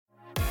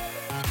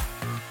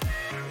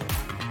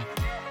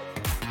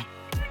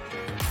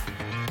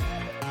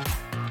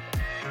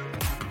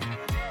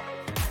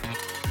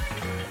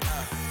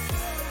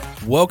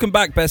Welcome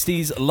back,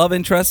 besties, love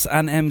interests,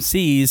 and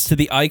MCs to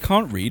the I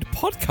Can't Read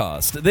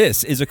podcast.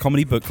 This is a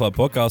comedy book club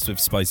podcast with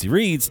spicy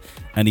reads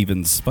and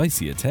even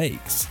spicier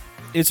takes.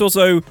 It's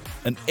also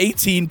an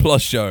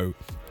 18-plus show.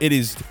 It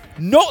is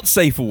not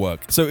safe for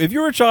work. So if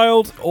you're a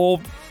child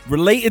or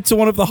related to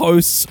one of the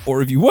hosts,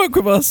 or if you work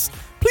with us,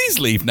 please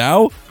leave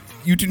now.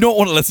 You do not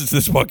want to listen to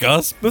this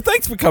podcast, but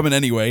thanks for coming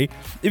anyway.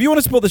 If you want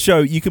to support the show,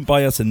 you can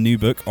buy us a new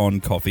book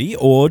on Ko-fi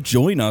or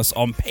join us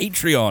on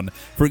Patreon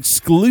for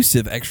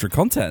exclusive extra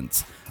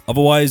content.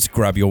 Otherwise,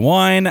 grab your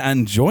wine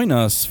and join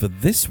us for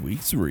this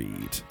week's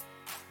read.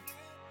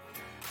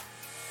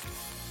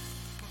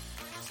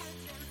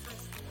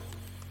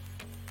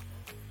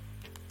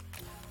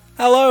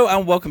 Hello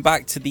and welcome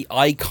back to the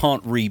I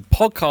Can't Read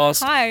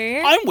podcast. Hi.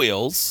 I'm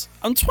Wheels.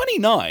 I'm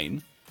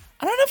 29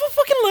 and I never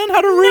fucking learned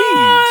how to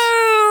read.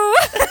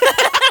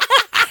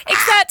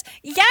 Except,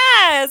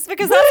 yes,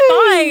 because that's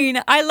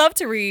fine. I love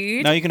to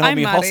read. Now you can hold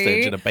me Maddie.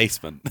 hostage in a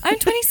basement. I'm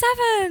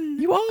 27.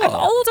 You are. I'm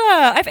older.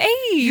 I've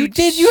aged. You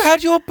did. You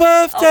had your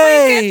birthday.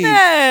 Oh my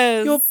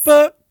goodness. Your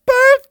birthday.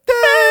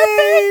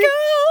 Girl.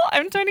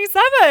 I'm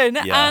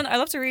 27 Yeah. and I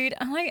love to read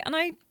and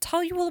I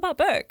tell you all about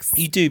books.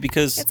 You do,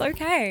 because It's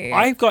okay.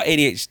 I've got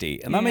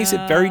ADHD and that makes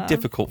it very Yeah.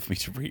 difficult for me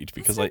to read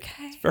because It's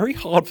okay. it's very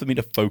hard for me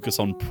to focus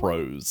on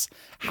prose.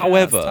 Yeah,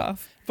 However, it's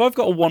tough. if I've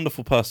got a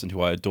wonderful person who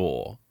I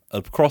adore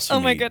across from Oh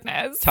my me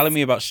goodness. telling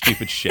me about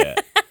stupid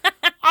shit,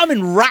 I'm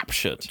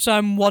enraptured. Which I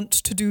want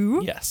to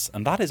do. Yes,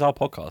 and that is our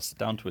podcast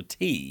down to a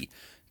T.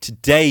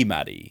 Today,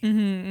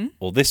 Maddie,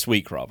 or this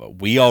week rather,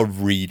 we are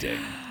reading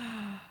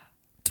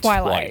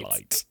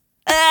Twilight.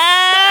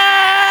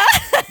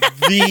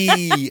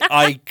 The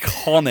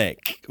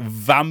iconic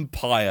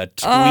vampire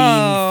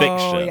tween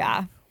fiction.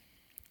 Yeah.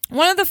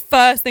 One of the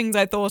first things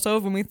I thought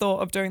of when we thought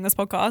of doing this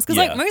podcast, because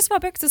Yeah. most of our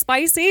books are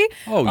spicy.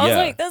 Oh, I was yeah.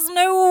 like, there's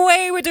no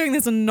way we're doing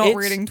this and not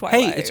reading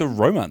Twilight. Hey, it's a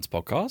romance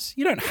podcast.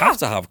 You don't have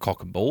to have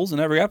cock and balls in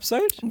every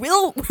episode.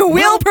 We'll provide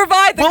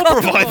the We'll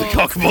cock provide the balls.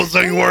 cock and balls.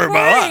 Don't worry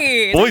about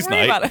that. Boys' Don't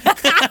worry night. about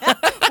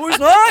it. Boys'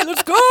 night,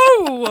 let's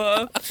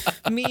go.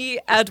 Me,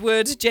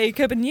 Edward,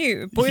 Jacob, and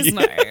you. Boys'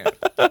 night.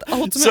 The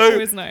ultimate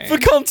boys' night. For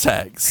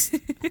context,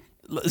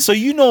 so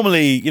you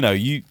normally,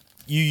 you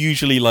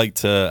usually like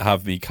to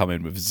have me come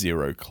in with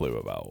zero clue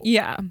about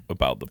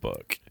the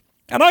book.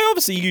 And I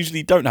obviously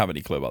usually don't have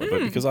any clue about the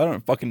book because I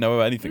don't fucking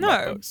know anything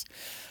about books.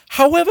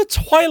 However,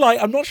 Twilight,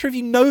 I'm not sure if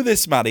you know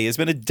this, Maddie, has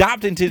been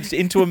adapted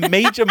into a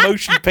major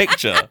motion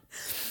picture.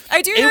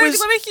 I do know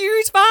because I'm a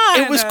huge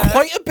fan. It was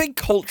quite a big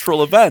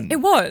cultural event.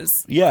 It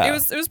was. Yeah.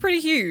 It was pretty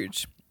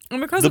huge. And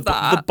because of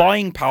that. The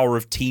buying power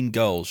of teen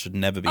girls should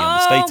never be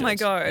understated. Oh my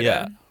God.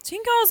 Yeah.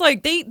 Teen girls,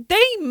 like, they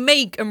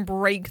make and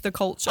break the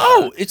culture.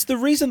 Oh, it's the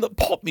reason that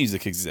pop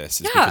music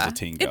exists is because of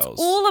teen girls. It's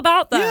all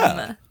about them.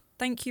 Yeah.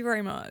 Thank you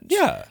very much.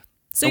 Yeah.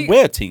 So and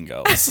we're teen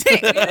girls.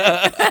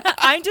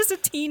 I'm just a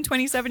teen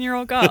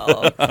 27-year-old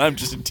girl. I'm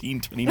just a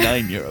teen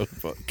 29-year-old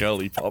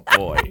girly pop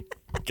boy.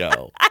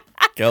 Girl,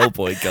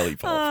 boy, girly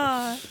pop.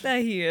 Ah,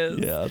 there he is.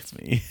 Yeah, that's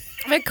me.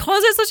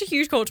 Because it's such a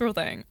huge cultural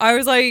thing, I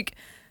was like,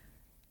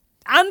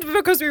 and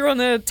because we were on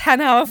a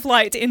 10-hour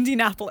flight to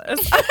Indianapolis,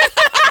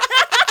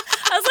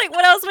 I was like,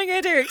 what else am I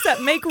going to do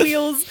except make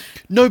Wheels?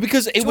 No,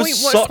 because it was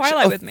watch such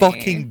Twilight a with me.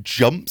 fucking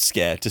jump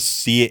scare to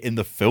see it in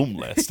the film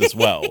list as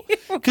well.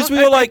 Because we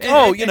were like,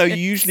 oh, you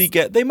usually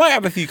they might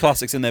have a few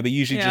classics in there, but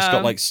usually just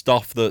got like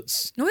stuff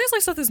that's... No, it's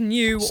like stuff that's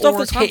new Stuff or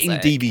that's classic.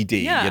 hitting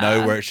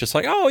DVD, where it's just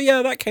like, oh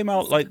yeah, that came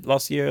out like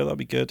last year, that'll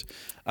be good.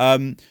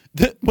 When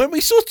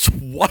we saw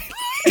Twilight...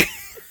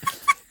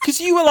 Because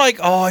you were like,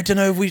 oh, I don't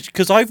know,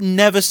 because I've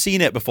never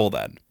seen it before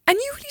then. And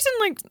you really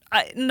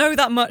didn't know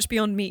that much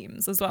beyond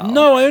memes as well.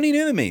 No, I only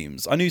knew the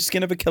memes. I knew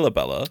Skin of a Killer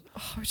Bella.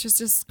 Oh, which is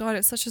just, God,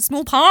 it's such a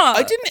small part.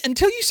 I didn't,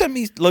 until you sent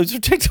me loads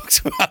of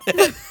TikToks about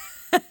it.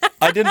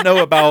 I didn't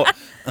know about,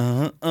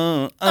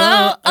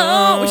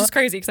 which is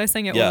crazy because I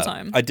sing it all the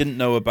time. I didn't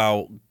know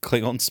about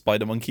Klingon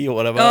Spider Monkey or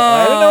whatever.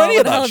 I didn't know any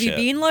of that shit. Where the hell have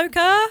you been,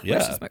 Loka? Yeah.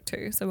 Which is book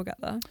 2, so we'll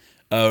get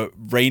there.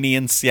 Rainy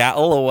in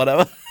Seattle or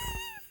whatever.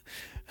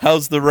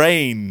 How's the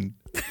rain?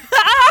 that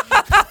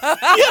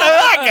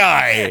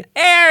guy.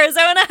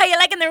 Arizona, how you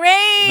liking the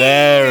rain?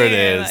 There it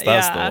is.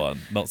 That's the one.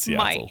 Not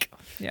Seattle. Mike.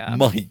 Yeah.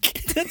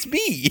 Mike. That's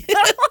me.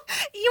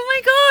 Oh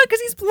my God, because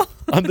he's blonde.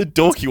 I'm the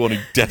dorky one who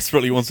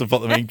desperately wants to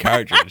fuck the main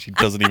character and she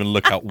doesn't even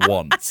look at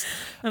once.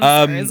 I'm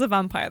sorry, there's a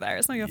vampire there.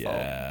 It's not your fault.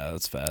 Yeah,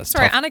 that's fair.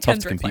 Sorry, Tough Anna to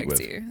Kendrick compete likes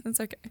with. you. It's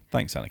okay.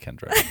 Thanks, Anna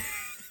Kendrick.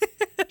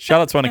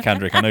 Shout out to Anna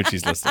Kendrick. I know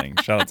she's listening.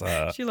 Shout out to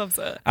her. She loves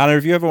it. Anna,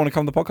 if you ever want to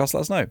come to the podcast,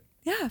 let us know.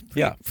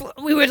 Yeah.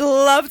 We would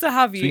love to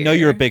have you. We know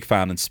you're a big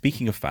fan. And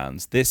speaking of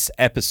fans, this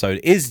episode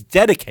is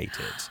dedicated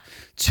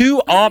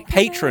to our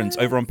patrons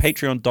over on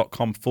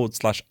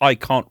patreon.com/I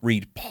Can't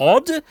Read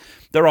Pod.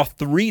 There are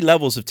 3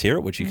 levels of tier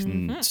at which you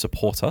can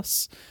support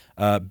us.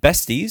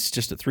 Besties,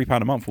 just at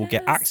 £3 a month, will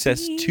get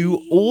access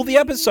to all the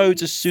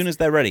episodes as soon as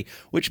they're ready,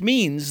 which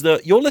means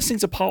that you're listening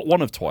to part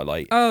 1 of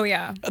Twilight. Oh,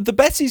 yeah. The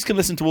besties can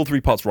listen to all 3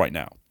 parts right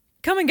now.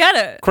 Come and get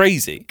it.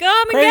 Crazy.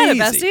 Come and get it,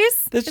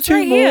 besties. There's It's 2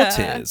 right more here.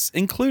 tiers,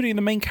 including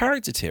the main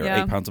character tier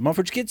Yeah. at £8 a month,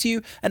 which gets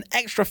you an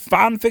extra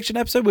fan fiction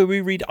episode where we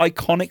read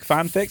iconic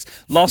fanfics.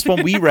 Last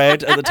one we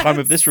read at the time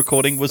of this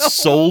recording was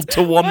Sold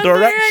to One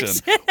Direction.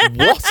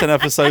 What an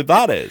episode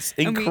that is.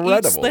 Incredible.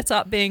 And we each split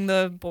up being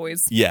the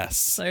boys. Yes.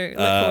 So look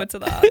forward to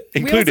that.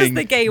 Including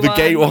the gay one.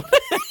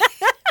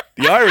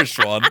 The Irish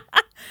one.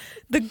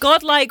 The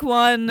godlike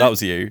one. That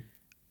was you.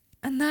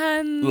 And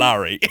then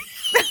Larry.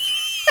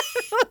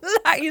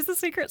 he's the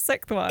secret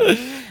sixth one.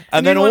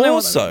 And then wanna know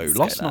what also, that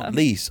last is. but not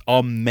least,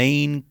 our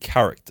main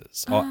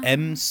characters, our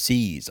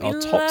MCs, our we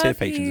top tier love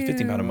patrons of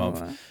 £15 a you.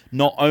 month.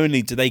 Not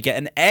only do they get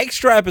an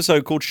extra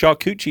episode called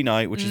Charcuterie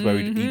Night, which is where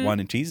we eat wine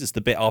and cheese. It's the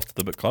bit after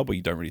the book club where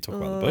you don't really talk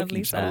about the book. Lovely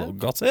You just have a stuff. little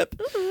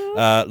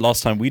gossip.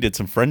 Last time we did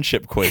some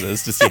friendship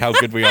quizzes to see how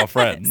good we are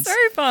friends. So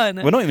fun.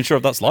 We're not even sure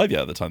if that's live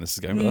yet at the time this is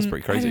going, but that's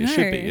pretty crazy. I It don't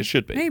should be. know. It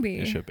should be. Maybe.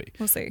 It should be.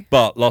 We'll see.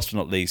 But last but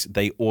not least,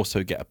 they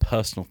also get a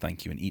personal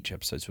thank you in each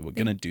episode. So we're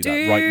going to do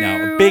that right now.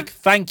 A do. big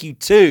thank you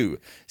to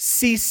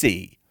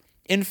Cece,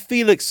 in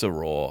Felix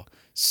Aurora,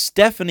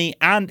 Stephanie,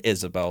 and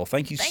Isabel.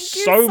 Thank you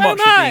so much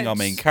for being our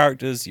main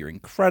characters. You're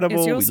incredible.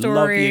 It's your we story.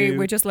 love you.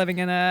 We're just living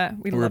in it.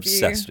 We We're love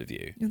obsessed you. with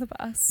you. You're the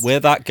best. We're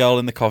that girl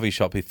in the coffee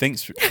shop who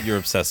thinks you're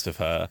obsessed with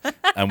her,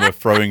 and we're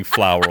throwing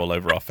flour all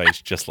over our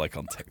face, just like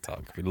on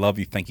TikTok. We love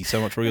you. Thank you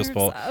so much for all your We're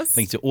support. obsessed.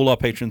 Thank you to all our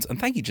patrons, and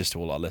thank you just to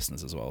all our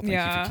listeners as well. Thank you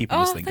Yeah. for keeping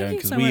Oh, this thing thank going, you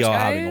because so we much, are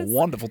having a guys.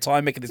 wonderful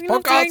time making this We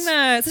love podcast. doing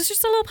this. It's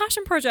just a little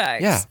passion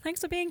project. Yeah. Thanks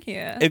for being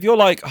here. If you're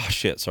like, oh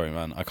shit, sorry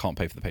man, I can't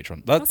pay for the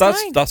Patreon. That's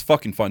fine. That's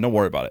fucking fine. Don't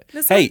worry about it.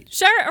 Listen, Hey,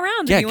 share it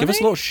around. yeah, if you give want us a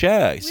to. little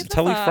share. We'd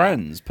Tell love your that.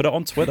 friends. Put it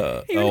on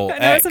Twitter I or know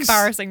X. it's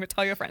embarrassing, but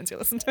tell your friends you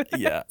listen to this.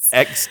 Yeah,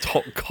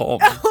 x.com.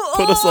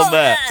 Put us on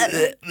there.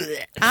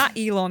 At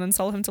Elon and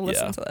tell him to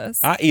listen to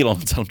this. At Elon,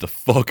 tell him to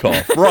fuck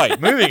off.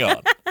 Right, moving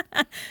on.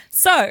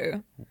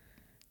 So,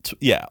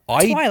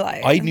 I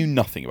Twilight. knew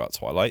nothing about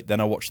Twilight. Then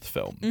I watched the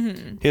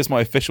film. Here's my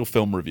official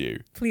film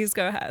review. please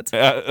go ahead.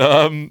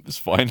 It's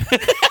fine.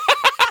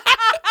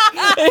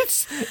 We've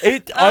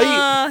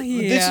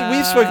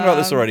spoken about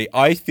this already.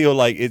 I feel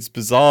like it's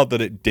bizarre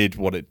that it did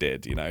what it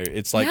did. You know,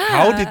 it's like,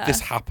 how did this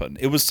happen?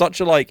 It was such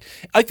a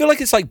I feel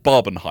like it's like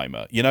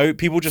Barbenheimer. You know,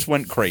 people just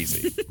went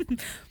crazy.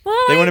 Well,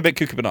 They went a bit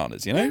cuckoo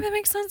bananas. You know, yeah, that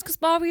makes sense because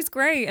Barbie's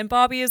great and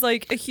Barbie is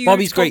like a huge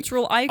Barbie's great.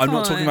 cultural icon. I'm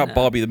not talking about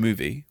Barbie the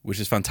movie, which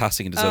is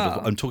fantastic and deserved.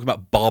 Oh. I'm talking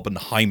about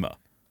Barbenheimer.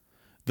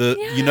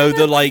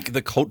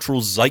 The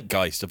cultural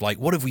zeitgeist of like,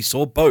 what if we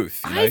saw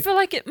both? You know? I feel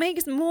like it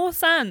makes more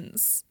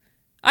sense.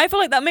 I feel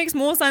like that makes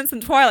more sense than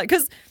Twilight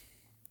because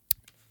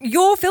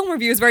your film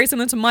review is very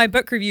similar to my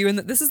book review in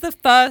that this is the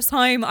first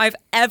time I've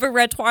ever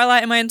read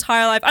Twilight in my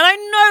entire life. And I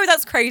know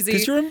that's crazy.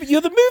 Because you're the movie.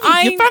 You're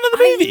a fan of the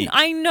movie.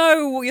 I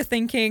know what you're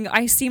thinking.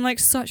 I seem like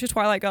such a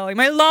Twilight girl. Like,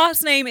 my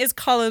last name is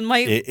Cullen.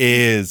 It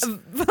is.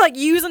 Like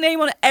username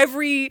on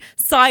every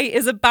site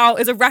is a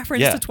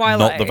reference to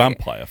Twilight. Not the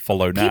vampire.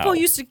 Follow now. People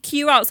used to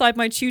queue outside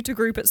my tutor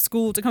group at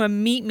school to come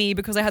and meet me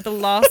because I had the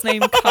last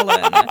name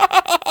Cullen,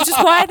 which is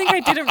why I think I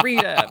didn't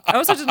read it. I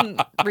also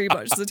didn't read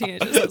much as a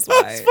teenager, so that's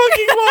why. That's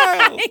fucking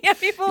wild. Yeah,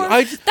 people. What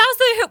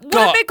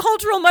a big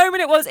cultural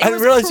moment it was. I didn't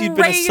realize you'd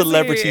been a crazy.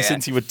 celebrity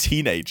since you were a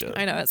teenager.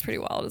 I know, it's pretty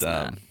wild, isn't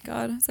Damn. it?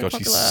 God, so God, popular.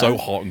 she's so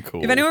hot and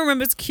cool. If anyone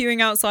remembers queuing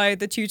outside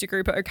the tutor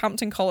group at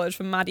Oakhampton College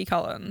for Maddie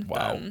Cullen,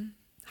 Wow. then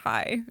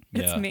hi,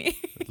 it's Yeah. me.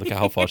 Look at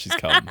how far she's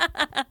come.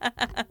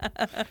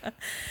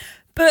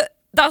 But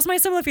that's my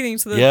similar feeling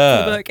to the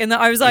book, in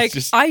that I was like,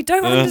 just, I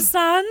don't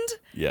understand.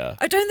 Yeah.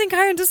 I don't think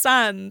I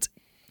understand.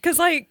 Because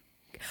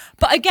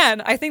but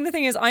again, I think the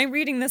thing is, I'm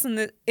reading this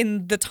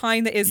in the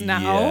time that is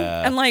now,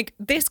 Yeah. and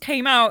this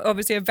came out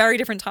obviously a very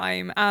different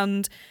time,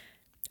 and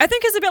I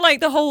think it's a bit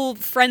like the whole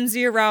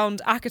frenzy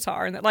around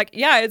ACOTAR, and that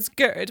it's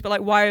good,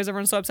 but why is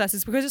everyone so obsessed?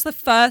 It's because it's the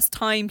first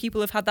time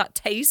people have had that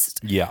taste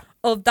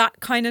of that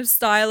kind of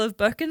style of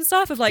book and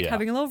stuff, of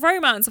having a little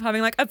romance, of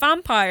having a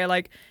vampire.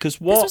 Because this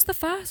was the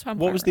first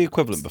vampire. What was the romance.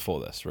 equivalent before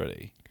this,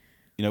 really?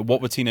 You know,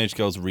 what were teenage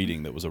girls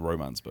reading that was a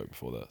romance book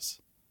before this?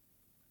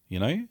 You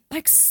know?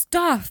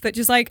 Stuff that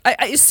just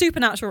it's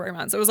supernatural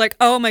romance. It was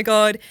oh my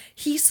god,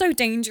 he's so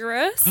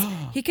dangerous.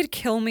 He could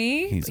kill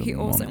me, He's but he a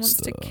also wants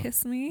to monster.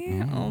 kiss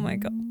me. Oh my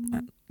god.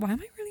 Why am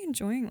I really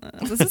enjoying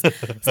this? This is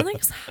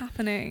something's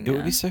happening. It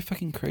would be so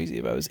fucking crazy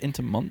if I was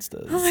into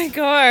monsters. Oh my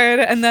god.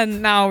 And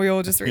then now we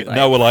all just read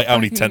now we're like, how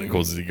many fucking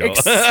tentacles has he got?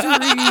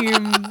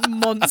 Extreme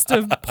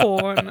monster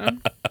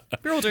porn.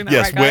 We're all doing that,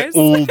 Yes, right, guys?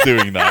 we're all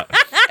doing that.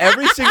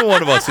 Every single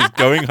one of us is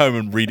going home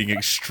and reading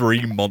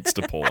extreme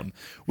monster porn,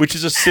 which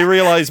is a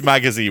serialized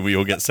magazine we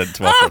all get sent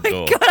to our front door.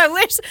 Oh my god, I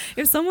wish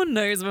if someone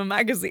knows of a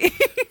magazine,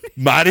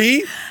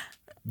 Maddie,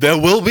 there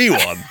will be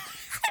one.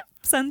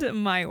 send it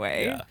my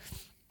way. Yeah.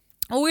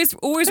 Always I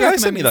recommend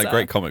sent you that stuff.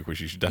 great comic,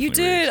 which you should definitely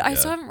You did. read. I Yeah.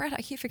 still haven't read it.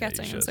 I keep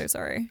forgetting. you I'm so should.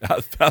 sorry.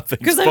 That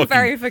thing's 'Cause I'm fucking-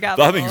 very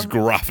forgetful. That thing's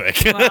graphic.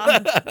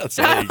 Wow.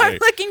 So there you go. I'm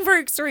looking for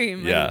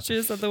extreme. Yeah. And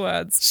choose the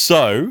words.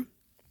 So,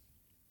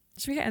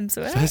 Should we get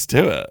into it? let's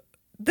do it.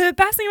 The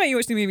best thing about you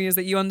watching the movie is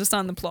that you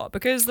understand the plot,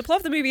 because the plot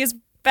of the movie is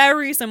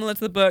very similar to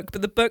the book,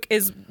 but the book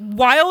is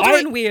wilder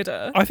and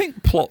weirder. I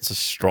think plot's a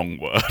strong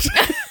word.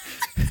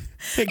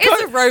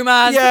 It's a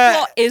romance. Yeah. The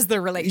plot is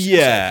the relationship.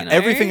 Yeah, you know?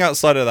 everything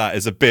outside of that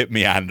is a bit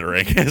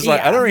meandering. It's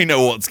like, I don't really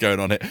know what's going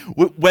on here.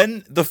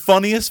 When the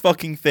funniest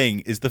fucking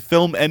thing is the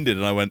film ended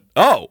and I went,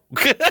 oh,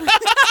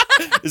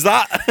 is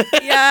that?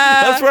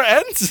 Yeah. That's where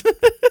it ends?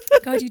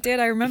 God, you did.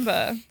 I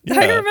remember. Yeah.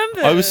 I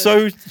remember. I was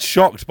so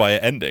shocked by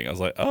it ending. I was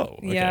like, oh,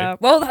 okay. Yeah.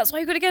 Well, that's why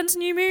you got to get into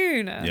New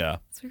Moon. Yeah.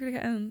 That's where you got to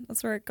get in.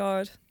 That's where it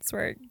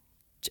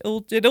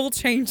all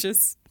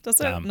changes. Does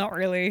it? Damn. Not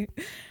really.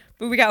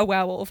 But we get a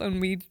werewolf and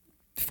we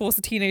force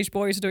a teenage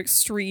boy to do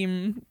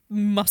extreme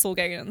muscle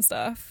gain and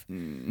stuff.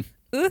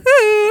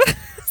 Woohoo!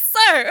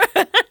 So,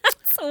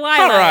 Twilight.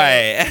 All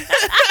right.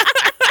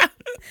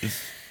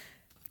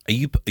 Are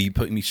you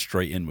putting me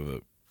straight in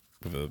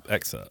with a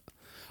excerpt?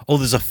 Oh,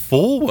 there's a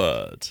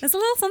foreword. There's a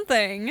little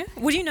something.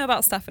 What do you know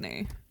about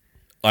Stephanie?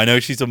 I know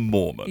she's a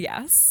Mormon.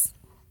 Yes.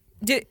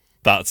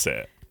 That's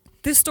it.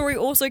 This story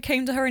also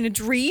came to her in a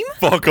dream.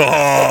 Fuck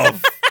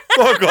off.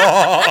 Fuck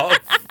off.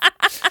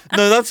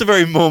 No, that's a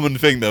very Mormon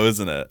thing, though,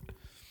 isn't it?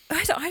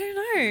 I don't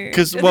know.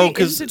 Because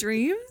into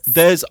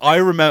dreams. I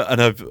remember,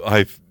 and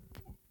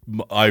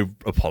I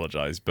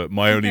apologize, but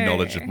my only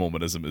knowledge of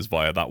Mormonism is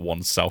via that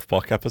one South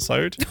Park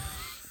episode.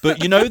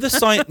 But you know they did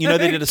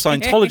a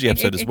Scientology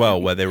episode as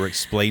well where they were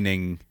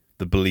explaining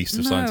the beliefs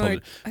of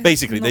Scientology.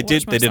 Basically, they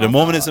did a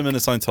Mormonism and a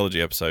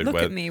Scientology episode. Look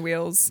at me,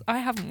 Wheels. I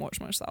haven't watched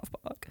much South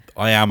Park.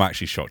 I am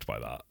actually shocked by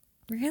that.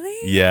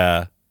 Really?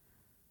 Yeah.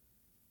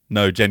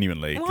 No,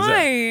 genuinely.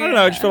 Why? I don't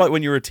know. I just feel like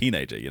when you were a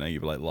teenager,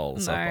 you'd be like, lol,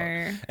 South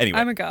Park. Anyway.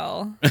 I'm a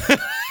girl.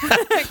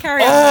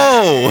 Carry on.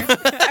 Oh!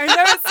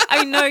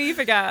 I know you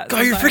forget.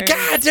 God, you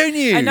forget, don't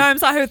you? I know I'm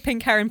sat here with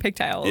pink hair and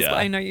pigtails, Yeah. but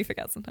I know you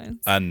forget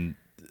sometimes. And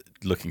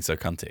looking so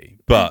cunty.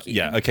 But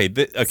yeah,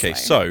 okay.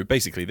 So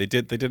basically, they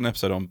did an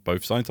episode on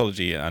both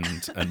Scientology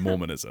and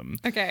Mormonism.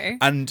 Okay.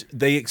 And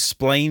they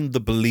explained the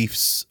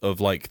beliefs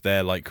of like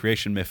their like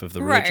creation myth of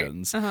the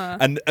religions. Uh-huh.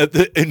 And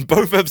in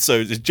both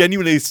episodes, it's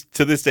genuinely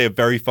to this day a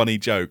very funny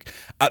joke.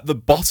 At the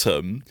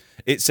bottom,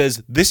 it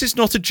says, "This is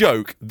not a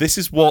joke. This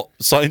is what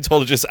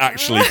Scientologists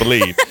actually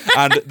believe."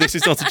 And this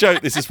is not a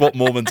joke. This is what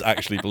Mormons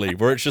actually believe.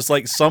 Where it's just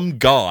like some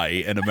guy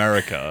in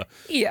America,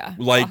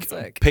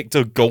 classic. picked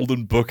a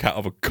golden book out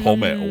of a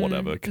comet or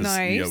whatever because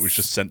nice. it was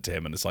just sent to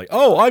him, and it's like,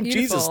 "Oh, I'm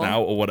Beautiful. Jesus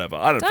now," or whatever.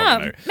 I don't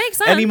fucking know. Makes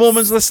sense. Any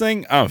Mormons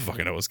listening? I don't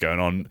fucking know what's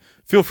going on.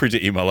 Feel free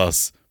to email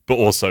us, but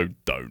also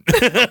don't.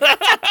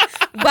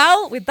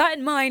 Well, with that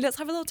in mind, let's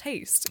have a little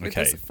taste with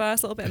Okay. this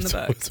first little bit in the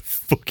book. It's a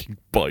fucking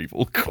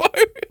Bible quote.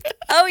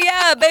 Oh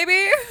yeah,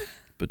 baby.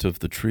 But of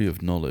the tree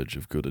of knowledge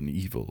of good and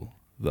evil,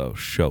 thou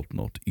shalt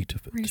not eat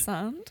of it.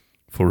 Resound.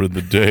 For in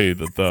the day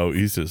that thou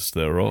eatest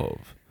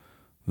thereof,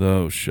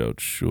 thou shalt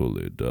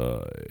surely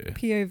die.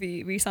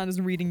 POV, Resound is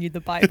reading you the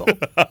Bible.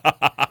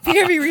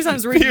 POV, Resound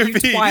is reading you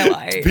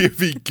Twilight.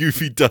 POV,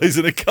 Goofy dies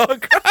in a car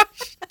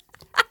crash.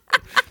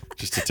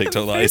 Just a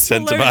TikTok that I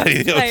sent to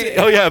Maddie.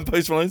 Oh yeah, and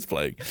Post Malone's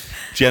playing.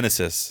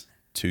 Genesis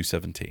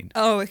 2:17.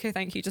 Oh, okay,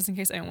 thank you. Just in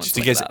case anyone wants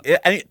to Just in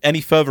case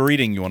any further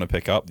reading you want to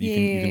pick up,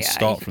 you can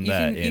start from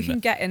there. You can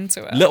get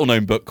into it. Little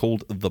known book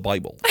called The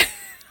Bible.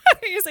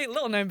 You say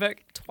little known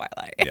book,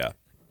 Twilight. Yeah.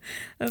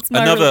 That's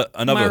my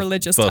another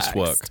religious first text.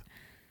 work.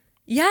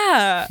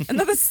 Yeah,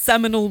 another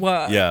seminal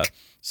work. Yeah.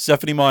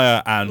 Stephanie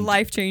Meyer and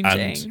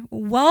Life-changing,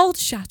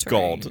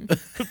 world-shattering. God,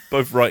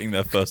 both writing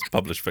their first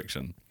published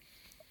fiction.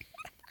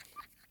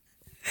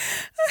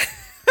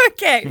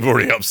 Okay. We've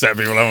already upset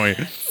people, haven't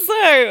we?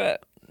 So,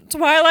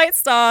 Twilight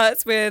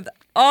starts with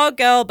our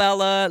girl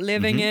Bella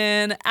living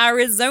in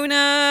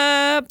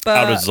Arizona.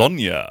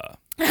 Arizona.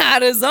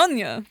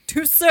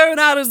 Tucson,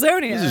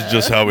 Arizona. This is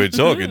just how we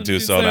talk in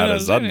Tucson,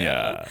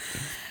 Arizona.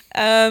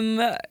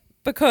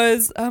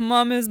 Because her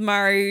mom is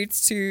married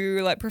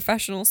to like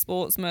professional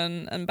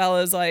sportsmen, and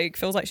Bella's like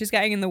feels like she's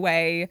getting in the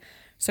way.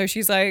 So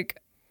she's like,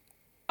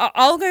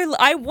 I'll go.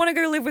 I want to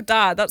go live with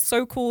Dad. That's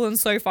so cool and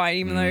so fine.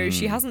 Even though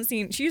she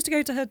used to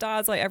go to her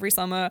dad's like every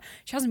summer.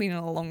 She hasn't been in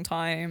a long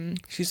time.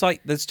 She's like,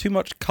 there's too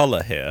much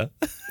colour here.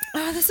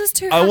 Oh, this is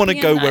too. I want to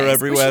go nice. where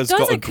everywhere's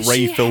got a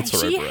grey filter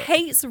over it. She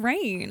hates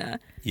rain.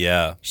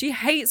 Yeah. She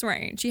hates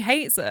rain. She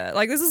hates it.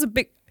 Like, this is a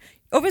big.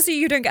 Obviously,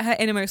 you don't get her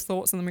innermost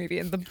thoughts in the movie.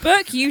 In the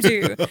book, you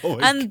do.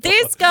 And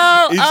this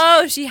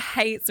girl, she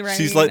hates rain.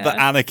 She's like the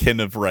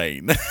Anakin of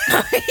rain.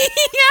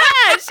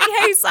 Yeah, she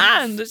hates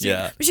sand.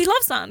 But she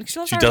loves sand. She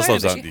does Arizona,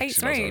 love sand. She hates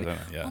She loves rain.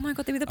 Arizona, yeah. Oh my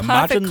God, they'd be the perfect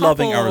Imagine couple.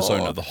 loving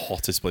Arizona, the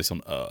hottest place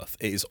on earth.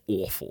 It is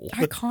awful.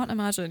 I can't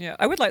imagine. Yeah,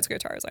 I would like to go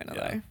to Arizona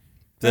though.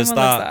 There's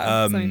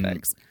Everyone that.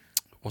 lives there.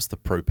 What's the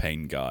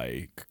propane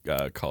guy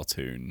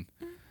cartoon?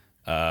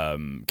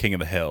 King of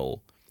the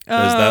Hill.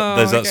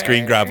 There's that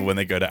screen grabber when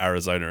they go to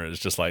Arizona, and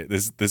it's just like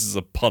this is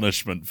a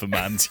punishment for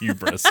man's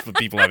hubris for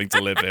people having to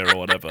live here or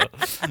whatever.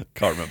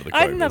 Can't remember the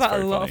quote. I don't know about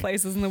a lot of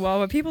places in the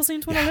world, but people seem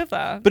to want to live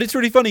there. But it's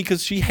really funny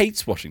because she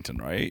hates Washington,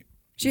 right?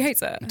 She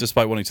hates it.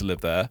 Despite wanting to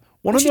live there.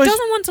 One She of those.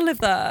 doesn't want to live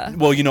there.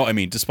 Well, you know what I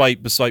mean.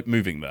 Despite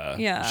moving there,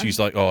 Yeah. she's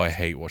like, "Oh, I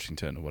hate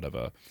Washington" or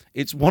whatever.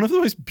 It's one of the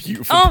most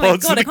beautiful Oh my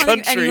parts god, of I the can't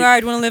country. think anywhere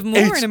I'd want to live more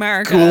It's in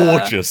America.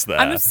 gorgeous there.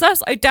 I'm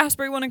obsessed. I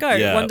desperately want to go.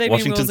 Yeah, One day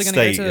Washington me and Wheels are going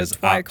State to go is to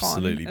TwiCon.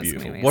 absolutely It's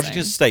beautiful. amazing.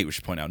 Washington State, we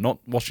should point out, not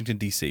Washington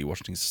DC,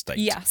 Washington State.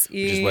 Yes, which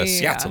is where yeah.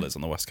 Seattle is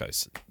on the west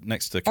coast,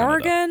 next to Canada.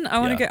 Oregon, I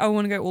want to go. I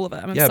want to go all of it.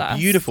 I'm obsessed.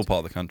 Beautiful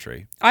part of the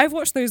country. I've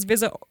watched those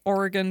Visit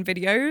Oregon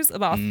videos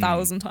about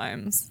 1,000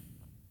 times.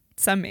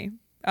 Send me.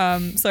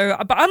 But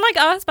unlike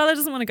us, Bella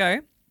doesn't want to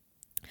go.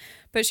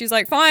 But she's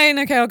like, fine,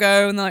 okay, I'll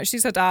go. And then like,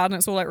 she's her dad, and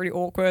it's all like really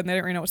awkward, and they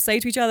don't really know what to say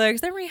to each other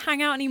because they don't really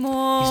hang out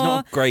anymore. He's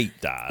not a great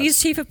dad.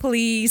 He's chief of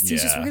police.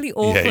 He's just really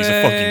awkward. Yeah, he's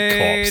a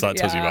fucking cop. That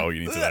tells you about all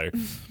you need to know.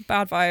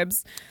 Bad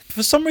vibes.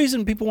 For some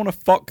reason, people want to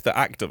fuck the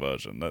actor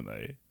version, don't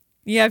they?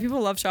 Yeah, people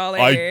love Charlie.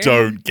 I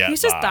don't get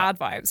He's that. just dad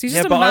vibes. He's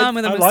just a man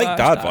with a mustache. I like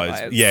dad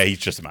vibes. Yeah, he's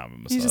just a man with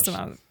a mustache. He's just a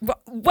man.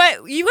 Wait,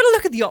 you got to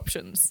look at the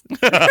options.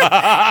 Remember,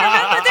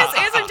 this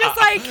isn't just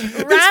like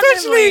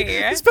randomly.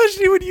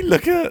 Especially when you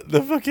look at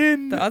the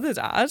fucking... The other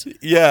dad.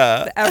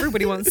 Yeah. That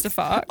everybody wants to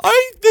fuck.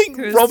 I think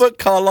Robert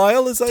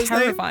Carlyle, is that his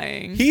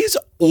terrifying. name? He's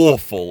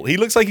awful. He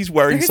looks like he's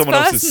wearing someone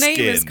else's skin. His first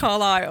name is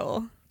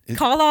Carlyle.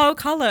 Carlyle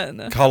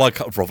Cullen.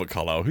 Robert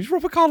Carlyle. Who's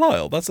Robert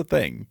Carlyle? That's a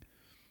thing.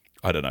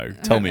 I don't know.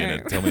 Tell me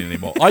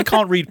anymore. I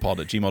can't read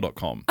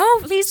pod@gmail.com.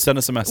 Oh, please send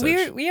us a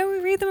message. We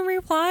read them and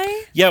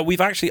reply. Yeah,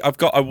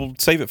 I will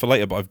save it for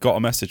later, but I've got a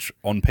message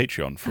on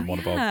Patreon from one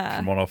of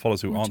our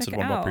followers who answered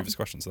one of our previous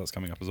questions, so that's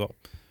coming up as well.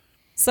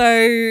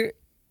 So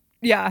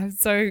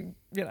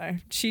you know,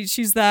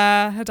 she's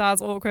there, her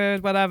dad's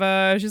awkward,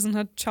 whatever. She's in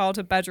her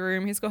childhood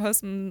bedroom. He's got her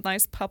some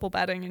nice purple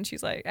bedding, and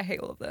she's like, I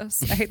hate all of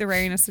this. I hate the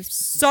rain. It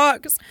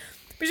sucks.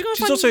 But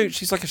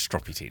she's like a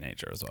stroppy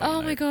teenager as well.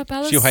 Oh my god,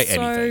 Bella's she'll hate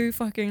so anything.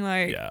 fucking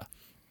like, yeah.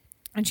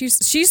 And she's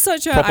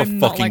such a proper I'm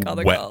not fucking like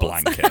other wet girls.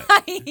 blanket.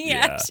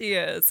 yeah, she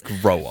is.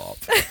 Grow up.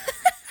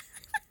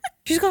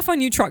 She's got a fun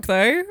new truck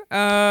though.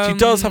 She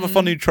does have a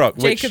fun new truck.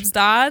 Jacob's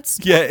dad.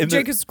 Yeah,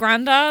 Jacob's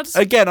granddad.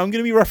 Again, I'm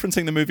going to be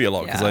referencing the movie a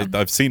lot because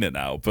I've seen it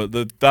now. But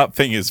that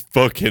thing is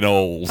fucking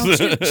old.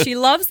 Oh, she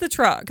loves the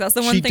truck. That's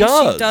the one thing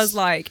she does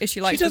like. Is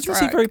she likes the truck. She does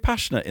seem very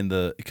passionate in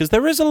the because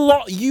there is a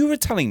lot. You were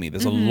telling me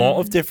there's a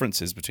lot of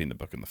differences between the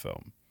book and the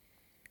film.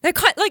 They're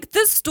kind like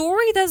the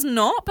story. There's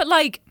not, but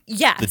like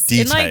yes,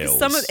 the details.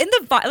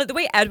 The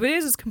way Edward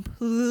is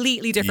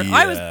completely different. Yeah.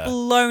 I was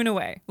blown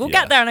away. We'll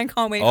get there, and I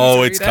can't wait.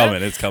 It's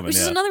coming. It's coming. Which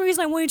is another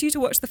reason I wanted you to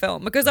watch the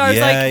film because I was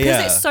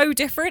because it's so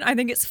different. I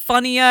think it's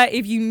funnier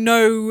if you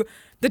know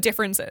the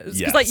differences.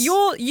 Because like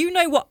you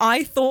know what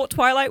I thought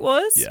Twilight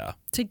was. Yeah.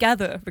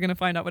 Together, we're gonna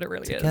find out what it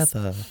really is.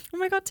 Together. Oh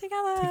my god,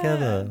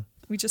 together.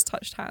 We just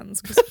touched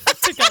hands together.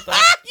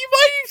 You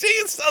might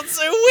think it sounds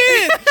so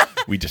weird.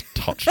 We just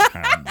touched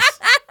hands.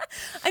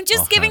 I'm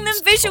just giving them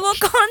visual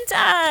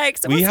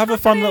context. We have a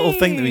fun little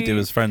thing that we do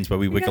as friends where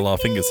we wiggle our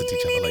fingers at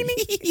each other. Like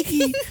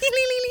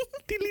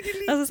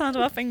that's the sound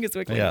of our fingers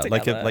wiggling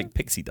together. Yeah, like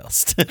pixie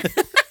dust.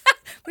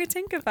 We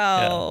think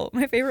about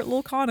my favorite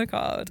Lorcana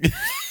card.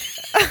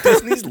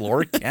 Disney's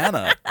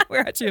Lorcana.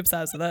 We're actually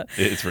obsessed with it.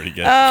 It's really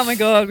good. Oh my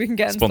god, we can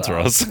get sponsor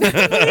into us.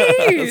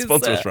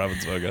 Sponsor us,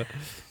 Ravensburger.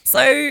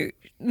 So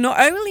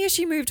not only has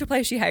she moved to a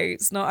place she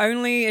hates, not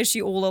only is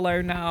she all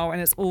alone now and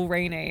it's all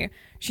rainy,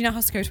 she now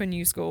has to go to a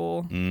new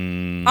school.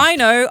 I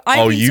know.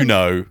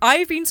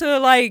 I've been to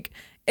like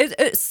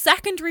at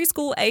secondary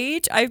school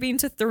age, I've been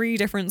to 3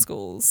 different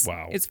schools.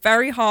 Wow. It's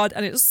very hard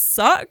and it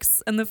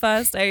sucks, and the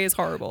first day is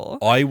horrible.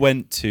 I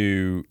went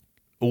to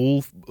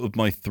all of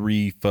my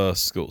 3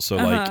 first schools. So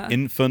like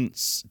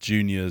infants,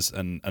 juniors,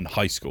 and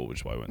high school, which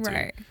is what I went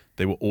to.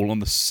 They were all on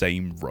the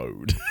same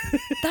road.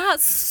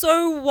 That's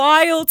so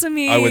wild to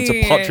me. I went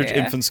to Partridge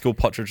Infant School,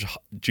 Partridge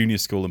Junior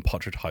School, and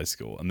Partridge High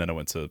School. And then I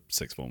went to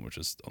sixth form, which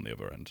is on the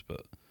other end.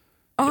 But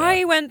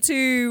I went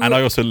to... And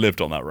I also lived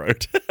on that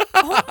road.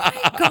 Oh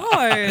my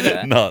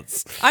God.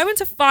 Nuts. I went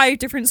to 5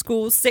 different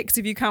schools, 6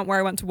 if you count where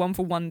I went to one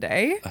for one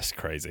day. That's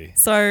crazy.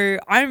 So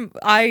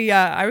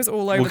I was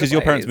all over the place. Because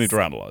your parents moved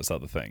around a lot, is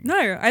that the thing? No,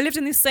 I lived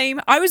in the same...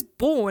 I was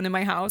born in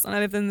my house and I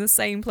lived in the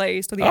same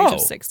place till the age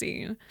of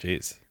 16.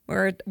 Jeez.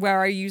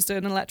 Where I used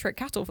an electric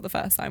kettle for the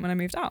first time when I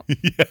moved out.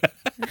 Yeah.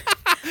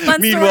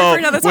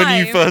 Meanwhile,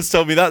 when you first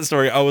told me that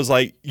story, I was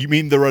like, "You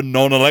mean there are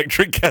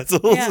non-electric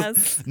kettles?"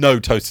 Yes. No,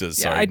 toasters.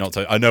 Sorry, not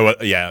toasters. I know. A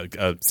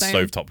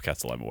stovetop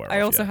kettle. I'm aware of. I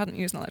also hadn't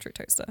used an electric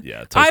toaster.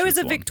 Yeah, I was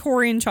a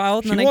Victorian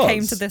child, and then I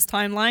came to this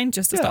timeline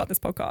just to start this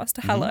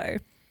podcast. Hello.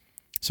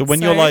 So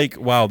when you're like,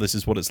 wow, this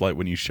is what it's like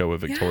when you show a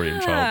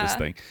Victorian child this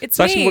thing. It's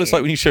actually what it's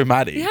like when you show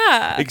Maddie.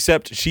 Yeah.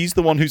 Except she's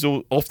the one who's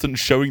often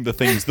showing the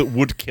things that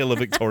would kill a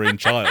Victorian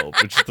child,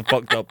 which is the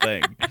fucked up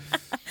thing.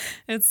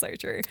 It's so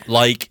true.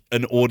 Like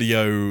an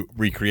audio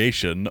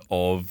recreation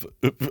of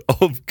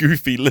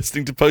Goofy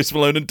listening to Post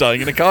Malone and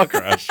dying in a car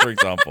crash, for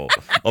example.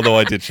 Although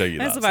I did show you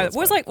that. It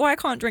was like, I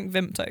can't drink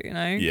Vimto, you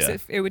know? Yeah.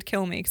 It would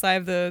kill me because I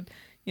have the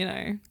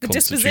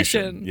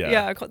disposition.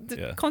 Yeah.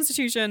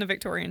 Constitution of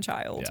Victorian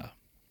child. Yeah.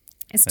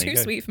 It's too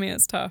sweet for me.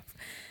 It's tough.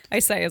 I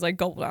say as I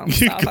gulp down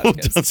South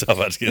African. South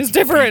African. It's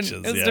different.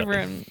 It's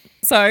different.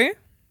 So,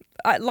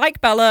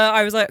 like Bella,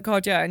 I was like,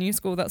 God, yeah, a new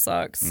school, that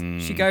sucks.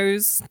 She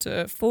goes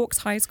to Forks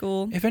High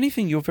School. If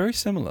anything, you're very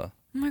similar.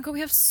 Oh my God, we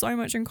have so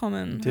much in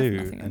common. You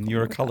do, and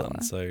you're a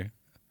Cullen, so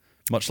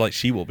much like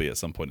she will be at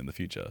some point in the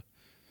future.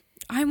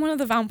 I'm one of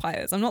the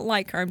vampires. I'm not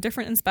like her. I'm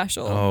different and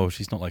special. Oh,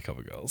 she's not like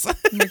other girls. Oh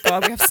my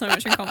God, we have so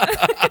much in common.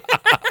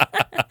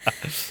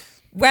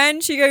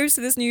 When she goes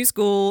to this new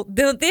school,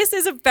 this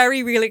is a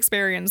very real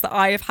experience that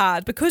I have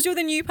had. Because you're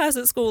the new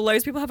person at school,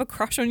 loads of people have a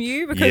crush on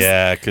you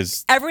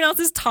because everyone else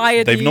is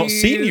tired. They've not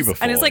seen you before.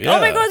 And it's like, oh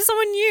my God, it's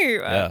someone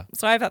new. Yeah.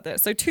 So I've had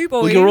this. So 2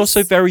 boys. Well, you're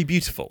also very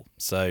beautiful.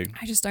 So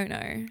I just don't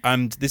know.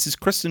 And this is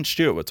Kristen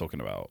Stewart we're talking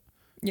about.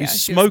 Yeah,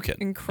 who's smoking.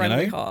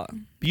 Incredibly hot.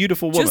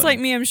 Beautiful woman. Just like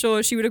me, I'm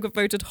sure she would have got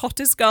voted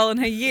hottest girl in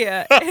her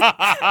year. in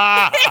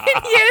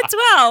year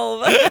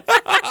 12.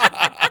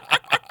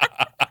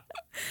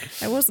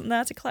 I wasn't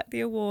there to collect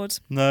the award.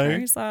 No.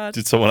 Very sad.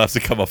 Did someone have to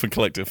come up and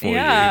collect it for you?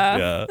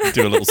 Yeah.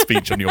 Do a little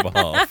speech on your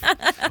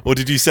behalf. Or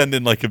did you send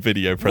in like a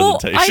video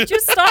presentation?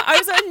 Well, I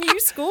was at a new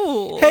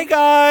school. Hey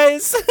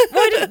guys.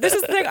 This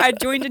is the thing. I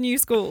joined a new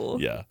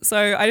school. Yeah.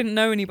 So I didn't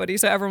know anybody.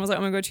 So everyone was like,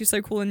 oh my God, she's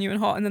so cool and new and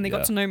hot. And then they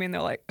got to know me and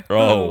they're like,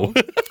 oh.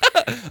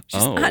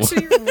 She's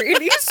actually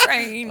really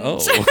strange. Oh.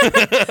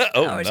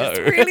 It's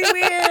just really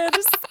weird.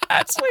 It's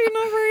actually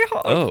not very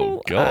hot.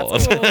 Oh,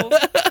 God.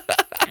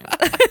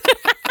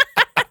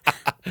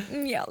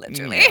 Yeah,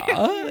 literally.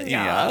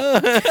 Yeah.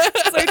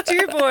 So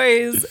 2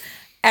 boys,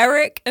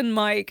 Eric and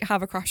Mike,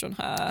 have a crush on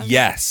her.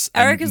 Yes.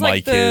 Eric is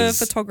like the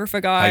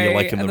photographer guy. How you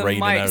liking the rain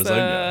Mike's in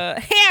Arizona?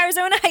 Hey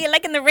Arizona, how you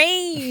liking the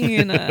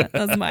rain?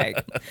 That's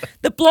Mike.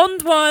 The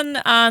blonde one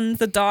and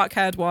the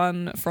dark-haired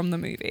one from the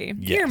movie.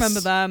 Yes. Do you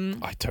remember them?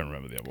 I don't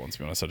remember the other ones, to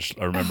be honest.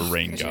 I remember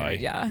Rain Guy.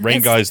 Yeah.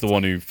 Rain Guy is the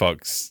one who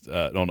fucks,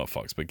 not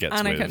fucks, but gets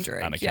Anna with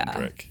Kendrick. Anna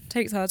Kendrick. Yeah.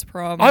 Takes her to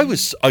prom. I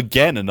was,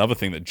 again, another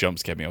thing that jump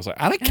scared me. I was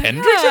like, Anna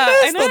Kendrick's in this?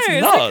 I know, That's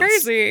it's nuts. so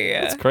crazy.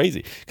 That's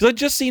crazy. Because I'd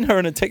just seen her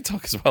in a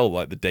TikTok as well,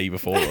 like the day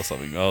before or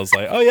something. I was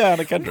like, oh yeah,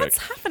 Anna Kendrick. What's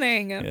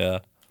happening? Yeah.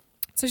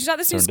 So she's at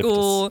this new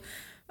school.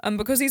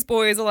 Because these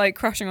boys are like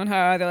crushing on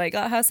her, they're like,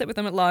 let her sit with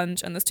them at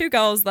lunch. And there's 2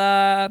 girls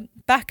there,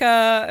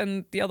 Becca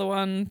and the other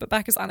one, but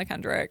Becca's Anna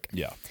Kendrick.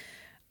 Yeah.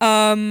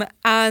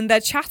 And they're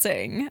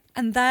chatting,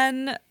 and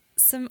then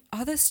some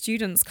other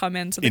students come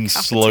into the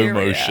cafeteria.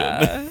 In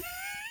slow motion.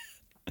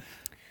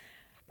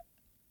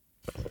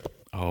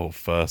 Oh,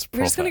 first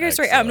proper We're just going to go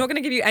straight excerpt. I'm not going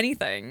to give you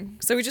anything.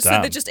 So we just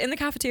said they're just in the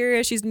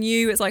cafeteria. She's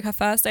new. It's like her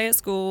first day at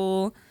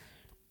school.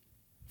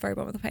 Very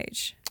bottom of the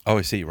page. Oh,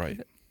 I see, right.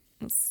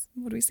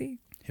 What do we see?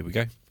 Here we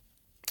go.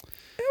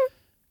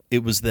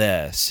 It was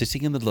there,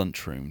 sitting in the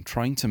lunchroom,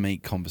 trying to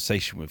make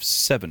conversation with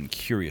 7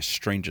 curious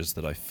strangers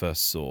that I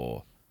first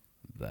saw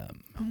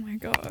them. Oh my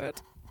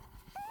God.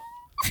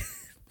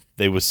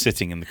 They were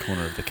sitting in the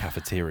corner of the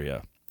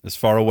cafeteria, as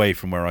far away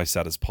from where I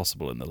sat as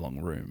possible in the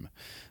long room.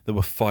 There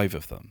were 5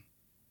 of them.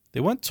 They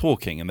weren't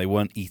talking and they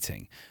weren't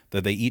eating, though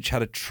they each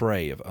had a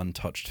tray of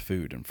untouched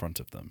food in front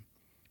of them.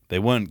 They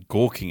weren't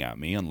gawking at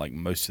me, unlike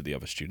most of the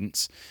other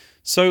students,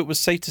 so it was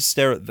safe to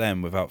stare at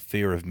them without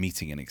fear of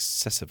meeting an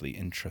excessively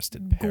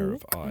interested pair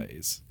of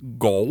eyes.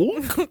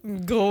 Gawk?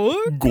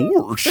 Go.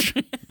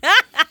 Gorsh.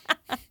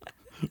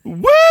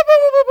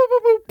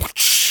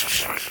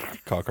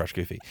 Car crash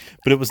goofy.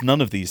 But it was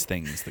none of these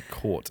things that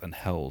caught and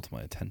held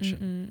my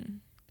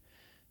attention.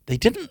 They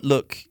didn't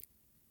look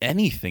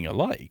anything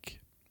alike.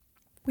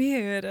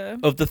 Weird.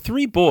 Of the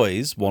 3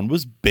 boys, one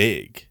was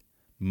big,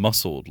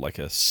 muscled like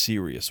a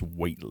serious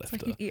weightlifter.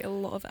 It's like he eat a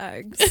lot of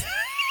eggs.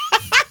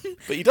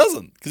 But he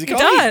doesn't, because he He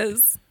can't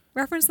does.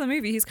 Reference to the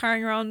movie, he's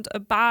carrying around a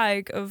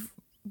bag of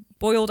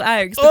boiled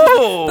eggs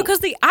because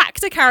the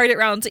actor carried it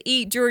around to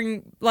eat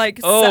during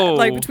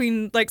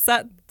between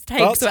set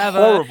takes That's or whatever.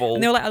 horrible.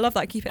 And they were like, I love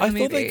that, keep it in the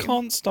movie. I thought they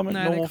can't stomach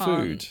normal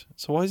food.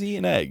 So why is he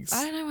eating eggs?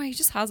 I don't know why, he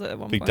just has it at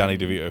one Big point. Danny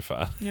DeVito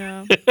fan.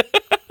 Yeah.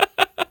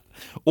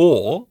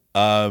 Or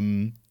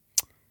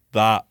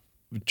that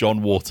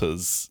John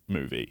Waters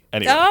movie.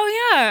 Anyway.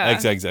 Oh yeah.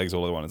 Eggs,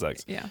 all I want is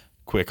eggs. Yeah.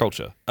 Queer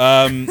culture.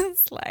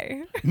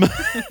 Slay.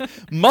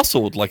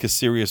 Muscled like a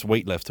serious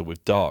weightlifter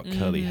with dark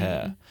curly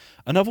hair.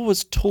 Another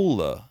was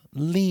taller,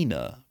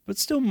 leaner, but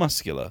still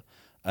muscular,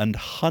 and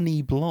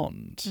honey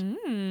blonde.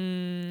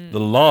 The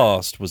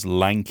last was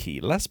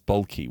lanky, less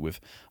bulky, with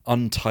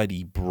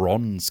untidy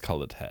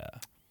bronze-coloured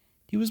hair.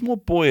 He was more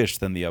boyish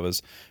than the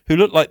others, who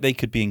looked like they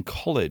could be in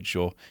college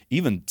or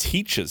even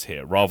teachers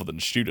here rather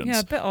than students. Yeah,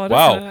 a bit odd,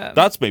 wow, isn't it?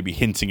 that's maybe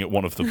hinting at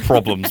one of the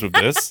problems with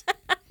this.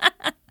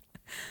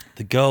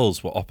 The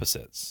girls were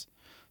opposites.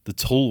 The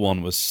tall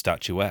one was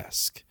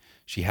statuesque.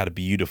 She had a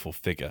beautiful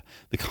figure,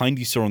 the kind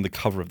you saw on the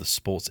cover of the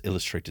Sports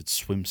Illustrated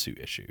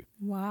swimsuit issue.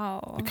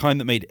 Wow. The kind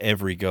that made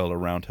every girl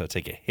around her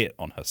take a hit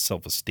on her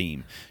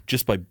self-esteem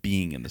just by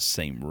being in the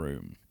same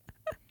room.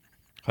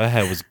 Her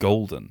hair was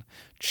golden,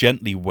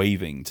 gently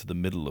waving to the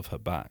middle of her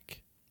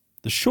back.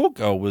 The short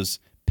girl was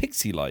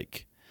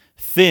pixie-like,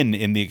 thin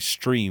in the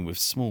extreme with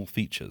small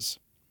features.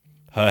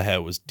 Her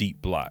hair was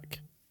deep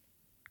black.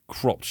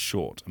 cropped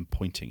short and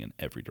pointing in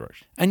every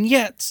direction. And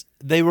yet,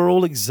 they were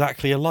all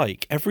exactly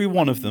alike. Every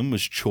one of them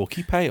was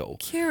chalky pale.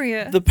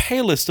 Curious. The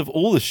palest of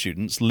all the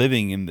students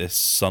living in this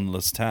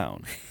sunless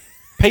town.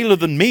 Paler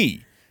than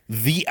me,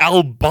 the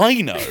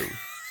albino.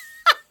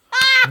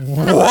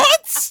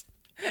 What?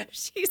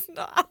 She's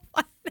not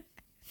albino.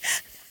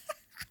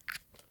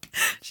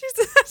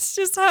 That's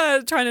just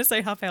her trying to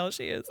say how pale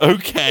she is.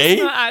 Okay.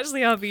 It's not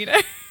actually albino.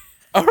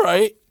 All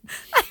right.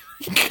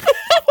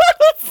 What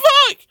the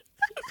fuck?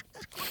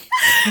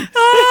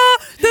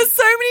 There's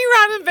so many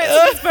random bits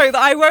of this book that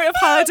I won't have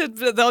highlighted,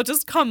 but they'll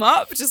just come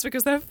up just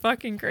because they're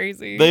fucking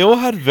crazy. They all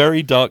had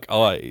very dark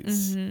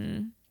eyes,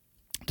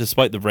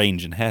 despite the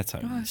range in hair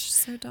tones. Gosh,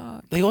 so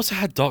dark. They also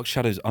had dark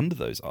shadows under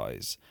those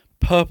eyes,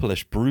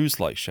 purplish,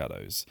 bruise-like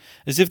shadows,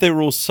 as if they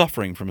were all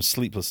suffering from a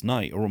sleepless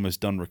night or almost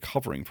done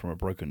recovering from a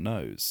broken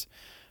nose.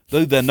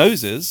 Though their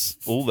noses,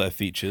 all their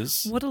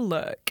features, What a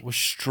look. were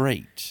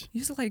straight. You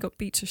just look like you got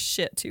beat to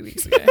shit 2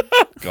 weeks ago.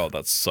 God,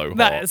 that's so hot.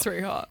 That is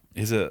pretty hot.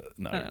 Is it?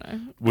 No. I don't know.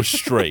 Were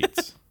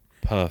straight,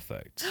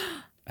 perfect,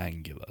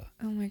 angular.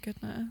 Oh my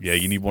goodness. Yeah,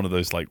 you need one of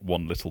those, like,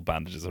 one little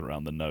bandages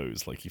around the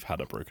nose, like you've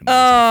had a broken nose.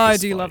 Oh, I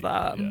Fist do fight. love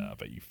that. Yeah, I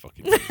bet you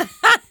fucking do.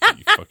 I bet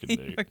you fucking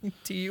do.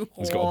 Do you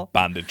He's got a whore?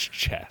 bandaged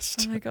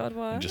chest. Oh my god,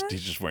 what? And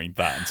he's just wearing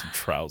that and some Oh my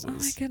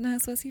trousers.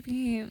 goodness, what's he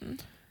been?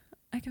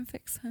 I can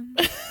fix him.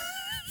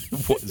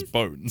 What is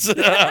bones?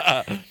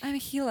 I'm a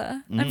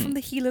healer. I'm from the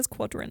healer's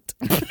quadrant.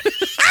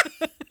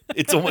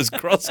 It's almost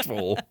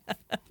crustful.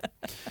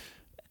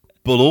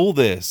 But all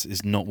this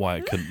is not why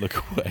I couldn't look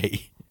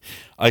away.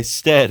 I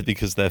stared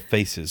because their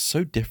faces,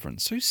 so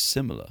different, so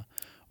similar,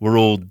 were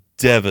all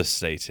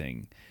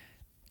devastatingly,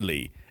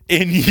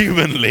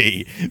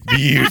 inhumanly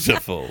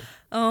beautiful.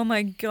 Oh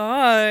my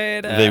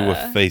god. They were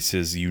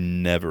faces you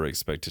never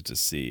expected to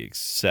see,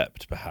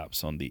 except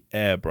perhaps on the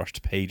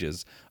airbrushed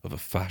pages of a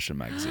fashion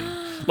magazine.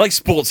 Like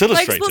Sports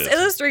Illustrated. Like Sports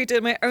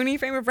Illustrated, my only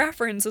frame of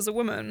reference as a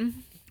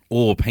woman.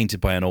 Or painted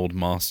by an old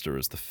master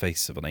as the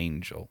face of an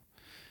angel.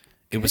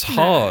 It was Goodness.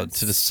 hard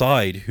to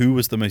decide who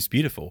was the most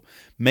beautiful.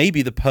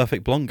 Maybe the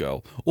perfect blonde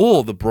girl,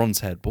 or the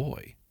bronze-haired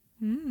boy.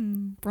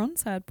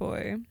 Bronze-haired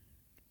boy.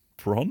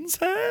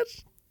 Bronze-haired?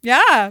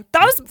 Yeah,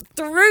 that was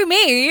through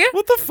me.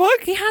 What the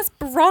fuck? He has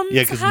bronze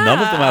Yeah, because hair. none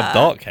of them have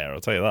dark hair,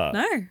 I'll tell you that.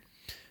 No.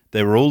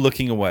 They were all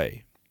looking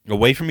away.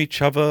 Away from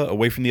each other,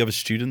 away from the other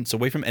students,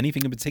 away from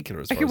anything in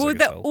particular, as far Okay, as I well, could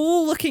they're tell.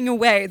 all looking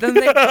away. Then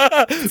they,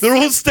 They're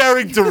all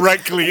staring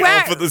directly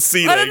up at the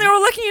ceiling. Well, then they're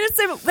all looking at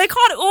it. They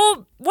can't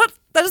all. What?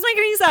 That doesn't make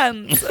any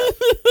sense.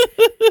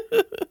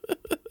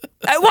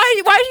 Why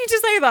did you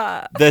just say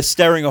that? They're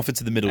staring off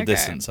into the middle Okay,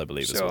 distance, I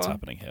believe, is what's sure.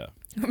 happening here.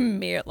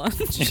 Me at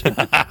lunch.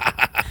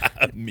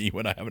 Me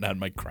when I haven't had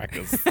my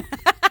crackers.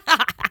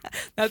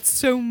 That's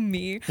so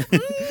me. Me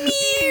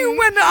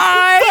when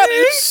I. That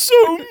is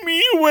so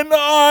me when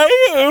I.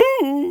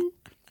 Oh.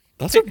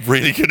 That's a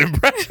really good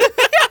impression.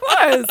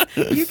 It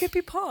was. You could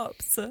be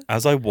Pops.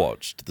 As I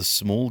watched, the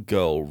small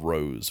girl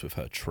rose with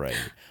her tray,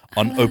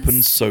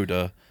 unopened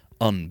soda,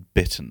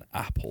 unbitten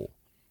apple,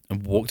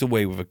 and walked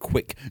away with a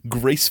quick,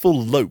 graceful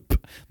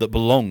lope that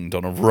belonged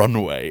on a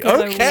runway. God,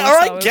 I Okay, wish all that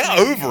right, was get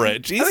me. over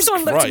it. Jesus I wish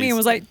someone Christ. looked at me and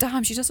was like,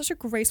 damn, she does such a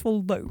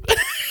graceful lope.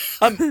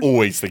 I'm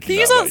always thinking Can that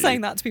you start about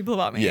saying that to people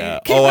about me? Yeah.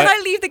 When I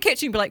I leave the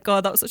kitchen, be like,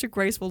 God, that was such a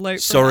graceful lope. from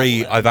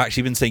Sorry, that I've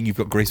actually been saying you've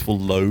got graceful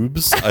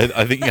lobes.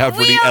 I think you have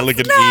really Wheels,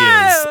 elegant no!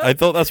 ears. I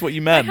thought that's what you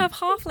I meant. have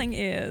halfling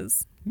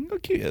ears. Oh,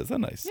 cute ears. They're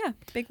nice. Yeah,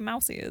 big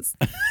mouse ears.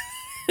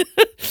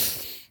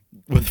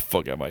 Where the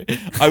fuck am I?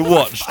 I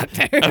watched,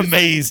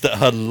 amazed at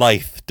her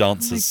lithe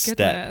dancer's step,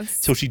 goodness.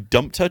 till she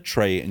dumped her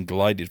tray and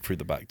glided through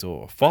the back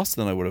door, faster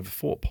than I would have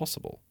thought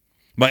possible.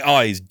 My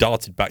eyes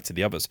darted back to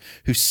the others,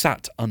 who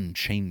sat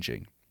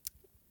unchanging.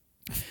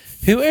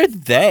 Who are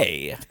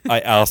they?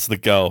 I asked the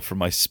girl from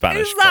my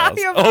Spanish Is that class.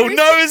 your Oh voice?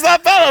 no, is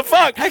that Bella?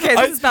 Fuck! Okay,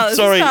 this is Bella.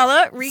 Sorry. This is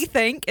Bella.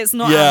 Rethink. It's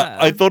not Yeah,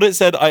 Anna. I thought it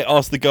said I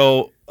asked the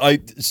girl. I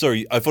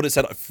thought it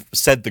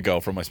said the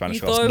girl from my Spanish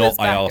You class, thought it not was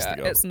I Becca. asked the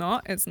girl. It's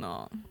not. It's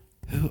not.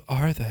 Who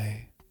are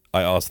they?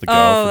 I asked the girl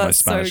Oh, from my that's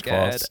so Spanish good.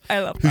 class, I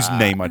love whose that.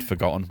 name I'd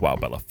forgotten. Wow,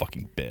 Bella,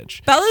 fucking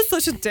bitch. Bella's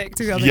such a dick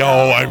to the other Yo,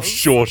 girls. I'm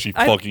sure she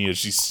I- fucking is.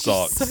 She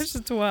sucks. Such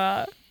a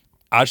twat.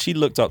 As she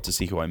looked up to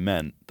see who I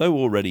meant, though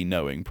already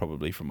knowing,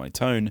 probably from my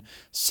tone,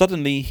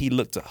 suddenly he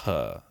looked at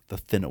her, the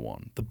thinner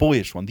one, the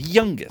boyish one, the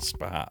youngest,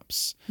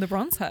 perhaps. The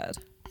bronze head.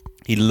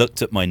 He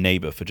looked at my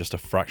neighbour for just a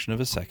fraction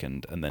of a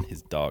second, and then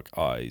his dark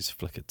eyes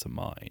flickered to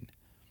mine.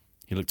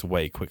 He looked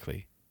away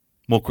quickly,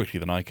 more quickly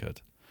than I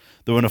could.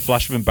 Though in a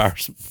flash of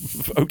embarrassment,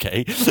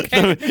 okay.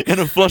 In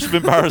a flash of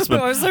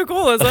embarrassment, Oh, it's so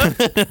cool, is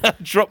it? I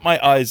dropped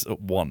my eyes at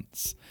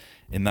once.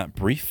 In that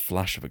brief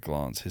flash of a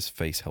glance, his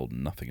face held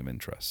nothing of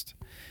interest.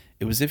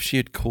 It was as if she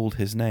had called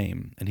his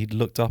name, and he'd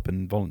looked up in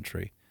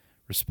involuntary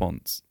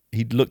response.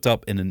 He'd looked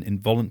up in an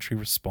involuntary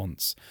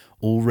response,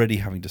 already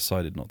having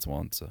decided not to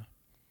answer.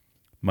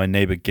 My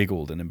neighbour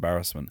giggled in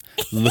embarrassment,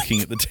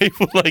 looking at the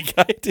table like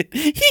I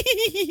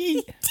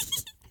did.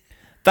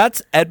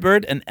 That's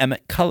Edward and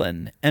Emmett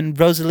Cullen, and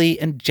Rosalie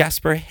and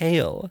Jasper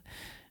Hale.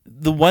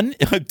 The one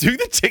do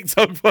the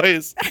TikTok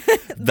voice.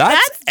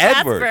 That's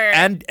Edward Jasper.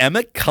 and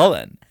Emma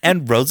Cullen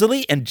and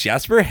Rosalie and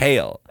Jasper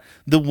Hale.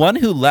 The one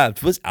who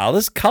left was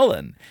Alice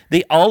Cullen.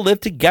 They all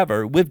lived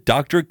together with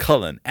Dr.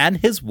 Cullen and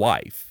his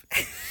wife.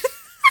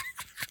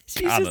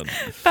 She's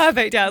just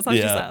perfect. Yeah, that's how she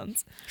Yeah.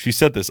 sounds. She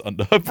said this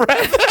under her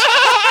breath.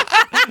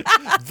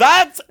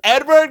 That's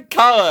Edward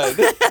Cullen.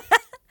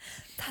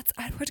 That's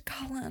Edward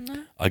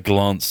Cullen. I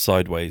glanced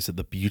sideways at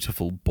the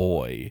beautiful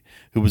boy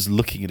who was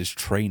looking at his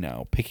tray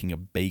now, picking a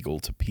bagel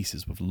to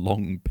pieces with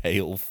long,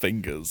 pale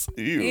fingers.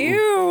 Ew.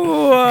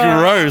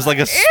 Gross, like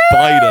a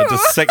spider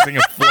dissecting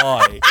a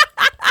fly.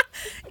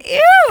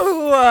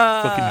 Ew.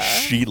 Fucking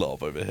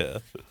Shelob over here.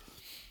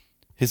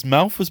 His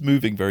mouth was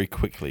moving very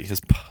quickly, his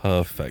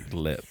perfect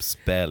lips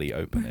barely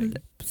opening.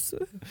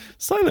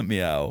 Silent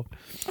meow,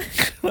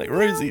 like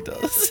Rosie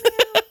does.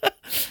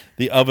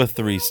 The other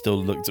three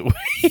still looked away,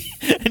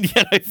 and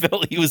yet I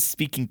felt he was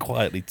speaking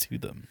quietly to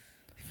them.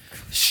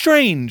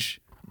 Strange,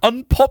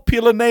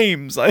 unpopular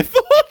names, I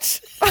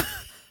thought.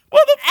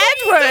 What the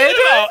fuck are you talking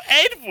about?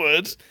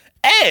 Edward?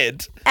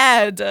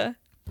 Ed.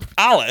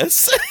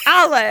 Alice?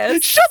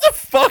 Alice. Shut the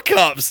fuck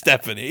up,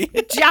 Stephanie.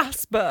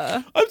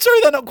 Jasper. I'm sorry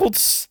they're not called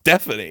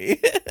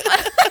Stephanie.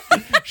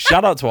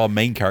 Shout out to our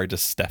main character,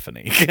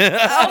 Stephanie. Oh my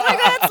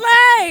god, it's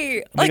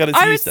late. my Like, God, it's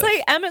I would used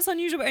say Emmett's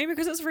unusual, but only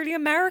because it's really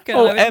American.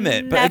 Oh, I would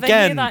Emmett, but never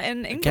again, hear that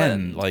in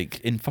England. like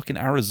in fucking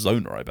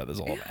Arizona, I bet there's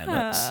a lot of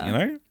Emmets, you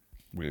know?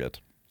 Weird.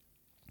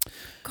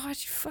 God,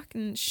 you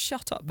fucking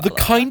shut up, The Bella.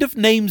 kind of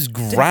names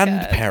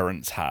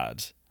grandparents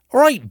had.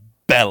 All right,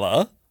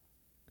 Bella.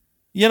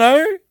 You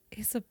know?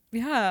 It's a,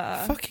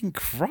 yeah. Fucking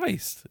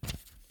Christ.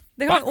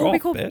 They Back can't all be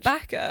off, called bitch.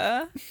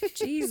 Becca.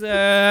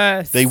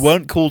 Jesus. They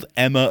weren't called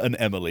Emma and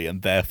Emily,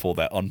 and therefore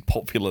they're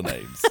unpopular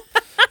names.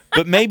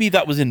 But maybe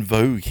that was in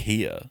vogue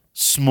here.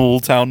 Small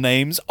town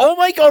names. Oh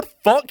my god,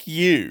 fuck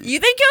you. You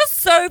think you're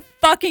so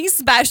fucking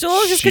special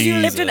just because you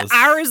lived in Jesus.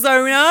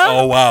 Arizona?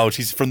 Oh wow,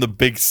 she's from the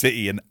big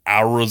city in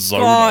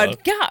Arizona.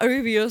 God, get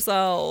over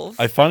yourself.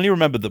 I finally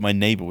remembered that my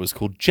neighbor was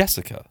called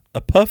Jessica, a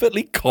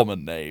perfectly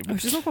common name. Oh,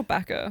 she's not called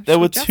Becca. There She's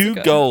were called two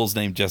Jessica. girls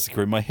named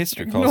Jessica in my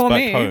history class Ignore back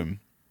me. home.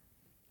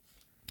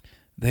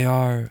 They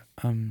are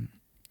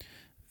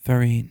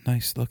very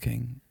nice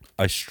looking.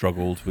 I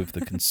struggled with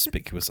the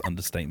conspicuous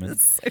understatement.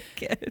 That's so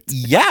good.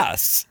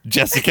 Yes,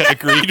 Jessica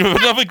agreed with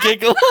another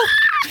giggle.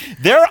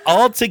 They're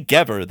all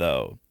together,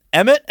 though.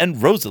 Emmett and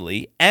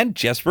Rosalie and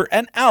Jesper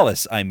and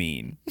Alice, I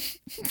mean.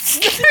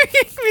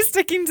 We're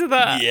sticking to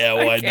that. Yeah,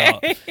 why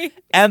not? Okay.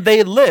 And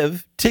they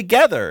live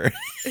together.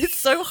 It's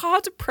so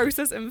hard to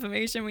process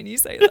information when you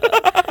say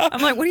that.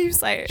 I'm like, what are you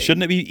saying?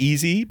 Shouldn't it be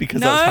easy?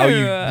 Because that's how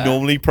you No.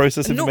 normally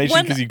process No, information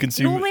when- because you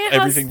consume normally it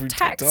everything has from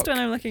text TikTok. when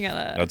I'm looking at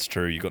it. That's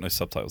true. You got no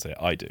subtitles here.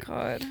 I do.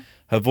 God.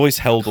 Her voice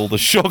held all the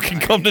shock and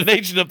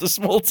condemnation of the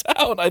small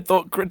town, I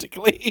thought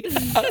critically.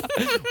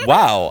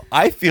 Wow,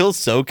 I feel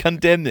so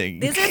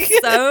condemning. This is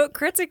so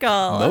critical.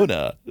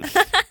 Mona.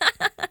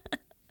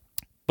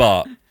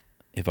 But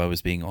if I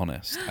was being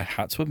honest, I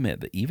had to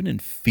admit that even in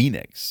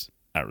Phoenix,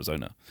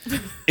 Arizona,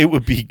 it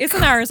would be It's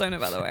in Arizona,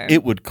 by the way.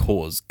 it would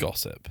cause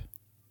gossip.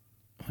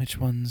 Which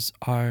ones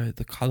are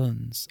the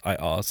Cullens? I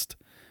asked.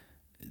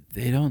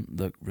 They don't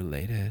look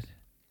related.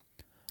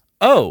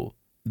 Oh,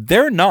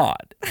 they're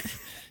not.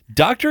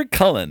 Dr.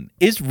 Cullen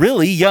is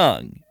really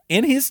young,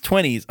 in his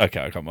 20s.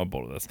 Okay, I'm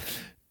bored of this.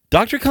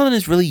 Dr. Cullen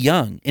is really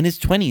young, in his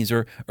 20s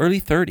or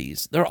early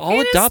 30s. They're all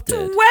in adopted.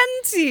 his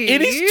 20s.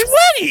 In his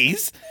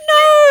 20s?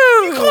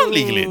 No. You can't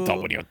legally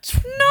adopt when you're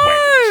 20.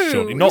 No.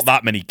 Surely. Not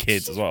that many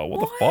kids as well. What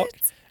the fuck? What?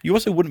 You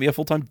also wouldn't be a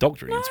full-time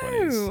doctor in your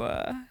 20s.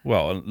 No.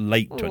 Well,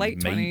 late 20s, Late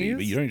 20s. maybe,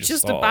 but you don't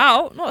just start.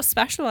 about, not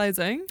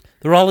specializing.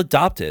 They're all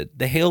adopted.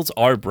 The Hales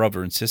are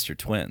brother and sister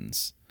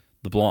twins,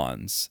 the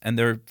Blondes, and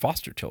they're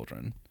foster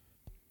children.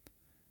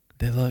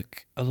 They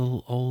look a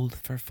little old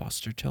for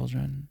foster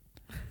children.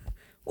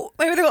 Well,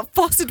 maybe they got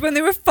fostered when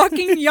they were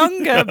fucking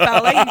younger,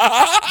 Bella.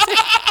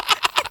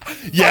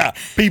 Yeah,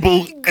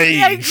 people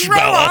age, Grow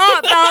Bella.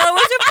 up, Bella.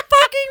 What's your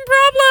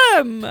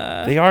fucking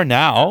problem? They are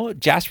now.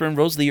 Jasper and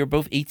Rosalie are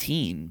both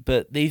 18,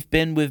 but they've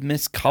been with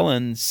Miss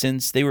Cullen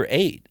since they were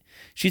 8.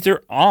 She's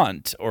their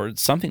aunt or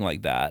something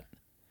like that.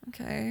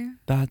 Okay.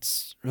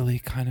 That's really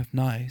kind of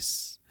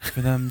nice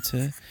for them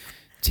to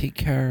take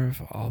care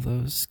of all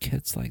those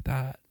kids like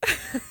that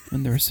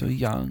when they're so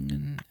young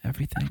and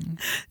everything.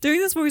 Doing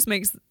this voice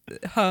makes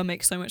her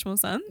make so much more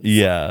sense.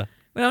 Yeah.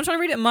 When I'm trying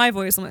to read it in my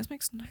voice, I'm like, this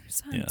makes no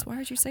sense. Yeah. Why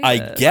would you say I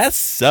this? guess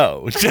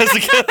so.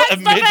 Jessica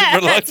admitted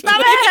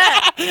reluctantly.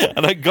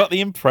 And I got the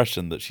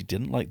impression that she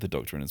didn't like the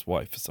doctor and his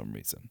wife for some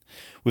reason.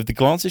 With the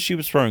glances she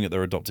was throwing at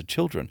their adopted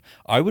children,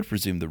 I would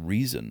presume the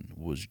reason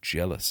was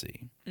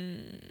jealousy.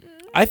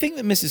 I think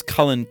that Mrs.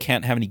 Cullen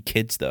can't have any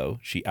kids, though,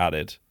 she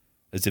added,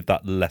 as if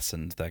that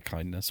lessened their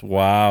kindness.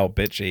 Wow,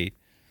 bitchy.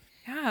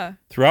 Yeah.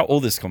 Throughout all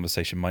this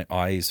conversation, my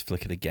eyes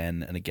flickered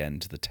again and again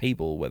to the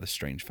table where the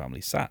strange family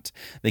sat.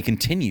 They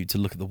continued to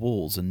look at the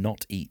walls and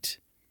not eat.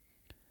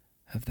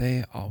 Have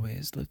they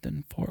always lived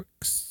in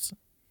Forks?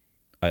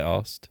 I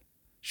asked.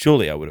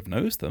 Surely I would have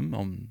noticed them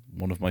on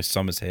one of my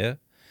summers here.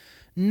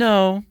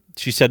 No,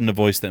 she said in a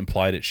voice that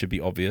implied it should be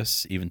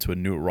obvious, even to a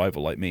new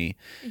arrival like me.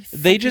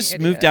 They just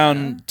moved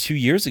down 2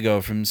 years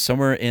ago from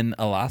somewhere in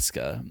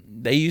Alaska.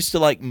 They used to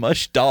like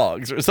mush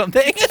dogs or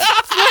something.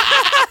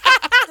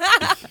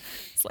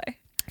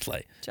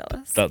 Slay.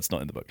 Jealous. That's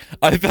not in the book.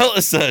 I felt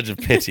a surge of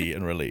pity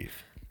and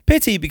relief.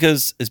 Pity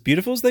because, as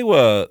beautiful as they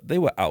were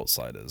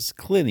outsiders,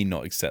 clearly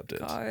not accepted.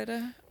 God.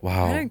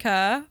 Wow. I don't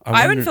care.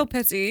 I wouldn't feel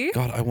pity.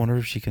 God, I wonder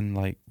if she can,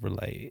 like,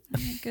 relate. Oh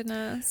my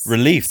goodness.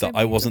 Relief So that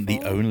I wasn't the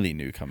beautiful. only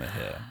newcomer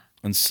here.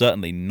 And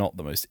certainly not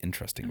the most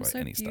interesting by so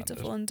any standard.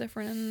 beautiful and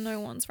different, and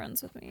no one's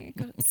friends with me.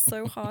 God, it's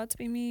so hard to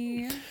be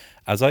me.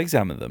 As I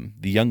examined them,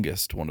 the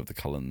youngest one of the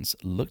Cullens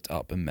looked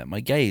up and met my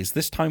gaze,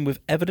 this time with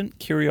evident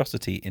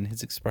curiosity in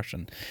his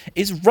expression.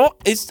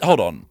 Hold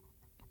on.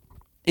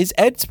 Is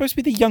Ed supposed to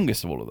be the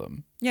youngest of all of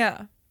them?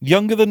 Yeah.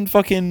 Younger than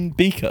fucking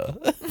Beaker?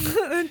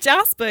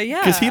 Jasper,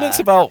 yeah. Because he looks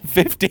about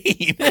 15.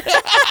 He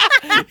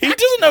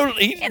doesn't know.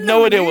 He's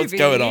no idea what's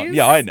going on.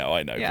 Yeah, I know.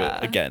 Yeah.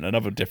 But again,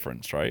 another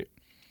difference, right?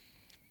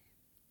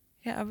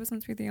 Yeah, I was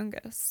meant to be the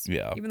youngest.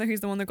 Yeah. Even though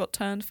he's the one that got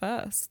turned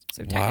first.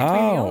 So technically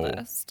the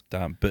oldest.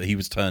 Damn, but he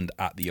was turned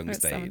at the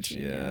youngest age.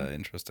 17, Yeah,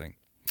 interesting.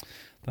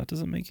 That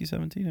doesn't make you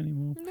 17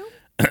 anymore. Nope.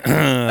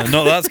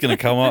 No, that's going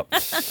to come up.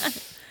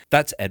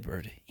 That's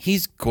Edward.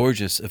 He's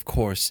gorgeous, of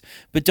course,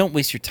 but don't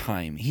waste your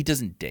time. He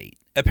doesn't date.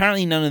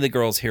 Apparently none of the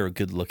girls here are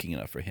good looking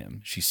enough for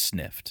him. She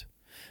sniffed.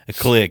 A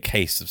clear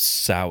case of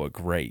sour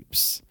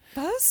grapes.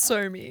 That's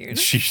so mean.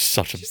 She's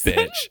such a bitch.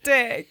 Such a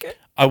dick.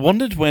 I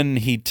wondered when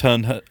he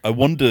turned her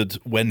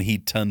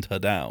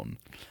down.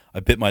 I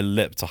bit my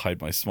lip to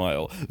hide my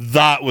smile.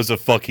 That was a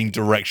fucking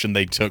direction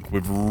they took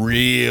with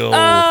real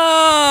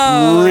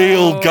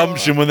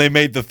gumption when they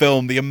made the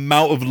film. The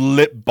amount of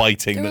lip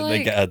biting that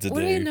they get her to do.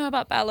 What do you know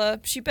about Bella?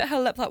 She bit her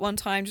lip that one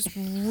time. Just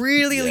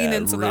really lean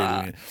into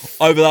that.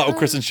 Either that or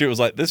Kristen Stewart was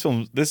like, this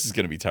is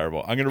going to be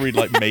terrible. I'm going to read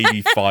like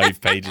maybe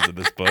 5 pages of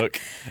this book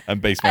and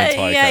base my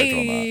entire character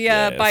on that.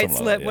 Yeah, bite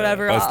slip,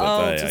 whatever. Bite slip,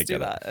 I'll I just do get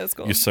that. it. That's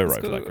cool. You're so That's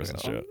right for that, cool. Kristen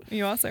Stewart.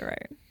 You are so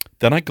right.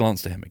 Then I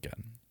glanced at him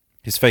again.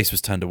 His face was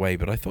turned away,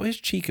 but I thought his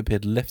cheek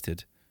appeared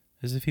lifted,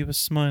 as if he was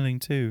smiling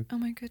too. Oh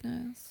my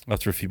goodness.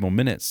 After a few more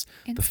minutes,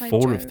 Inside the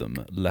 4 of joke.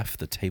 them left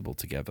the table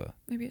together.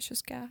 Maybe it's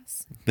just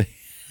gas.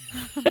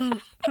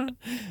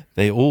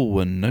 They all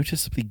were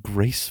noticeably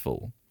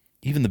graceful,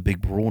 even the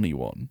big brawny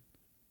one.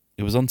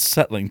 It was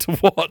unsettling to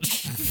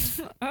watch.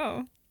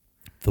 Oh.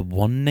 The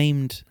one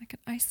named... Like an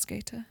ice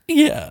skater.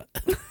 Yeah.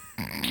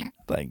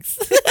 Thanks.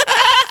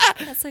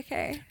 That's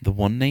okay. The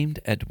one named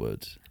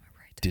Edward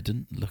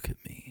didn't look at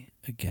me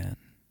again.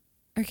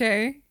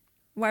 Okay.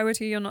 Why would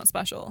he? You're not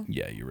special.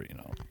 Yeah, you're really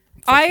not.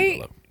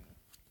 I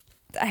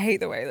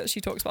hate the way that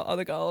she talks about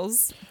other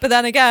girls. But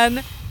then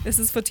again, this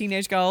is for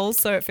teenage girls,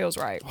 so it feels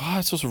right. Oh,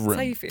 it's also That's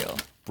how you feel.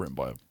 written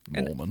by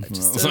a Mormon.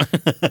 Just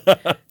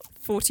a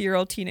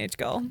 40-year-old teenage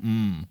girl.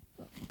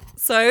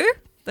 So,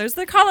 those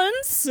are the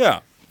Cullens. Yeah.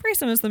 Very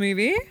similar to the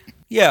movie.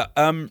 Yeah,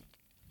 a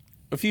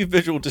few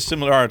visual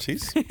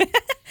dissimilarities.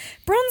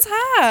 Bronze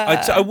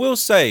hair. I will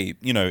say,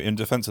 in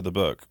defense of the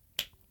book,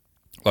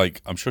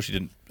 like, I'm sure she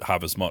didn't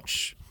have as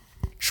much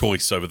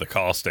choice over the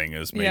casting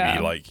as maybe,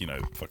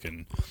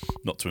 fucking,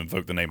 not to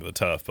invoke the name of the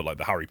turf, but like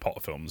the Harry Potter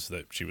films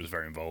that she was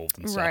very involved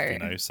and stuff,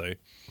 Right. so.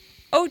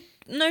 Oh,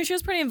 no, she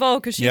was pretty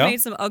involved because she Yeah?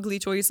 made some ugly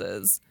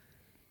choices.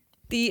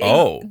 The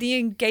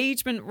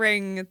engagement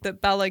ring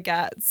that Bella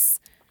gets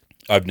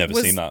I've never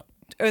was seen that.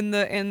 in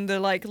the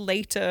like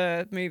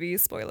later movie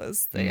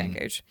spoilers. They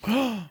engage.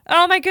 Oh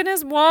my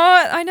goodness!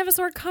 What? I never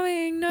saw it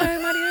coming. No,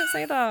 Maddie didn't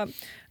say that.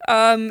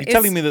 You're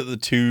telling me that the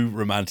 2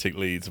 romantic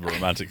leads of a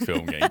romantic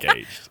film get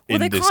engaged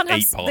in this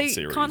 8-part series?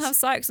 They can't have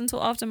sex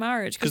until after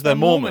marriage because they're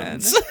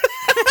Mormons.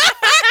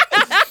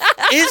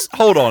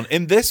 Hold on,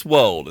 in this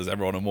world, is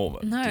everyone a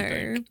Mormon?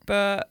 No,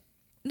 but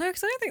no,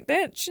 because I don't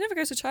think she never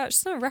goes to church.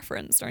 It's not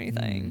referenced or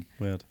anything.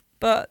 Weird.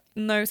 But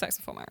no sex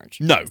before marriage.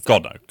 No,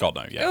 God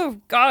no, yeah. Oh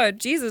God,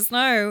 Jesus,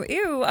 no!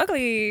 Ew,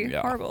 ugly,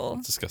 Yeah, horrible.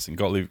 it's disgusting.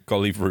 Got to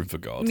leave room for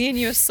God. Me and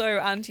you are so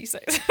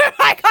anti-sex.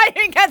 I can't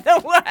even get the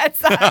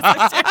words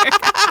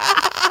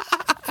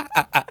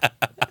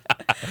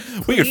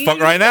out. We could fuck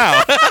right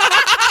now.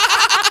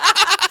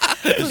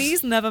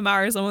 Please never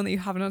marry someone that you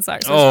haven't had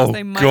sex with. Oh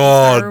They might be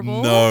God,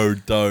 terrible. no,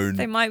 don't.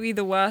 They might be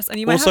the worst, and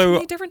you might Also, have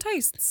really different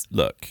tastes.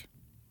 Look,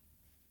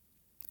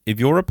 if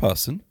you're a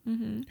person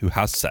who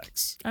has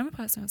sex, I'm a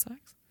person who has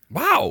sex.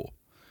 wow,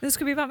 This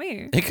could be about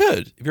me. it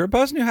could. If you're a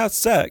person who has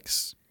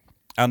sex,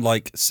 and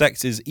like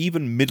sex is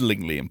even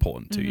middlingly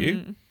important to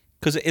you,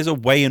 because it is a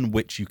way in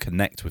which you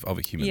connect with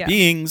other human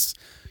beings,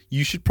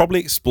 you should probably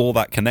explore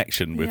that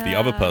connection with the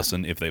other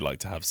person if they like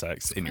to have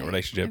sex in your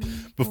relationship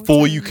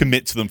before you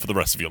commit to them for the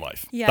rest of your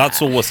life. Yeah.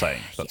 That's all we're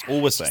saying. That's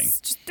all we're saying.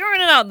 Just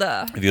throwing it out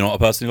there. If you're not a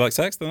person who likes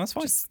sex, then that's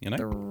fine.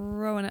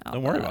 Throwing it out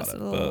Don't worry there. about It's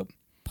it, a little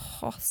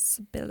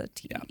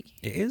possibility. Yeah,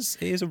 it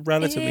is a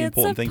relatively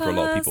important thing for a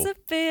lot of people.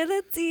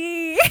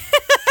 Possibility.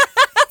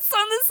 It's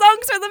on the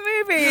songs for the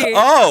movie.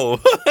 Oh,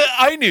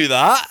 I knew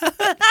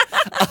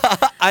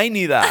that. I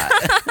knew that.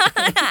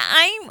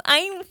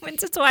 I'm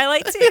into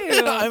Twilight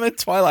too. I'm a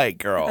Twilight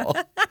girl.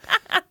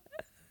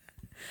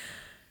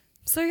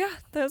 So yeah,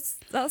 that's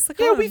the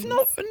Yeah, cons. we've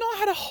not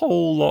had a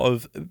whole lot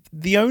of...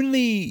 The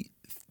only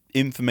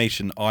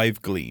information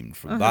I've gleaned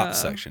from that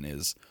section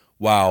is,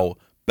 wow,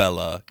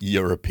 Bella,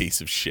 you're a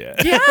piece of shit.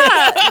 Yeah,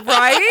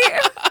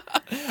 right?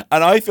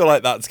 And I feel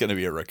like that's going to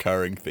be a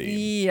recurring theme.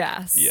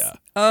 Yes. Yeah.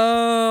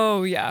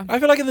 Oh, yeah. I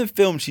feel like in the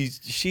film, she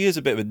is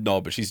a bit of a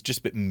knob, but she's just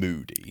a bit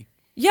moody.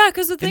 Yeah,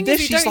 because the thing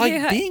this, is, you she's, don't like,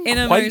 hear her being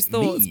innermost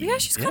quite thoughts. mean. But yeah,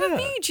 she's kind of Yeah.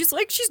 mean.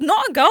 She's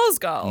not a girl's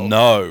girl.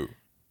 No.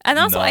 And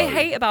that's what I No.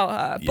 hate about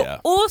her. But Yeah.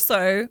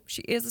 also,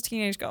 she is a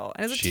teenage girl.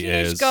 And as a She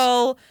teenage is.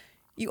 girl,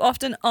 you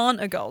often aren't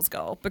a girl's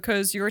girl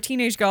because you're a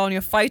teenage girl and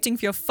you're fighting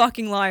for your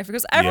fucking life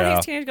because everyone Yeah.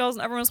 hates teenage girls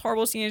and everyone's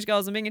horrible to teenage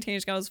girls and being a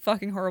teenage girl is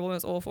fucking horrible and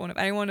it's awful. And if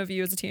any one of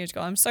you is a teenage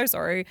girl, I'm so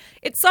sorry.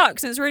 It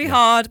sucks and it's really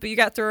hard, but you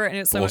get through it and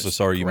it's so Also, much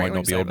sorry, you great might when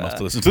not be you're old enough sober.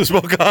 to listen to this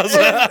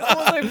podcast.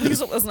 Also, please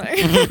stop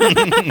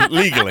listening.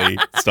 Legally,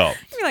 stop.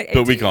 You're like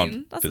But we 18.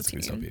 can't That's a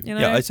physically stop teen, you. you know?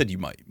 Yeah, I said you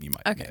might.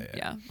 Okay,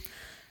 yeah.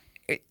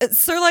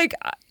 So like,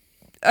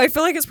 I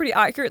feel like it's pretty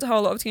accurate to how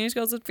a lot of teenage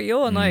girls would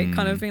feel, and like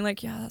kind of being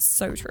like, yeah, that's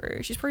so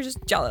true. She's probably just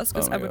jealous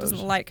because Oh my Edward gosh.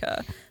 doesn't like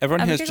her.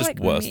 Everyone And here's I just think,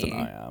 worse me. than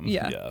I am.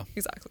 Yeah,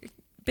 exactly.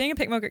 Being a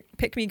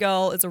pick me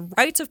girl is a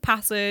rite of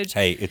passage.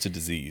 Hey, it's a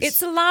disease.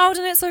 It's allowed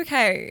and it's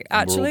okay.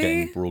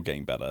 Actually, we're all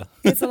getting better.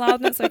 it's allowed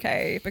and it's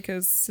okay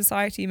because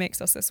society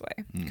makes us this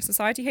way. Because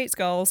society hates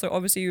girls, so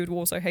obviously you would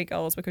also hate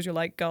girls because you're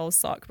like, girls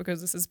suck because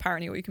this is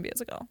apparently what you can be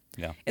as a girl.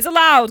 Yeah. It's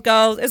allowed,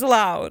 girls. It's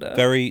allowed.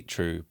 Very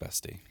true,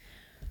 bestie.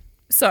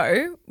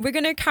 So we're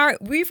gonna carry.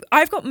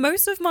 I've got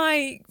most of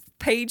my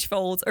page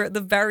folds are at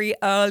the very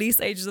early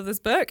stages of this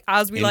book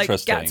as we like get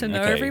to Interesting,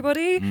 know okay.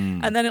 everybody,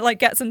 and then it like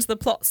gets into the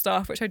plot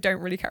stuff, which I don't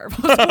really care about.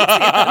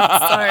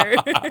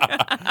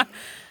 So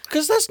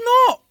Because there's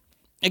not,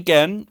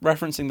 again,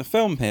 referencing the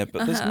film here,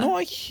 but there's not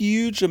a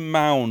huge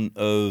amount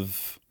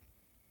of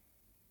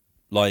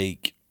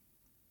like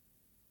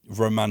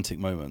romantic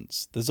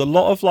moments. There's a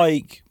lot of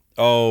like,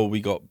 oh,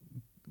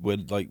 we're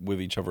like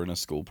with each other in a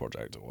school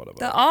project or whatever.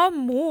 there are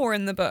more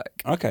in the book.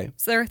 Okay.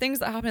 So there are things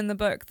that happen in the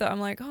book that I'm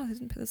like, oh, they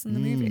didn't put this in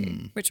the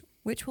movie, which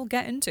we'll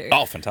get into.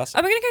 Oh, fantastic.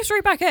 And we're gonna go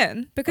straight back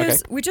in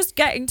because we're just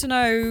getting to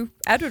know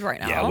Edward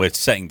right now. Yeah, we're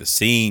setting the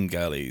scene,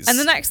 girlies. And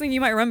the next thing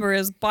you might remember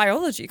is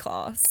biology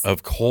class.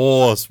 Of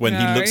course, when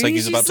he looks like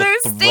he's about to throw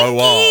stinky. up.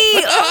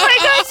 Oh my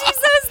gosh, he's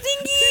so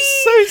stinky.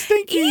 He's so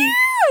stinky.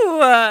 Ew.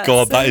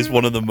 God, that is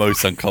one of the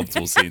most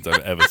uncomfortable scenes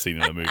I've ever seen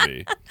in a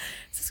movie.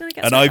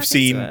 And I've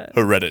seen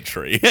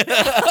Hereditary. Before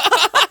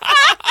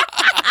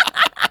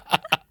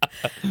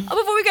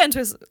we get into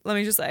this, let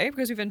me just say,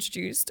 because we've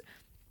introduced,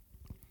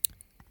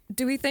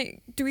 do we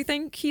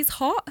think he's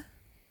hot?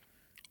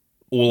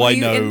 All I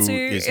know into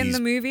is in he's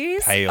the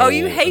movies. pale Oh,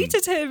 you and-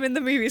 hated him in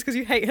the movies because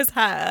you hate his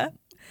hair,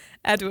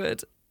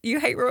 Edward. You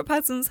hate Robert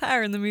Pattinson's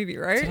hair in the movie,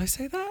 right? Did I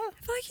say that?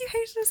 I feel like you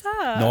hated his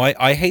hair. No,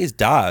 I hate his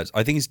dad.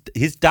 I think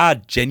his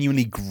dad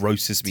genuinely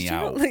grosses me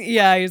out.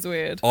 Yeah, he's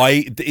weird.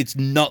 It's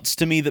nuts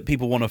to me that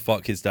people want to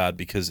fuck his dad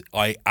because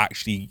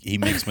he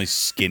makes my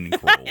skin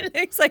crawl. He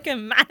looks like a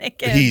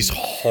mannequin. He's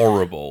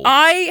horrible.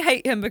 I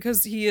hate him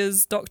because he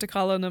is Dr.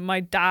 Cullen and my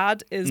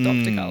dad is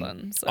Dr.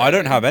 Cullen. So. I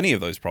don't have any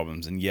of those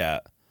problems, and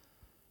yet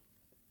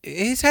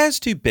his hair's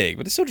too big,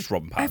 but it's still just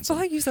Robert Pattinson. I feel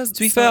like you said. To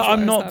be fair,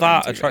 I'm not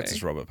that attracted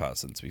to Robert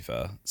Pattinson. To be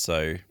fair,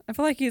 so I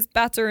feel like he's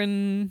better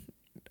in.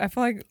 I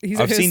feel like he's.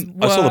 I saw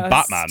the worst.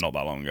 Batman not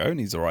that long ago, and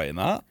he's alright in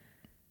that.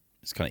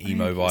 It's kind of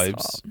emo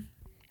vibes.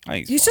 I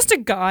think he's just a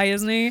guy,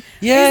 isn't he?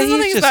 Yeah,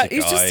 he's just a guy.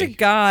 He's just a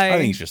guy. I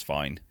think he's just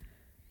fine.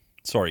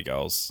 Sorry,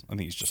 girls. I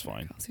think he's just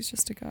fine. He's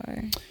just a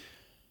guy.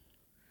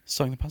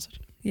 Starting the passage.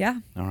 Yeah.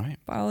 All right.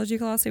 Biology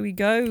class. Here we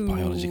go.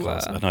 Biology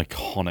class. An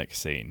iconic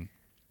scene.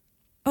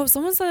 Oh,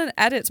 someone's done an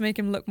edit to make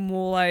him look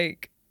more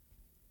like.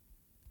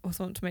 Or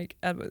someone to make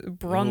Edward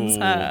bronze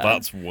hair.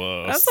 That's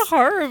worse. That's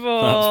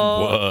horrible.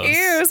 That's worse.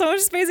 Ew, someone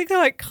just basically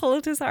like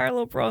coloured his hair a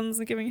little bronze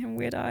and giving him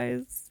weird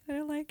eyes. I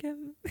don't like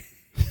him.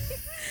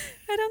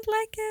 I don't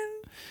like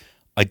him.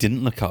 I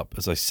didn't look up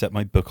as I set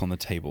my book on the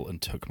table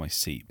and took my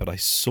seat, but I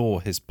saw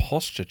his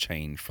posture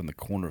change from the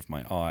corner of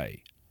my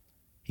eye.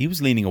 He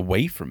was leaning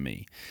away from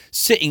me,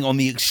 sitting on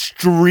the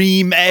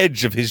extreme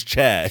edge of his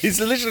chair. He's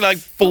literally like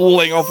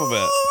falling off of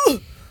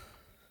it.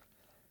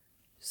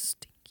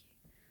 Stinky.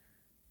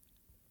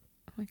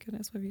 Oh my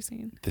goodness, what have you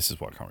seen? This is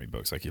why I can't read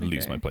books. I can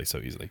lose my place so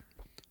easily.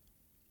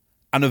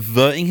 And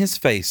averting his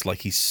face like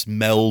he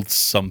smelled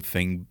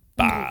something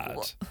bad.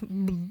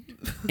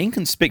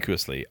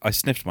 Inconspicuously, I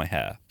sniffed my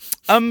hair.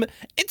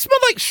 It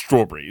smelled like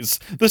strawberries.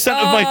 The scent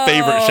of my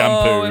favourite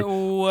shampoo.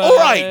 All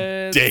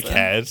right,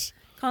 dickhead.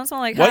 Can't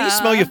smell like Why hair. do you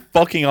smell your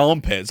fucking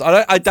armpits?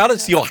 I doubt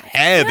it's your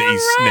hair that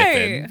he's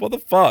sniffing. What the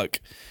fuck?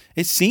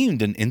 It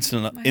seemed an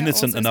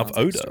innocent enough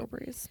odor.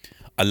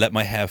 I let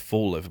my hair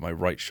fall over my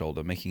right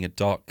shoulder, making a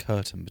dark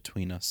curtain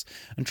between us,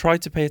 and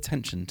tried to pay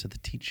attention to the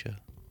teacher.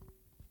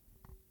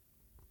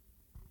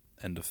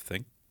 End of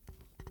thing.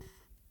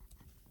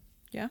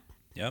 Yeah.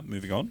 Yeah,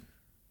 moving on.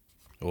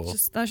 Or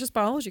That's just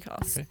biology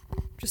class. Okay.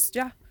 Just,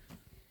 yeah.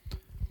 I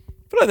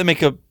feel like they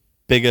make a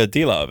bigger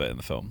deal out of it in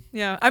the film.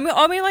 Yeah. I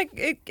mean, like,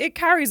 it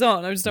carries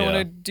on. I just don't Yeah.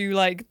 want to do,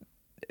 like,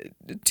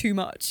 too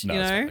much, No, you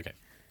it's know? fine. Okay.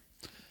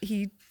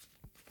 he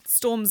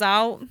storms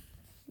out,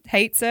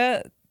 hates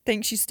it,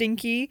 thinks she's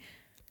stinky.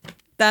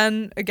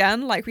 Then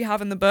again, like we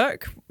have in the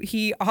book,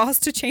 he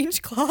asked to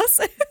change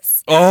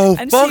classes. Oh,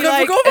 and fuck, she, I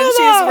like, forgot about and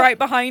that. she's right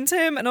behind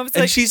him, and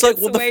obviously, And she's like,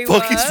 "What the way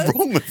fuck is worse.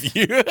 wrong with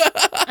you?"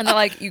 And they're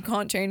like, "You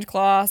can't change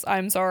class.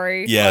 I'm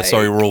sorry." Yeah, like,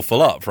 sorry, we're all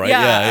full up, right?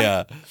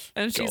 Yeah.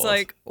 And she's God.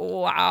 like,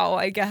 "Wow,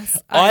 I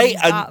guess I'm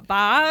that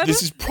bad."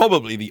 This is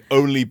probably the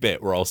only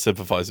bit where I'll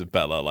sympathize with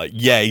Bella. Like,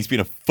 yeah, he's been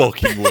a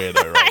fucking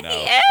weirdo right now.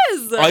 He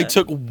is. I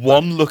took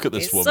one look at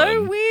this It's woman.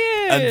 so weird.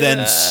 And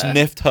then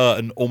sniffed her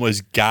and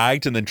almost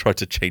gagged and then tried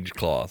to change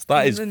class.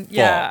 That is fucked.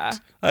 Yeah.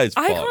 That is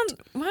I fucked.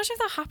 can't imagine if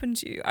that happened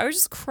to you. I would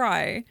just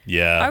cry.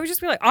 Yeah. I would just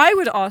be like, I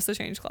would ask to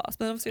change class, but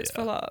then obviously it's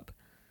full up.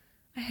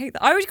 I hate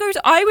that. I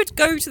would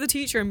go to the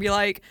teacher and be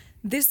like,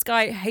 this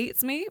guy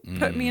hates me.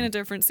 Put me in a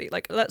different seat.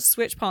 Like, let's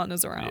switch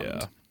partners around.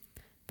 Yeah.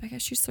 But I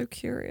guess she's so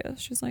curious.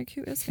 She's like,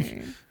 who is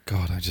he?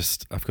 God,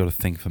 I've got a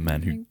thing for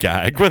men who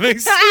gag when they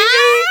see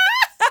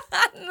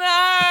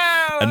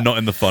No. and not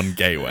in the fun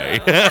gay way.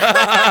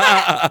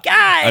 Gagged.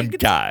 I'm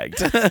gagged.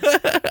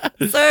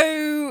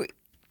 So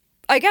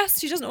I guess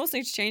she doesn't also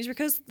need to change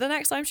because the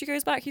next time she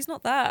goes back, he's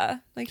not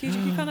there. Like he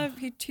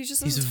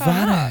just He's doesn't turn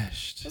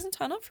vanished. up. Doesn't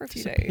turn up for a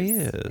few days.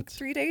 Disappeared. Like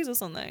 3 days or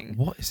something.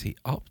 What is he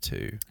up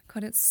to?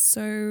 God, it's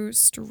so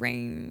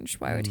strange.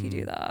 Why would he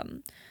do that?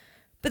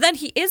 But then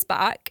he is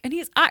back and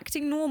he's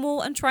acting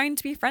normal and trying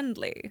to be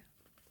friendly.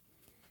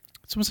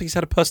 It's almost like he's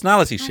had a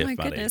personality shift, Oh my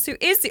Maddie. goodness. Who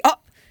is he? Oh,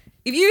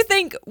 if you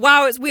think,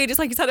 wow, it's weird, it's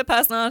like he's had a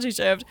personality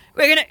shift,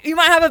 you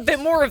might have a bit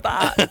more of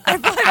that. I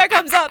feel like that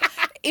comes up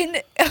in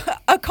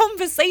a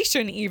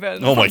conversation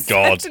even. Oh my from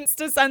God. Sentence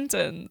to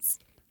sentence.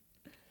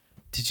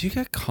 Did you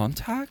get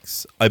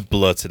contacts? I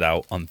blurted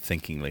out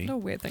unthinkingly. What a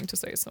weird thing to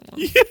say to someone.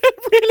 Yeah, it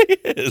really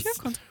Do you is. have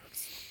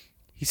contacts?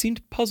 He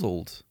seemed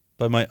puzzled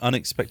by my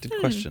unexpected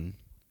question.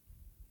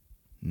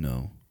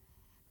 No.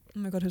 Oh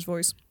my God, his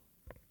voice.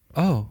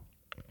 Oh,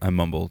 I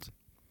mumbled.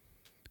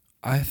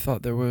 I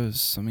thought there was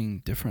something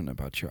different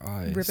about your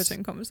eyes.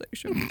 Riveting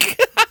conversation.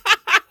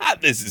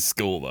 This is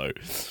school, though.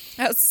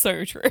 That's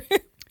so true.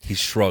 He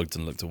shrugged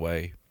and looked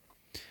away.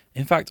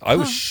 In fact, I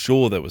was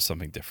sure there was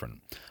something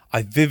different.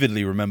 I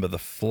vividly remember the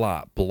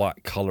flat,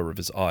 black colour of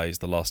his eyes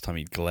the last time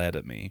he'd glared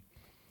at me.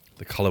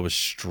 The colour was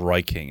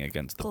striking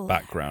against the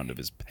background of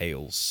his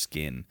pale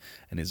skin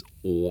and his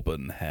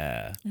auburn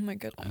hair. Oh my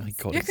goodness. Oh my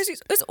God, Yeah, because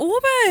it's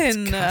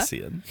auburn. It's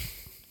Cassian.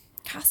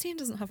 Cassian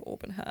doesn't have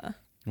auburn hair.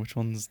 Which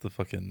one's the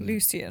fucking...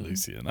 Lucian.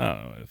 Lucian. I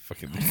don't know.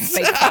 Fucking...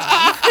 Fake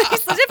fan.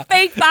 He's such a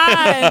fake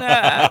fan.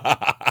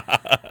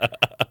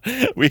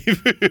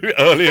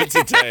 Earlier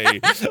today,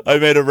 I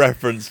made a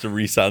reference to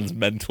Risan's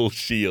mental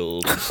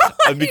shield,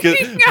 and because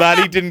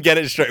Maddie didn't get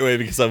it straight away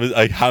because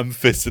I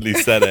ham-fistedly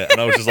said it, and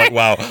I was just like,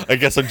 "Wow, I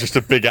guess I'm just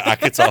a bigger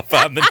Akatar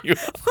fan than you."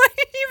 Why are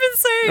you even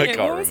saying I it?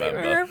 can't What was it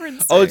remember.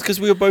 referencing? Oh, it's because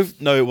we were both.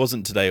 No, it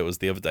wasn't today. It was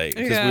the other day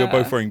because we were Yeah.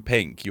 both wearing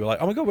pink. You were like,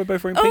 "Oh my God, we're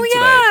both wearing Oh, pink today,"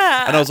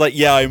 yeah. and I was like,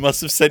 "Yeah, I must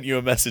have sent you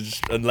a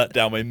message and let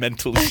down my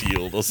mental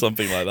shield or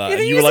something like that." Yeah,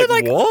 And you were said,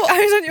 like, "What?"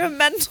 I sent you a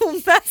mental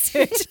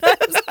message. I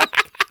was like,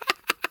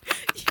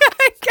 yeah,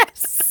 I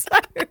guess so.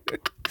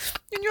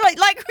 And you're like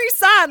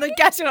Risan, I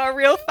guess you're not a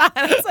real fan.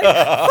 I was like,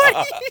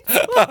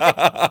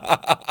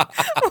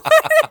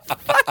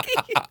 what are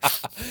you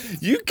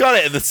You got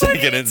it in the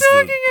second instant.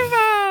 talking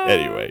about?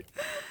 Anyway.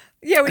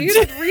 Yeah, when you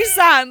said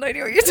Risan, I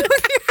knew what you're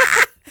talking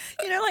about.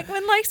 You know, like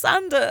when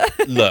Lysander.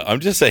 Look, I'm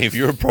just saying, if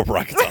you're a proper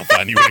Akatar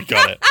fan, you would have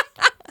got it.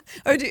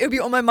 It would be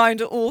on my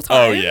mind at all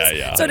times. Oh,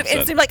 yeah. Sort of 100%.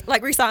 instantly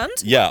like Rysand.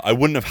 Yeah, I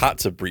wouldn't have had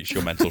to breach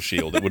your mental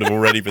shield. It would have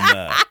already been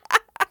there.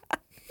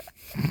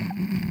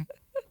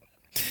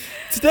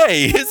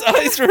 Today, his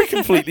eyes are a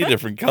completely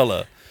different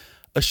colour.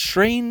 A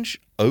strange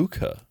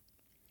ochre.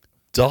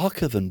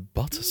 Darker than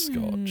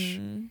butterscotch.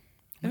 Oh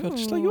my God,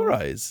 just like your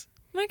eyes.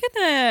 My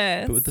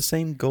goodness. But with the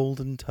same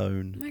golden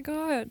tone. Oh my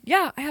God.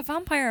 Yeah, I have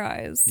vampire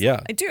eyes. Yeah.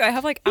 I do. I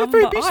have like You have amber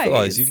very beautiful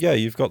eyes. eyes.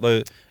 You've got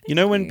the... You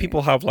know when you.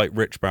 people have like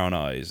rich brown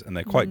eyes and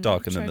they're quite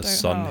dark and which then I the don't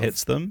sun have.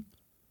 hits them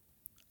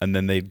and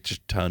then they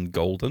just turn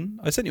golden?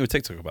 I sent you a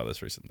TikTok about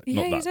this recently.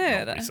 Yeah, you Not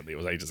did. recently. It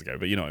was ages ago,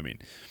 but you know what I mean.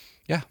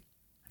 Yeah.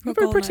 I've You've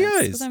got very pretty golden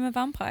eyes. because I'm a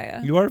vampire.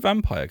 You are a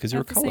vampire because I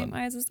you're a have the same Cullen.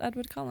 eyes as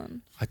Edward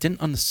Cullen. I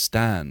didn't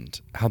understand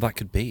how that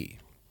could be.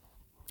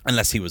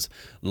 Unless he was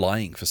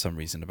lying for some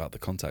reason about the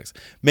contacts.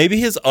 Maybe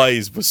his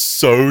eyes were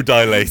so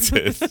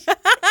dilated.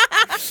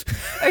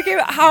 Okay,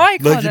 but how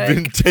iconic. Like you've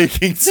been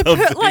taking to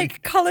something. put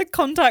like coloured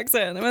contacts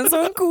in, and when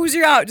someone calls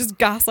you out, just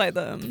gaslight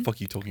them. What the fuck are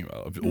you talking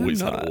about? I've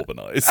always had not. auburn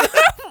eyes.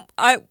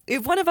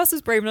 If one of us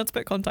is brave enough to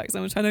put contacts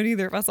in, which I know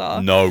neither of us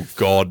are, No,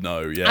 God, no.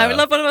 Yeah. I would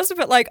love one of us to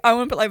put like, I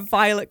want to put like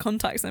violet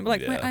contacts in, and be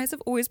like, Yeah. my eyes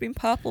have always been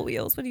purple.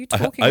 Wheels. What are you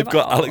talking I've about?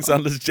 got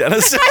Alexander's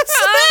Genesis. Jesus.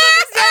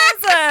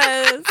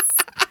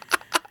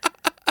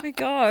 Oh my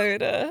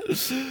God. I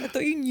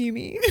thought you knew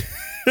me.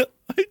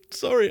 I'm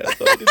sorry, I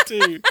thought I did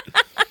too.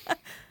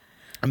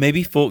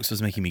 Maybe Forks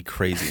was making me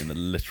crazy in the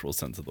literal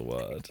sense of the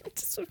word.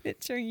 Just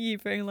picturing you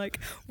being like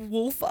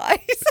wolf eyes.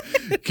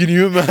 Can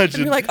you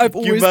imagine? Like, I've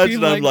always can you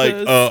imagine been I'm like,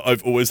 this.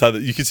 I've always had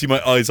it. You can see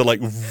my eyes are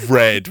like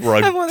red where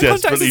I'm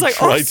desperately like,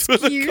 trying to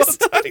put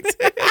the contact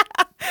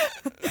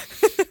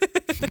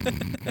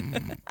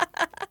in.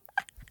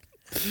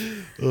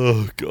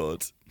 Oh,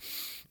 God.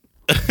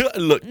 I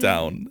looked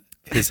down.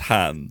 His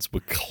hands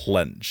were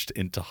clenched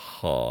into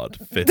hard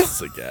fists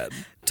again.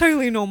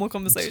 Totally normal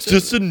conversation.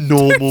 Just a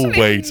normal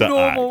way to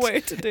normal act. way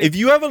to do. If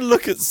you ever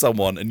look at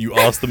someone and you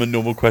ask them a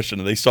normal question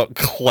and they start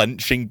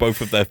clenching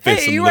both of their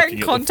fists and you looking wearing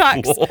at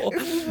contacts? the floor.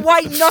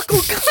 White knuckle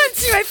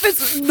clenching my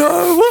fists.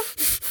 No.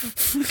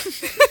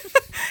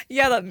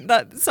 Yeah,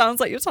 that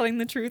sounds like you're telling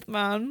the truth,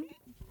 man.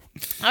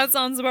 That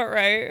sounds about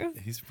right.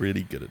 He's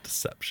really good at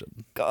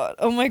deception. God.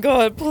 Oh my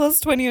God.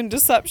 +20 on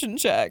deception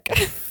check.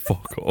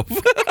 Fuck off.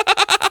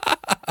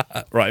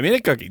 Right, I mean a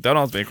cookie. Don't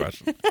ask me a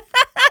question.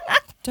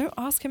 Don't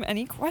ask him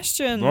any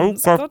questions. No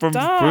questions,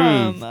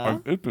 God please.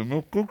 I'm eating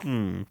a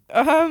cookie.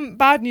 damn.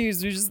 Bad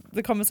news.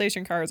 The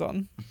conversation carries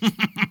on. What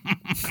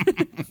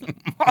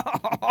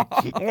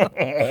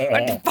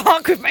the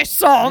fuck with my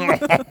song?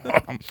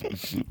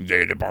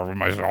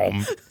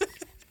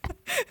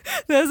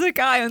 There's a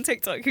guy on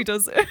TikTok who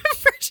does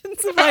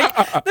impressions of like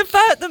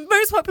the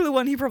most popular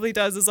one he probably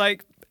does is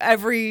like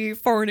every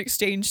foreign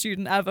exchange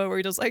student ever, where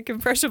he does like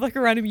impression of like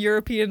a random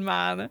European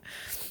man.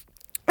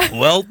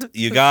 Well,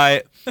 you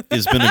guy,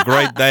 it's been a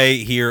great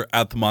day here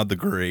at my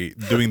degree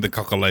doing the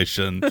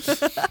calculation.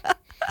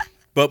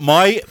 But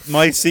my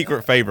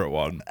secret favorite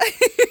one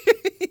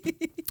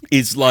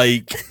is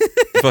like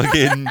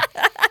fucking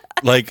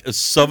like a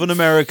Southern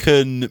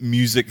American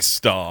music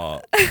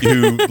star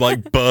who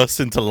like bursts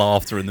into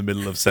laughter in the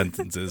middle of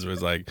sentences where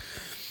it's like,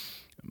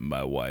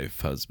 my wife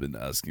has been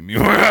asking me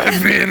where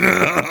I've been.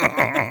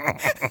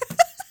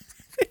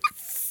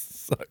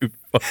 So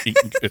fucking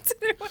good.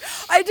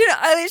 I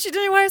literally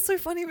don't know why it's so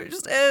funny, but it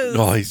just is.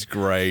 Oh, he's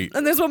great.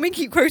 And there's one we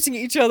keep quoting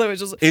at each other,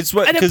 which is It's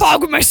what, in the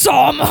park with my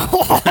som. in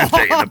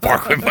the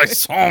park with my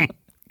som.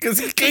 Because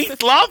he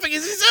keeps laughing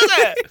as he says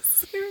it.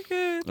 So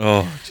good.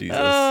 Oh, Jesus.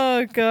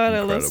 Oh God,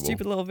 I love Incredible.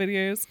 stupid little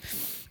videos.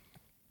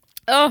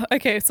 Oh,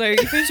 okay. So you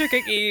finished your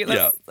cookie.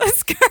 Let's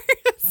go.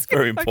 Let's go.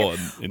 Very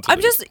important.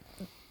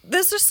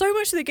 There's just so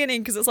much at the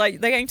beginning because it's like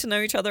they're getting to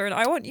know each other, and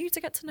I want you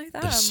to get to know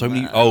them. There's so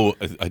many. Oh,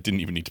 I didn't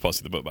even need to pass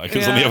you the book back. It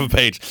was on the other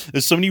page.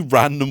 There's so many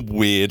random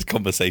weird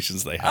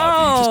conversations they have.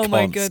 Oh you just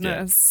my can't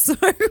goodness, skip.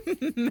 so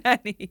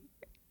many.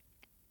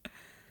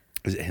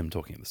 Is it him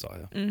talking at the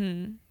start?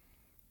 Mm-hmm.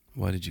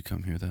 Why did you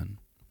come here then?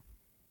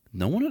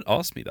 No one had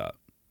asked me that.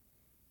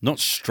 Not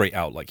straight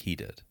out like he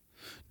did.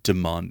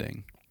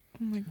 Demanding.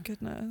 Oh my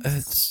goodness.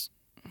 It's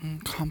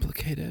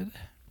complicated.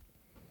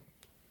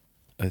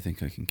 I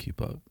think I can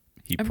keep up.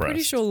 I'm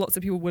pretty sure lots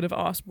of people would have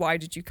asked, why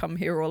did you come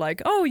here? Or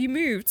like, oh, you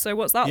moved, so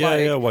what's that like?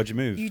 Yeah, why'd you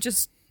move? You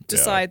just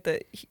decide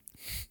that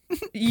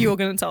you're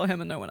going to tell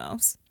him and no one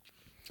else.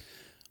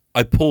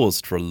 I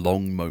paused for a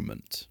long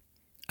moment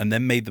and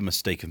then made the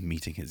mistake of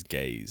meeting his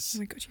gaze. Oh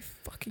my God, you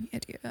fucking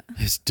idiot.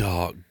 His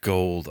dark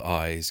gold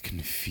eyes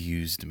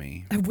confused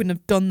me. I wouldn't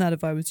have done that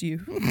if I was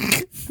you.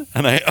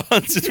 And I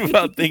answered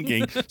without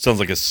thinking. Sounds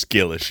like a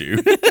skill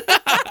issue.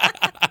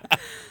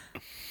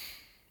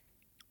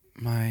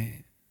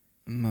 My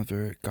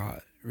mother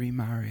got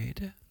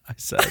remarried, I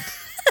said.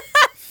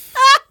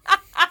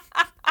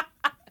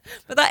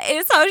 But that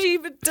is how she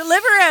would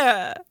deliver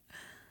it.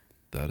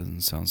 That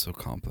doesn't sound so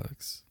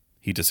complex.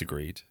 He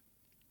disagreed.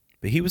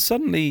 But he was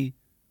suddenly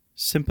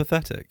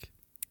sympathetic.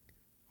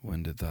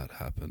 When did that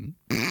happen?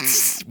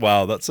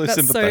 Wow, that's so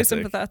sympathetic. So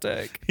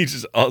sympathetic. He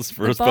just asked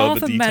for a bar further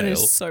for detail. men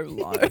is so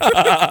low.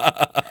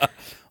 Oh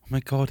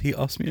my God, he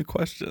asked me a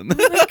question.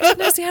 Oh my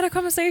goodness, he had a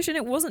conversation.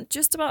 It wasn't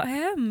just about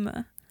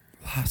him.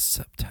 Last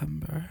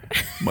September.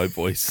 My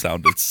voice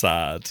sounded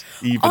sad,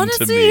 even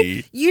Honestly, to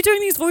me. you doing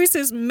these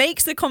voices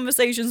makes the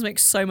conversations make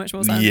so much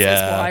more sense. Yeah.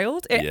 It's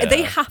wild. Yeah.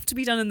 They have to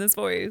be done in this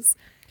voice.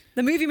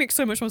 The movie makes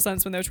so much more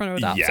sense when they were trying to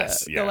adapt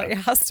Yes, it. yeah. They're like, it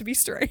has to be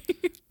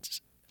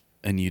strange.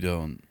 And you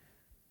don't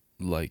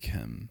like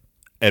him,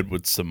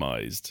 Edward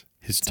surmised,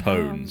 his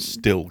tone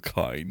still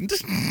kind.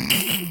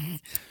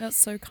 That's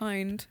so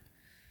kind.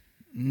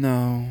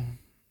 No,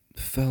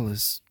 the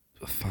fella's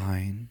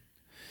fine.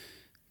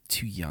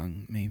 Too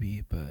young,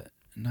 maybe, but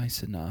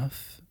nice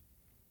enough.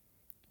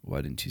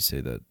 Why didn't you say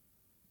that?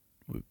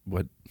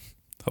 What?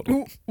 Hold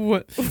on.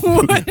 What?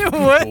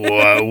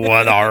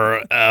 What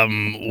are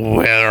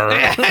where?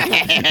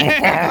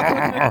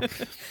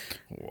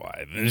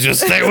 Why didn't you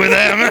just stay with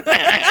him?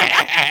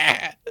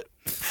 Why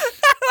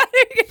do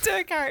you get to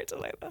a character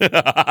like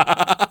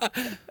that?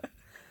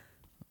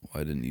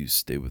 Why didn't you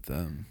stay with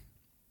them?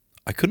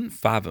 I couldn't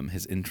fathom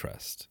his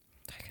interest.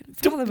 I couldn't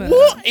fathom it.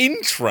 What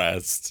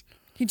interest?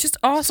 He just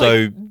asked, So,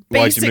 like,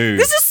 why'd you basic... move?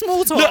 This is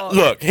small talk.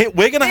 Look,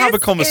 we're going to have a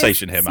This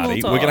conversation is here, small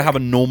Maddie. talk. We're going to have a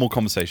normal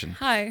conversation.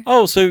 Hi.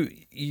 Oh, so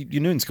you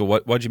knew in school.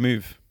 Why'd you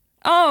move?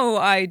 Oh,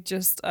 I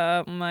just,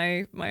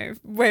 my,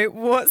 wait,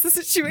 what's the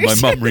situation?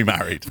 My mum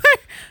remarried.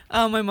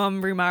 Oh, my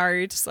mum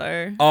remarried,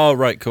 so. Oh,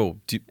 right, cool.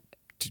 Do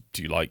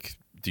you like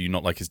do you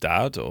not like his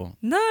dad or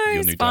No, your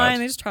it's new fine.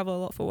 dad? They just travel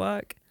a lot for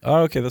work.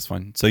 Oh, okay, that's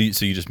fine. So you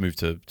just moved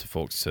to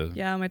Forks to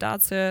Yeah, my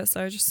dad's here,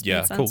 so it just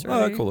yeah, made cool. sense,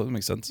 really. Oh, cool. That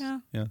makes sense.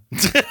 Yeah.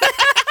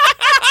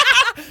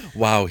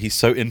 Wow, he's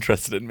so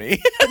interested in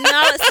me. But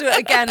now let's do it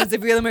again as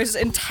if we're the most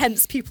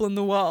intense people in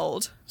the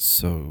world.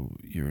 So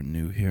you're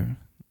new here?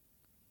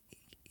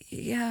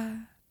 Yeah,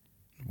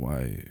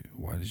 Why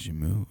did you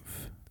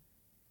move?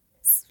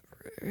 it's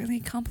really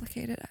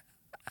complicated.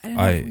 I don't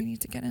know if we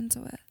need to get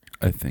into it.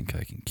 I think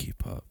I can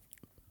keep up.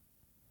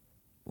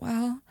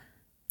 Well,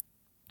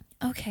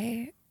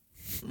 okay.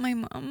 My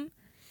mom,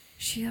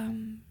 she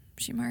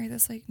married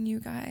this like new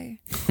guy.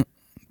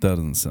 That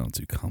doesn't sound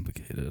too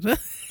complicated.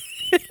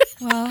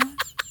 Well,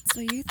 so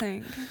you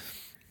think?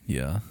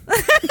 Yeah.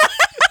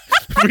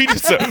 We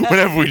just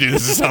whenever we do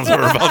this, it sounds like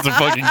we're about to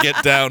fucking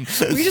get down.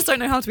 We just don't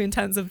know how to be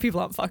intense if people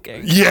aren't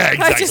fucking. Yeah,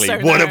 I just exactly.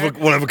 don't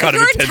Whatever know. kind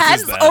If of you're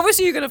intense is there.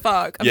 obviously you're gonna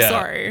fuck. I'm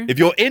sorry. If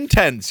you're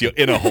intense, you're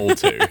in a hole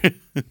too.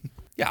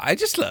 Yeah, I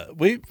just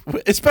we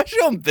especially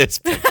on this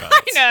podcast.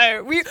 I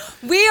know.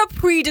 We are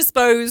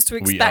predisposed to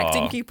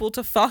expecting people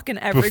to fuck in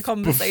every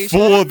conversation.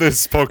 Before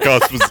this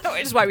podcast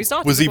Which is why we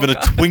started. was the even a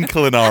podcast.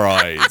 twinkle in our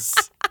eyes.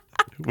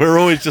 We're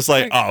always just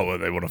like, oh, well,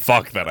 they want to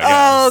fuck then, I guess.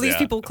 Oh, these Yeah.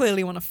 people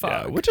clearly want to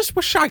fuck. Yeah, we're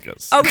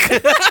shaggers. Oh,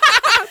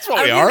 That's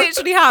what we we are.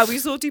 literally have. We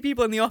saw two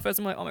people in the office.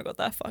 I'm like, oh my god,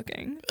 they're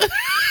fucking.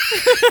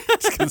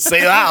 Just gonna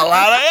say that out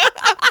loud.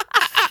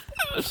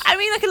 I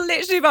mean, like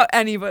literally about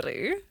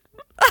anybody.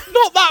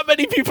 Not that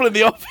many people in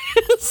the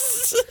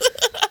office.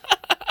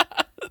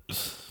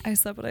 I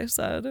said what I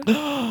said.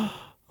 Oh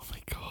my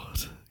god.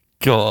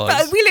 God.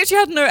 But we literally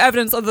had no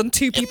evidence other than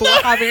two people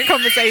were having a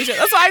conversation.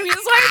 That's what I mean.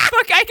 That's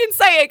why I can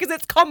say it because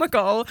it's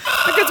comical.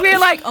 Because we're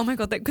like, oh my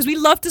god, because we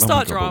love to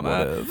start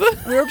drama.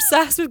 We're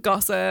obsessed with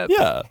gossip.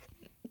 Yeah.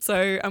 So,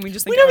 and we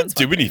just think We don't everyone's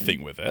do fucking.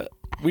 anything with it.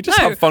 We just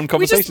have fun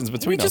conversations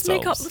between ourselves. We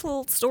just ourselves. make up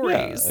little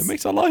stories. Yeah, it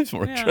makes our lives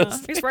more We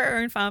interesting. just write our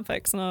own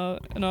fanfics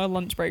in our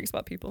lunch breaks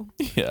about people.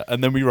 Yeah,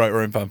 and then we write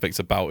our own fanfics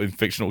about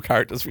fictional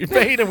characters we've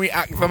made and we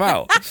act them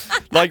out.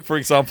 Like, for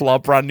example, our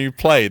brand new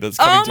play that's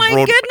coming Oh to my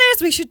Broadway.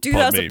 goodness, we should do that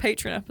as Pardon a me.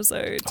 Patreon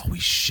episode. Oh, we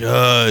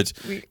should.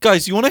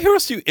 Guys, you want to hear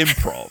us do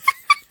improv?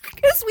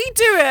 Because we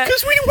do it.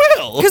 Because we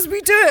will. Because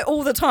we do it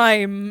all the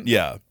time.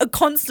 Yeah.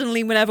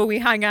 Constantly whenever we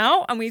hang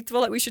out, and we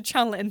feel like we should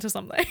channel it into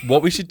something.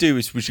 What we should do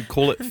is we should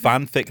call it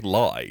Fanfic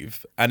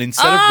Live, and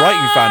instead of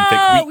writing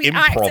fanfic, we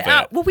act improv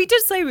out. it. Well, we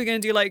did say we were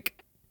going to do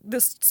like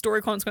this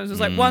story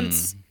consequences, like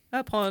once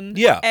upon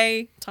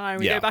a time.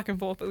 We Yeah. go back and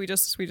forth, but we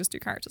just do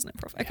characters and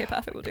improv. Okay,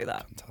 perfect. We'll do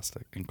that.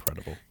 Fantastic.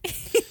 Incredible.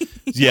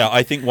 Yeah,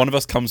 I think one of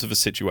us comes with a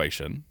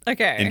situation,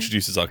 Okay.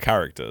 introduces our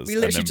characters, We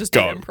and literally then just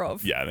go. do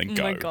improv. Yeah, and then Oh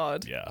go. my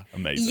God. Yeah,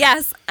 amazing.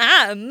 Yes,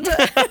 and they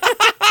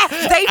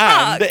fuck.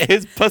 And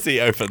his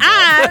pussy opens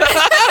up. And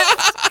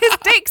his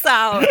dick's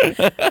out.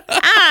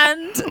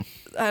 And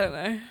I don't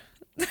know.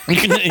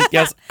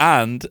 Yes,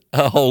 and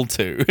a hole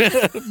too.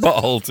 Not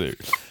a hole too.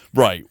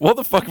 Right, what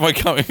the fuck am I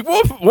coming?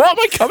 What am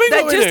I coming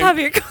They're over just to?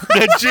 having a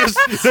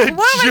They're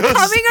What am I just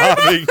coming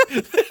over? having.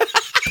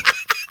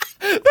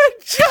 They're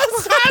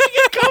just having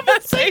a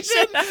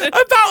conversation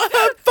about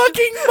her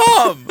fucking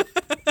mum.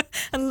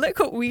 And look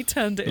what we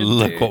turned it into.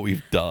 Look what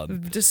we've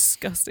done.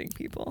 Disgusting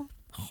people.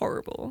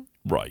 Horrible.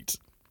 Right.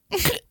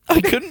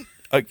 I couldn't.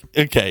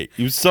 Okay,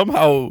 you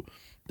somehow.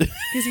 Because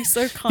he's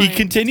so kind. He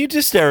continued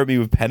to stare at me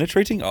with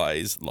penetrating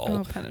eyes,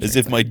 lol, as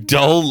if my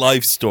dull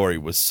life story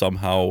was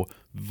somehow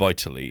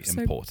vitally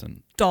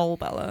important. Dull,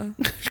 Bella.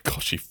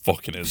 Gosh, he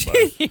fucking is, though.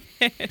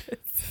 Yes.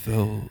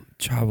 Phil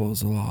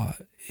travels a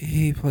lot.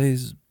 He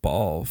plays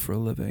ball for a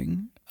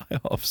living. I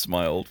half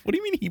smiled. What do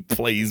you mean he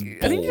plays ball?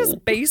 I think it's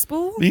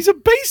baseball. He's a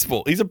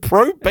baseball. He's a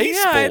pro baseballer.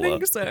 Yeah, I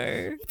think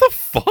so. What the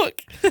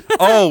fuck?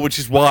 Oh, which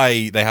is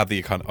why they have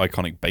the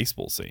iconic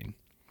baseball scene.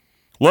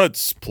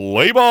 Let's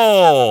play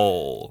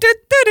ball.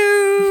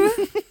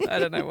 Do-do-do. I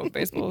don't know what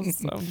baseball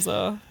songs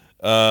are.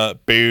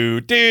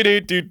 Boo do do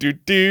do do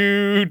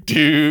do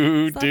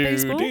do that do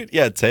baseball? do.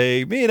 Yeah,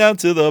 take me down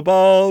to the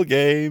ball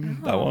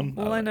game. That one.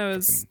 All I know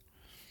is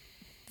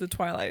the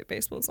Twilight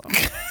baseball song.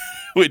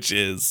 Which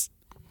is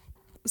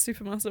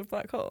Supermassive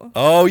Black Hole.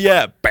 oh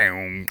yeah,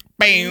 boom,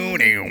 boom,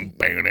 boom,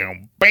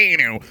 boom,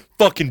 boom.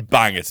 Fucking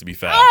banger. To be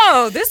fair.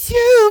 Oh, this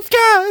You've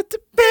got to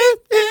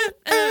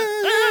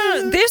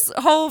be. this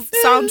whole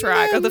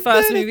soundtrack of the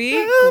first movie,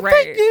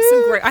 great.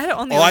 Some great. I had it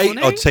on the other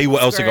morning. I'll tell you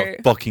what else I Great.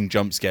 got fucking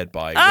jump scared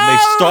by. When they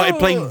started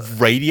playing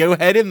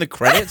Radiohead in the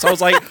credits, I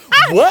was like,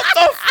 what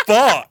the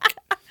fuck?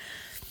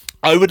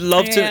 I would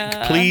love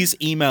to, please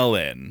email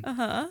in.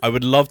 I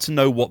would love to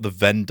know what the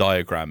Venn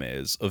diagram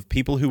is of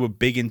people who were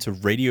big into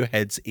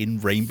Radiohead's In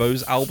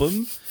Rainbows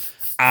album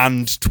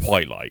and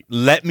Twilight.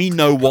 Let me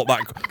know what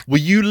that... Were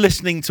you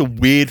listening to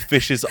Weird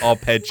Fish's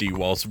Arpeggi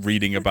whilst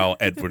reading about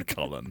Edward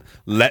Cullen?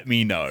 Let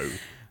me know.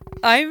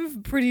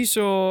 I'm pretty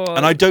sure.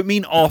 And I don't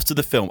mean after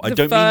the film. I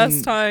don't The mean...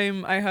 first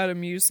time I heard a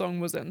Muse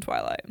song was in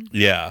Twilight.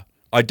 Yeah.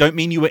 I don't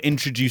mean you were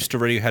introduced to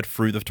Radiohead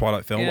through the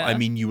Twilight film. Yeah. I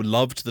mean you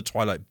loved the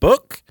Twilight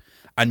book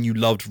and you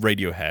loved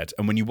Radiohead.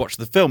 And when you watched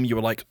the film, you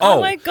were like,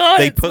 oh my God,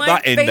 they it's put my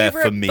that in there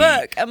for favourite me.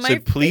 book and my So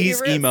please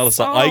favourite email us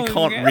song. at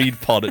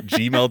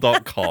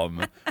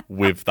ican'treadpod@gmail.com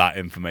with that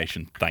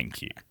information.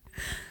 Thank you.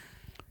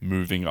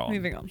 Moving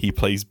on. He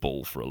plays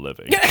ball for a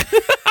living.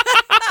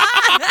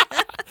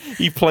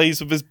 He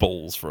plays with his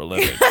balls for a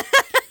living.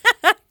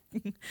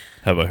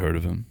 Have I heard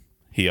of him?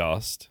 He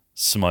asked,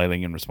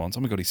 smiling in response.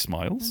 Oh my God, he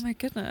smiles. Oh my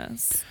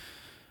goodness.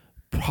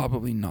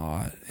 Probably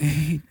not.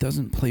 He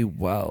doesn't play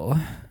well.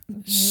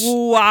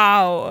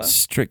 Wow.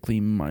 Strictly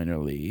minor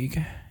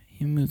league.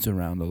 He moves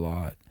around a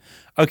lot.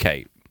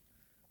 Okay.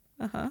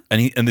 Uh-huh.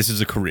 And this is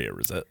a career,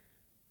 is it?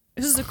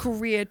 This is a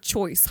career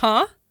choice,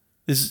 huh?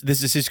 This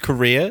is his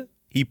career?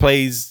 He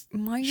plays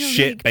Minor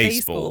shit league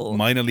baseball.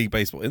 Minor league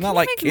baseball. Isn't that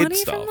like make kid money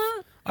stuff? from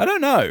that? I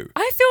don't know.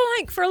 I feel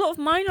like for a lot of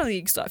minor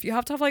league stuff, you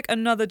have to have like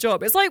another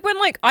job. It's like when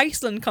like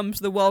Iceland comes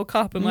to the World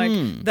Cup and like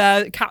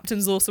their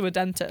captain's also a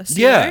dentist.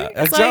 You know?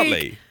 It's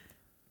exactly. Like,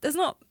 there's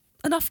not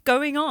enough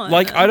going on.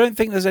 Like, I don't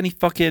think there's any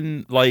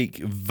fucking like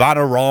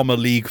Vanarama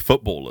League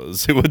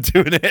footballers who are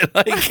doing it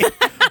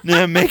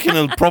like making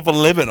a proper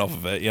living off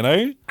of it, you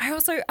know? I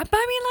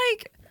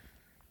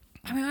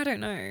don't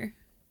know.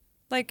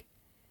 Like,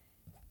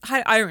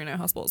 I don't really know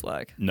how sports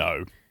work.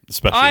 No.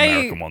 Especially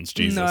American ones,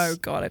 Jesus. No,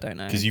 God, I don't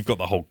know. Because you've got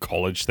the whole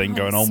college thing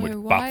going on, which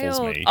baffles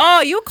me.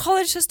 Oh, your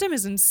college system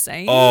is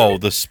insane. Oh,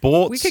 the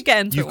sports. We could get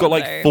into You've it got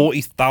one like day.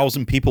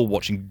 40,000 people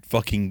watching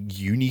fucking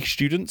uni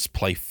students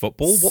play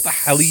football. What the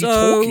hell are you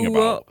talking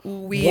about?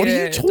 Weird. What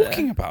are you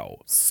talking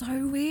about?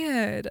 So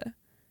weird.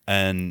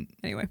 And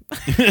anyway.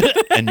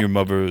 And your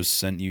mother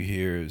sent you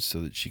here so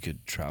that she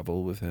could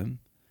travel with him?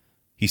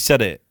 He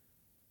said it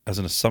as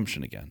an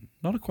assumption again,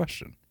 not a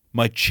question.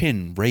 My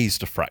chin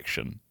raised a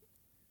fraction.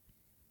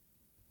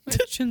 My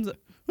chin's up.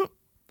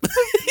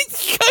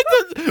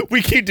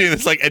 We keep doing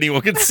this like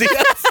anyone can see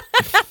us.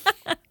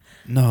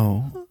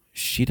 No,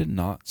 she did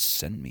not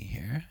send me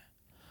here.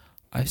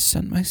 I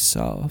sent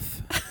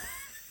myself.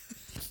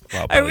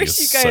 Wow, I wish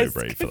you guys so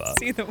brave could for that.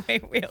 see the way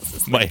Wheels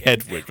is My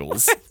head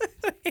wiggles.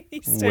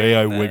 the way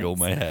I wiggle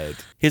my head.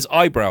 His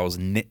eyebrows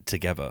knit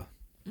together.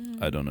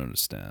 I don't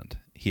understand,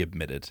 he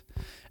admitted.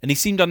 And he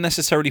seemed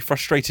unnecessarily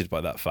frustrated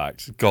by that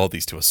fact. God,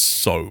 these two are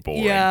so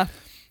boring. Yeah.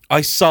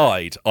 I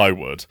sighed, I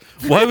would.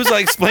 Why was I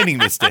explaining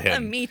this to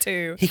him? Me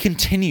too. He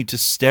continued to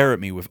stare at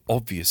me with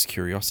obvious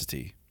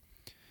curiosity.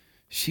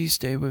 She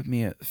stayed with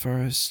me at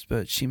first,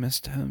 but she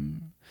missed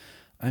him.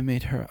 I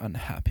made her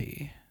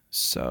unhappy.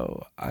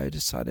 So I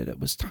decided it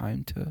was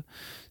time to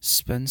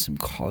spend some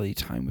quality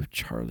time with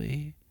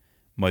Charlie.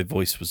 My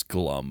voice was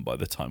glum by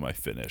the time I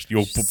finished.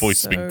 Your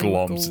voice has been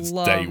glum since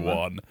day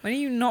one. When are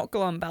you not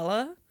glum,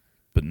 Bella?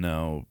 But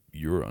now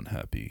you're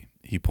unhappy,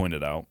 he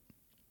pointed out.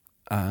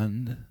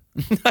 And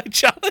I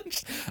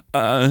challenged.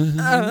 That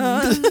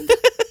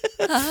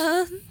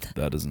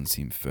doesn't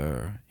seem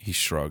fair, he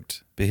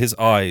shrugged, but his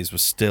eyes were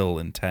still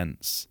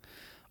intense.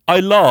 I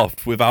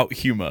laughed without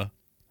humor.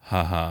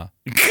 Ha ha.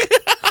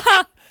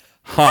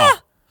 Ha.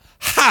 Ha.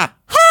 Ha.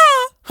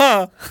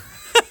 Ha.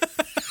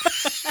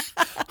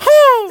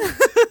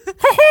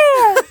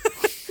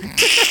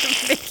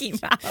 Mickey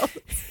Mouse.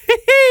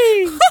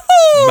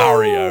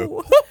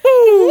 Mario.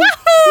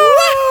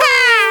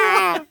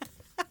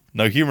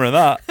 No humor in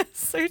that.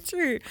 So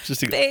true.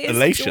 Just It's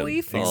elation,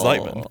 joyful.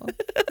 excitement.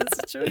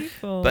 It's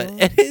joyful. But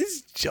it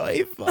is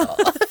joyful.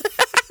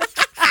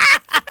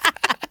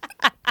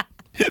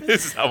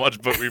 This is how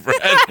much book we've read.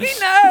 I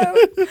know.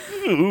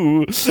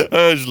 Ooh,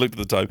 I just looked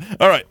at the time.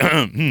 All right.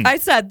 I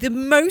said the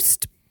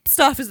most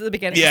stuff is at the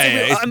beginning.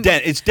 Yeah, So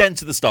it's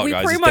dense at the start, we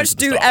guys. pretty It's much dense at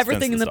the do start.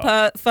 everything in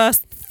the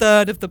first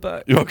third of the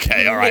book.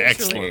 Okay, all right,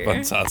 Literally.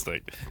 excellent,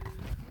 fantastic.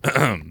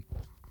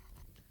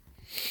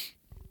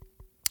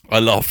 I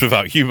laughed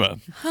without humor.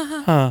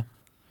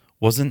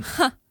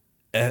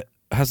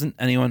 Hasn't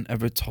anyone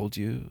ever told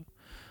you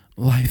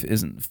life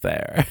isn't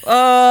fair?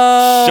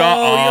 Oh, Shut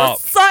up. You're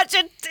such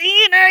a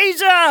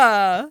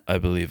teenager. I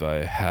believe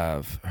I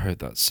have heard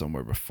that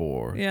somewhere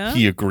before. Yeah?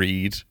 He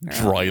agreed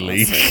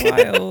dryly. That's so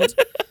wild.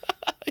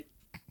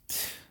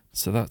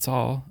 So that's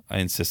all, I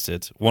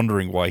insisted,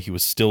 wondering why he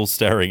was still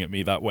staring at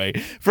me that way.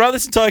 Throughout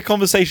this entire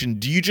conversation,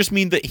 do you just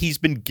mean that he's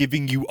been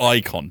giving you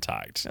eye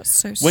contact? That's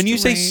so When you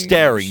say strange.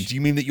 staring, do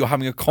you mean that you're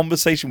having a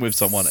conversation with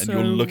someone and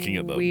you're looking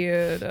at them?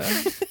 Weird.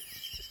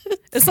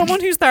 As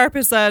someone whose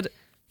therapist said,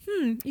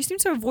 you seem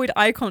to avoid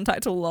eye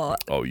contact a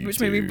lot. Oh, you which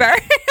do. made me very...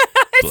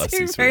 Bless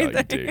you,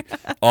 sweetheart, you do.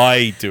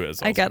 I do it as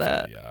well. I get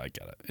it. Yeah, I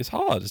get it. It's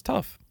hard. It's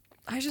tough.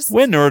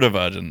 We're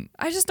neurodivergent.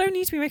 I just don't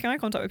need to be making eye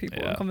contact with people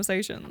Yeah. in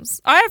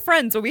conversations. I have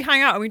friends where we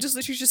hang out and we just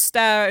literally just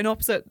stare in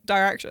opposite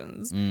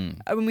directions.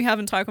 And when we have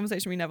an entire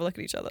conversation, we never look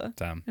at each other.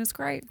 Damn. And it's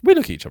great. We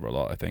look at each other a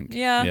lot, I think.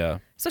 Yeah. Yeah.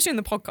 Especially in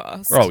the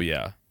podcast. Oh,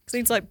 yeah. Because they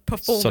need to like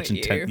perform Such at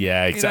you. intense.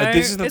 Yeah, you exactly. know?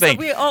 This is the It's thing. like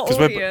we are Because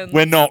audience.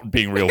 we're not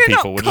being real We're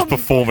people. not We're just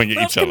performing at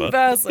we're each other.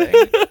 conversing.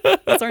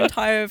 That's our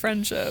entire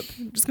friendship.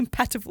 Just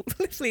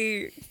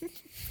competitively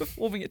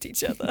performing at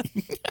each other.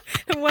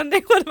 And one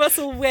day one of us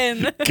will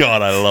win.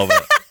 God, I love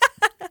it.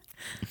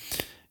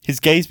 His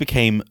gaze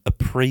became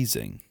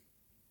appraising.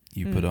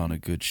 You put on a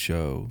good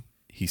show,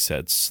 he he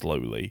said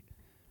slowly.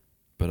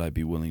 But I'd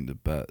be willing to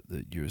bet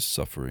that you're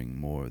suffering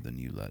more than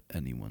you let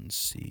anyone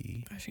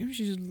see. I think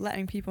she's just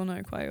letting people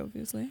know, quite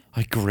obviously.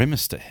 I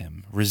grimaced at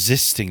him,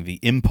 resisting the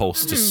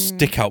impulse to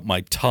stick out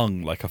my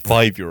tongue like a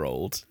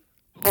 5-year-old,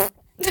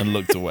 and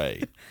looked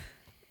away.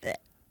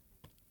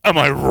 Am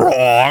I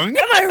wrong?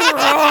 Am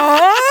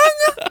I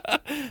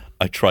wrong?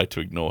 I tried to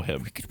ignore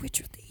him. Wicked Witch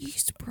of the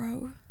East,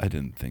 bro. I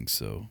didn't think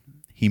so.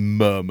 He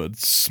murmured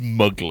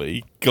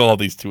smugly. God,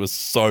 these two are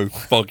so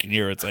fucking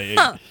irritating.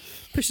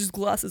 Pushes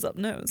glasses up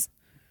nose.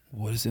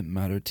 What does it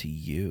matter to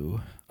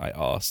you? I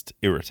asked,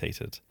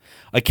 irritated.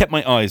 I kept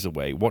my eyes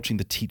away, watching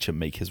the teacher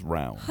make his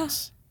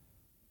rounds.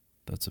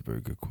 That's a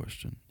very good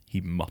question,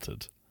 he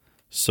muttered,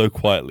 so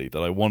quietly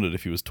that I wondered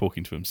if he was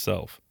talking to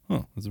himself.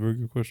 Oh, that's a very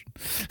good question.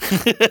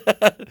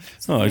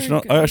 I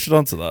should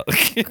answer that.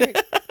 Great.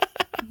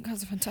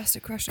 That's a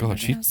fantastic question. God,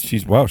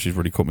 she's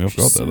really caught me off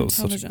guard there.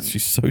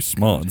 She's so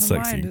smart and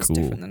sexy and cool.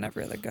 Different than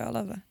every other girl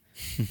ever.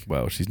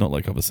 Well, she's not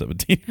like other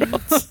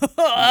 17-year-olds.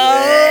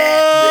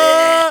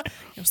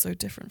 You're so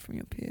different from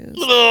your peers.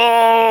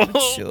 No,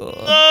 sure.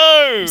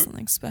 No, There's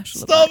something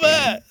special Stop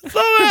about it!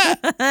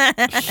 Stop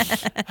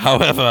it!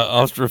 However,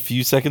 after a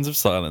few seconds of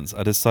silence,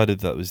 I decided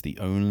that was the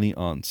only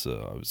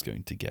answer I was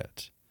going to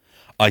get.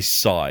 I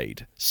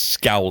sighed,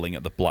 scowling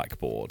at the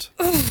blackboard.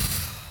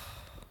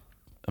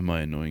 Am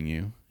I annoying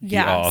you? He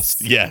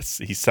asked. Yes,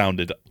 he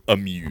sounded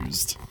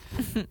amused.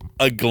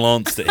 I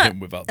glanced at him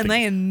without thinking. Am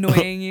I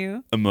annoying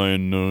you? Am I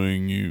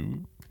annoying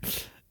you?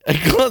 I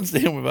glanced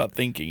at him without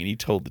thinking, and he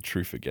told the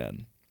truth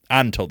again.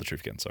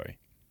 Sorry.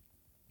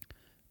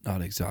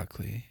 Not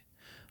exactly.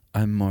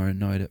 I'm more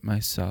annoyed at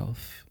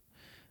myself.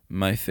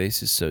 My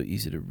face is so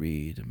easy to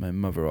read. My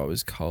mother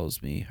always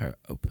calls me her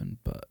open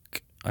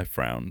book. I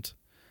frowned.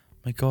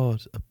 My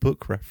God, a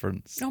book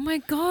reference. Oh my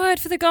God,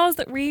 for the girls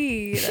that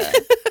read.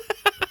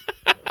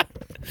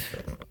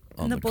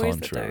 On the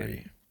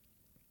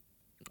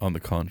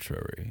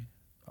contrary,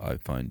 I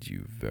find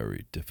you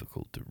very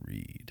difficult to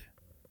read.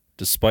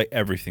 Despite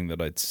everything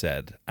that I'd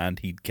said and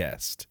he'd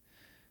guessed,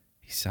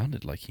 he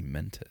sounded like he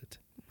meant it.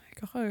 Oh my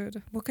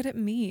God, what could it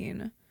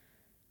mean?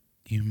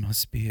 You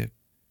must be a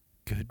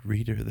good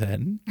reader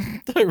then.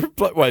 I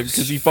replied, why?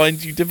 Because he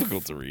finds you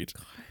difficult to read.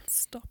 God,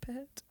 stop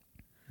it.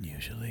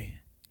 Usually.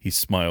 He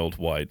smiled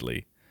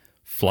widely,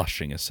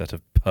 flashing a set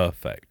of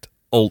perfect,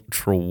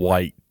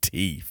 ultra-white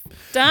teeth.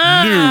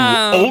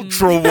 Damn! New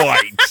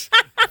ultra-white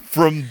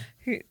from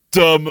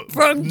name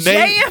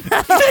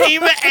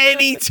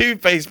any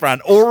toothpaste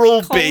brand.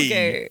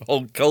 Oral-B.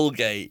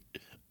 Colgate.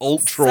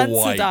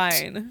 Ultra-white.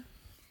 Sensodyne.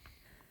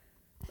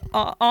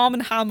 Arm &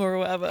 Hammer or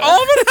whatever. Arm &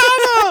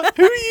 Hammer!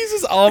 Who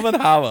uses Arm &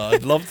 Hammer?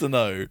 I'd love to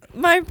know.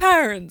 My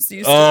parents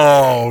used to.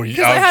 Oh,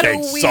 because I had a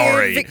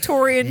weird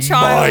Victorian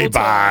childhood. My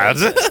bad.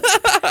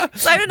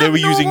 So I they were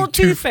using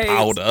tooth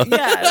powder.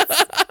 Yes.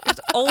 It's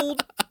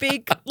old,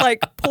 big,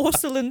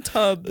 porcelain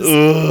tubs.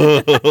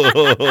 No,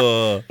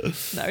 we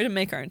didn't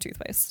make our own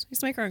toothpaste. We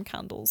used to make our own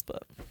candles,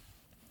 but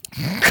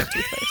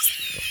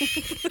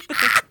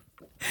toothpaste.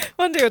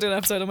 One day I'll do an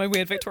episode on my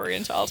weird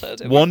Victorian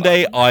childhood. One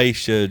day I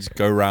should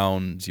go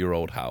round your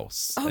old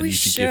house. Oh, and we you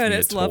should. Give me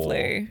it's a tour.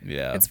 Lovely.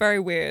 Yeah. It's very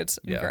weird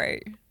and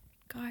great.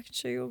 God, I can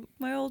show you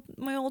my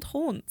old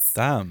haunts.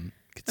 Damn.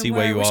 Could see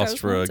where you asked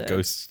for a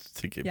ghost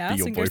to be your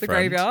boyfriend. Go to the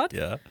graveyard.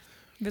 Yeah.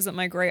 Visit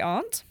my great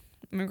aunt.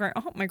 My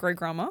great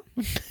grandma.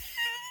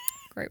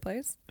 Great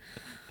place.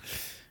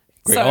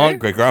 Great aunt,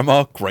 great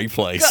grandma, great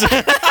place.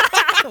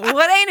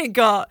 What ain't it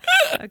got?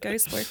 A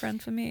ghost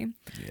boyfriend for me.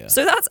 Yeah.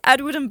 So that's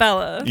Edward and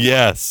Bella.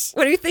 Yes.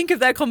 What do you think of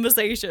their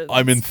conversations?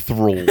 I'm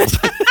enthralled.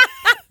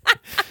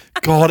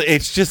 God,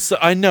 it's just,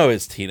 I know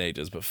it's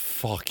teenagers, but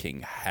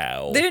fucking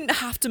hell. They didn't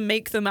have to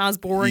make them as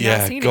boring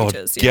as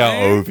teenagers. God,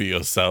 get over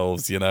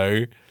yourselves, you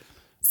know?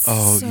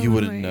 Oh, so you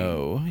wouldn't annoying.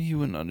 know. You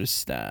wouldn't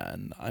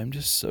understand. I'm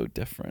just so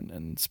different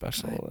and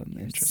special and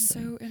You're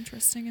interesting. so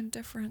interesting and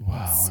different.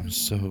 Wow,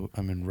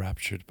 I'm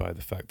enraptured by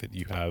the fact that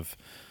you have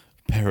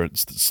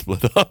parents that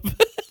split up.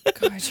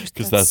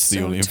 Because that's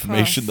the only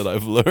information that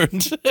I've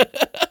learned.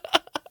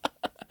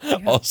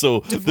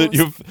 Also, that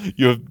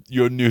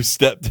your new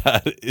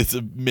stepdad is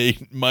a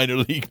minor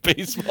league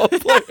baseball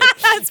player.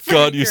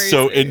 God, you're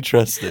so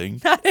interesting.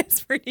 That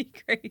is pretty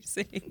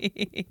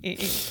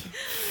crazy.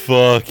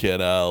 Fucking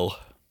hell.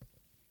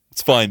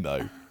 It's fine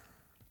though.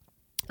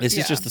 This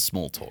is just the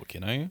small talk,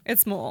 you know?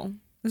 It's small.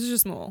 This is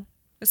just small.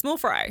 It's small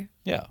fry.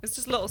 Yeah. It's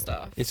just little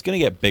stuff. It's gonna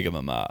get bigger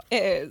than that.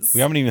 It is.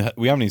 We haven't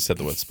even said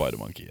the word spider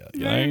monkey yet.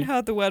 You I haven't know?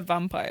 heard the word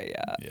vampire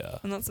yet. Yeah.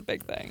 And that's a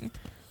big thing.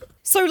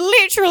 So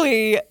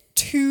literally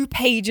 2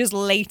 pages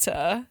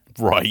later,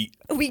 Right.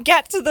 we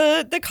get to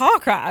the car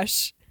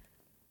crash.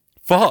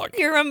 Fuck.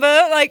 You remember,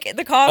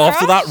 the car crash?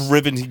 After that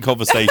riveting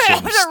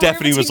conversation,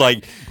 Stephanie was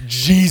like,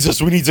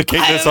 Jesus, we need to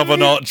kick this up a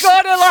notch.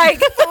 Gotta,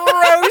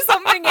 throw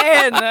something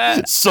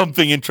in.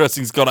 Something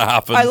interesting's gotta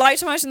happen. I like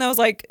to imagine there was,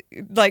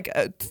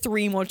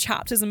 3 more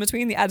chapters in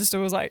between. The editor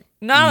was like,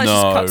 let's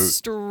just cut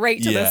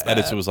straight to this bit.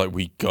 Editor was like,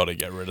 we gotta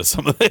get rid of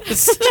some of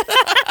this.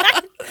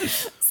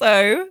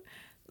 So,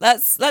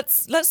 let's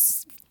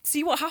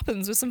see what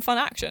happens with some fun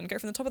action. Go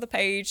from the top of the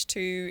page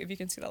to, if you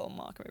can see that little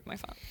marker with my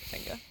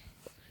finger.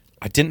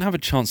 I didn't have a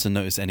chance to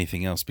notice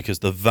anything else because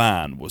the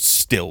van was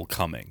still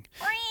coming.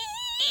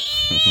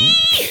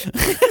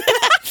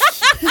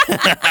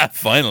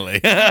 Finally.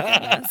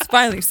 Yes,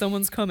 finally,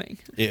 someone's coming.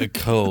 It had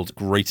curled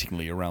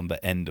gratingly around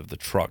the end of the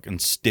truck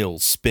and still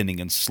spinning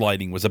and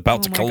sliding was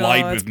about to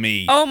collide with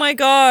me. Oh my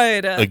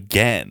God.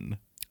 Again.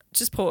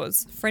 Just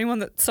pause. For anyone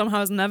that somehow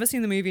has never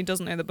seen the movie and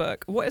doesn't know the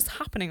book, what is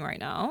happening right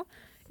now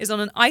is on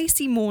an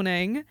icy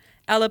morning,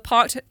 Bella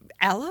parked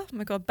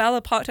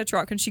her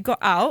truck and she got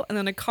out and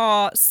then a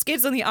car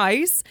skids on the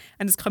ice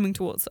and is coming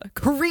towards her,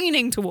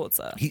 careening towards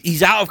her.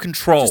 He's out of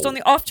control. Just on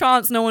the off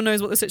chance no one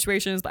knows what the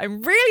situation is, but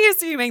I'm really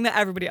assuming that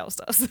everybody else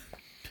does.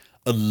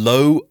 A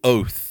low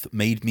oath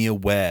made me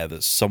aware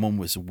that someone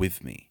was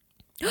with me.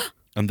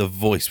 And the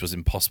voice was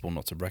impossible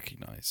not to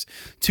recognize.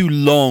 2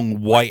 long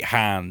white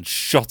hands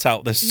shot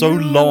out. They're so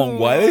long.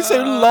 Why are they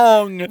so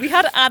long? We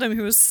had Adam,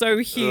 who was so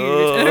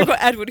huge, and we've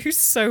got Edward, who's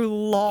so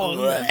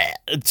long.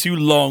 2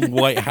 long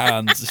white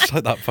hands. It's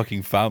like that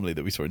fucking family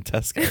that we saw in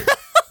Tesco.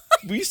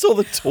 We saw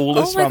the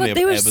tallest family I've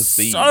ever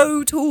seen. They were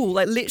so tall,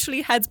 like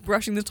literally heads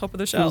brushing the top of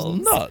the shelves. It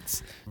was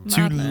nuts. Madness.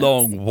 2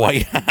 long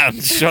white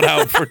hands shot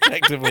out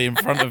protectively in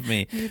front of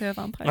me.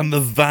 And the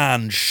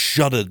van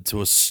shuddered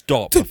to a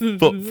stop a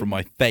foot from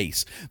my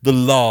face. The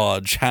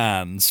large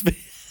hands.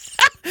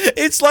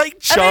 It's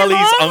like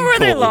Charlie's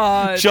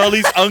uncle.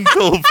 Charlie's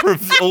uncle from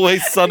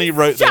Always Sunny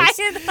wrote this.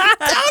 Don't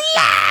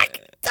lag!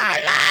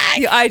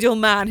 The ideal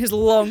man, his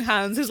long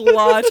hands, his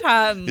large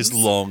hands. His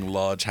long,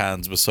 large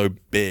hands were so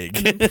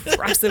big.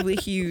 Impressively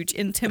huge,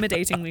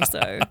 intimidatingly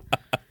so.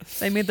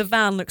 They made the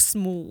van look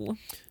small.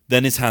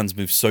 Then his hands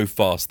moved so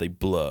fast they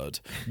blurred.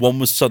 One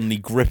was suddenly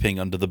gripping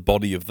under the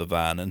body of the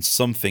van and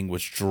something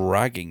was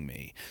dragging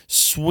me,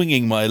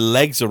 swinging my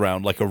legs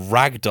around like a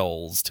rag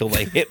doll's till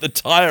they hit the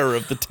tyre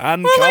of the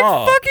tan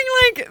car. Like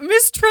fucking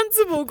Miss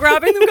Trunchbull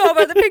grabbing the girl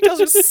by the pigtails,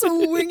 just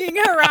swinging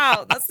her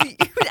out. That's the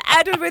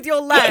Edward with your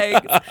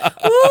legs.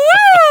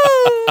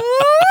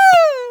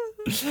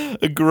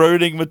 A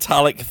groaning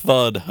metallic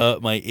thud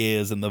hurt my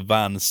ears and the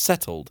van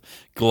settled,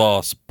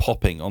 glass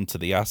popping onto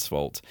the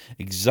asphalt,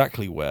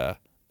 exactly where,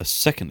 a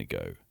second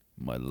ago,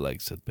 my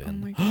legs had been. Oh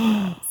my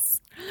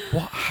goodness.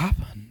 What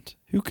happened?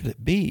 Who could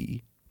it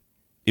be?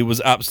 It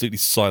was absolutely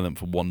silent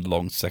for one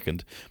long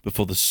second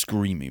before the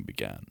screaming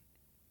began.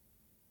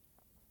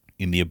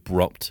 In the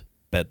abrupt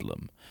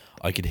bedlam,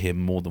 I could hear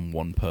more than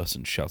one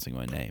person shouting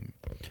my name,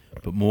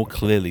 but more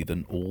clearly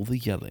than all the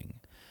yelling,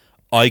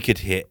 I could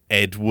hear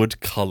Edward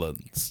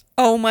Cullen's.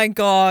 Oh my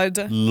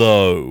God.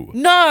 Low.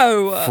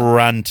 No.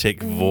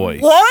 Frantic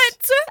voice.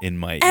 What? In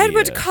my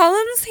Edward ear.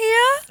 Cullen's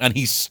here? And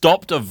he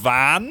stopped a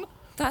van?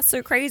 That's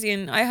so crazy.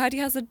 And I heard he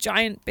has the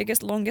giant,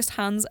 biggest, longest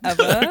hands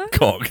ever.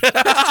 Cock.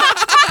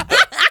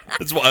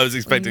 That's what I was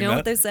expecting. You know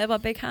what they say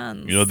about big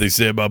hands? You know what they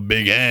say about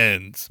big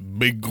hands?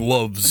 Big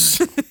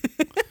gloves.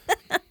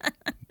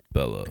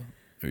 Bella,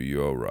 are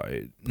you all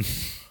right?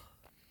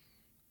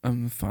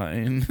 I'm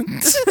fine.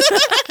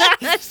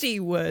 She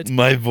would.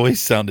 My voice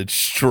sounded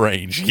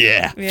strange.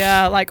 Yeah.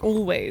 Yeah, like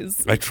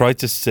always. I tried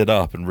to sit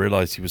up and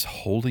realized he was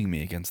holding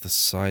me against the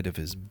side of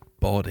his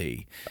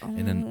body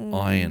in an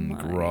iron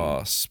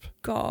grasp.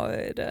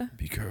 God.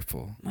 Be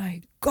careful.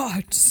 My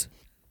God.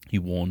 He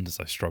warned as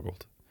I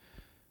struggled.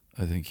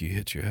 I think you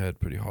hit your head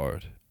pretty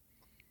hard.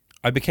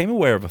 I became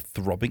aware of a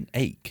throbbing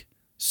ache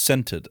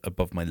centered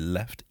above my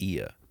left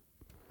ear.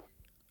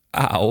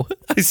 Ow,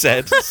 I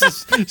said,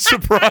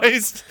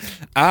 surprised.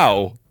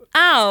 Ow.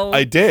 Ow.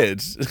 I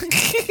did.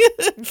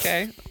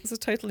 Okay, it's a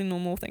totally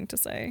normal thing to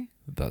say.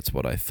 That's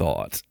what I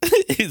thought.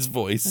 His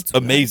voice,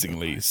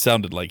 amazingly,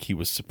 sounded like he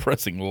was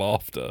suppressing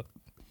laughter.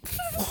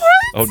 What?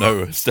 Oh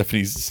no,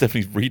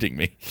 Stephanie's reading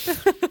me.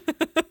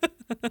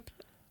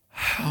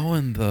 How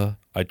in the...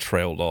 I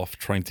trailed off,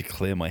 trying to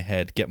clear my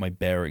head, get my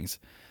bearings.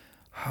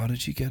 How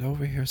did you get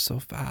over here so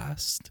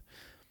fast?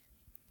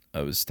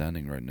 I was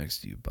standing right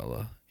next to you,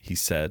 Bella. He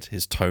said,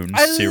 his tone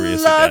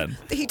serious again.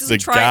 He doesn't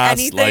try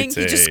anything.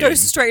 He just goes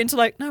straight into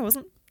like, no, I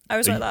wasn't. I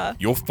was right there.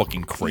 You're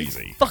fucking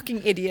crazy. You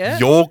fucking idiot.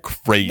 You're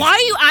crazy. Why are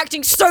you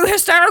acting so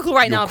hysterical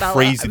right now, Bella?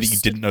 You're crazy that you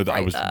didn't know that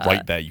I was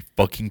right there. You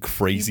fucking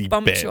crazy you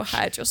bumped bitch. Your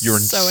head. You're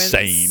so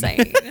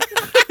insane.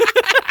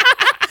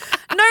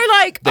 No,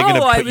 like, they're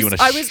gonna put you in a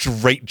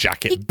straight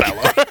jacket,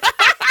 Bella.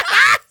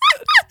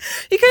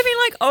 He could have been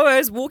like, oh, I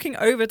was walking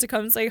over to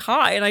come say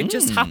hi and I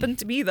just happened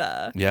to be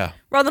there. Yeah.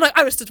 Rather than like,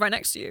 I was stood right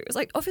next to you. It's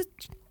like, what the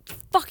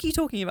fuck are you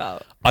talking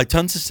about? I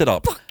turned to sit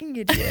up. Fucking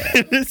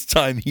idiot. This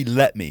time he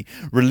let me,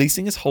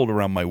 releasing his hold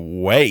around my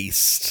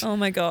waist. Oh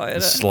my God.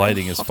 And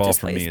sliding as far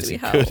from me as he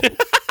could.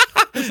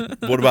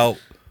 What about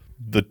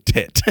the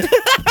tit? What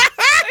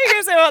are you going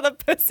to say about the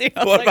pussy?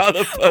 What about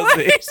the pussy?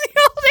 Why is he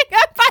holding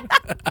it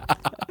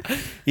back?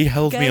 He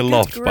held me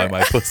aloft by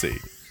my pussy.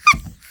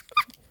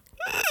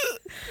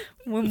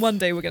 One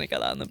day we're going to get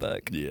that in the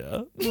book.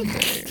 Yeah. One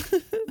day.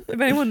 If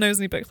anyone knows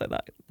any books like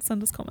that,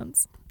 send us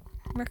comments.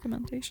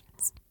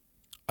 Recommendations.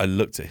 I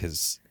looked at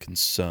his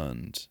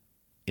concerned,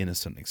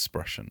 innocent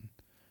expression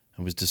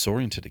and was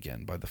disoriented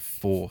again by the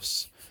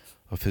force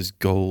of his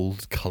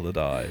gold-coloured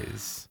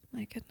eyes.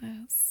 My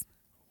goodness.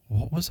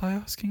 What was I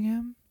asking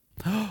him?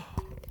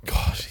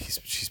 Gosh,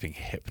 she's being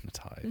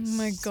hypnotized. Oh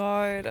my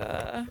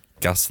god.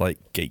 Gaslight,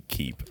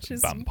 gatekeep,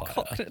 She's vampire.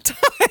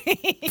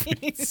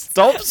 cocknetized.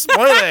 Stop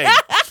spoiling!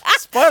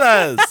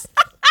 Spoilers!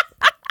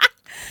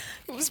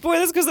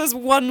 Spoilers because there's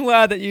one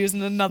word that you use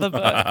in another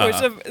book,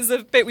 which is a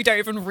bit we don't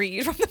even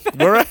read from the book.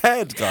 We're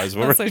ahead, guys.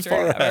 We're That's really so true.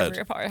 far ahead. We're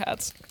really far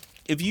ahead.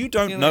 If you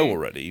don't know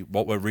already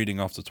what we're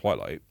reading after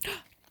Twilight,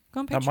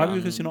 Go on that Patreon. might be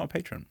because you're not a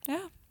patron.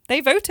 Yeah.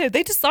 They voted.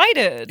 They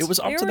decided. It was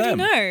up they to already them.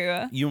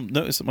 know. You'll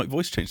notice that my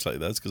voice changed slightly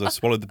there. It's because I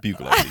swallowed the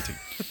bugle I was eating.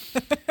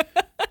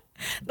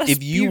 That's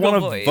If you bugle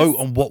want to voice. vote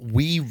on what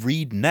we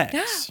read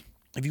next,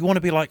 if you want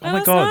to be like, oh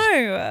my god,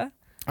 No.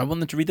 I want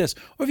them to read this,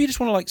 or if you just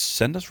want to like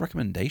send us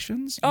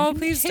recommendations, Oh, you can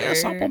please hit do.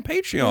 us up on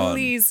Patreon.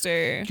 Please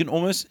do. You can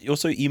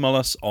also email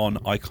us on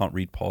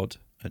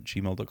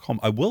ican'treadpod@gmail.com.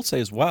 I will say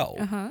as well,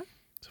 I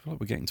feel like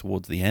we're getting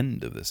towards the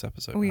end of this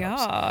episode. We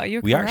perhaps. are.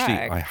 You're We correct.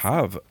 actually, I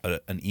have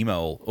an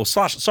email,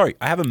 I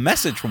have a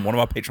message from one of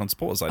our Patreon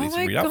supporters I need to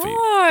read out for you.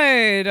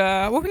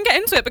 Well, we can get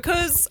into it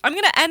because I'm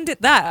going to end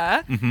it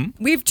there. Mm-hmm.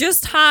 We've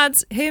just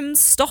had him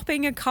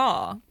stopping a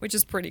car, which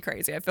is pretty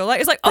crazy. I feel like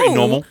it's like, Pretty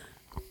normal.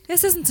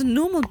 This isn't a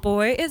normal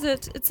boy, is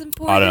it? It's a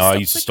boy. I don't know. who I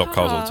used to stops stop a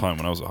cars all car. the time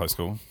when I was at high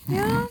school.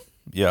 Yeah.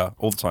 Yeah,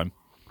 all the time.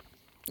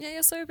 Yeah,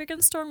 you're so big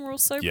and strong. We're all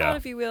so Yeah. proud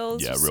of you,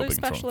 Wheels. Yeah, You're real so big and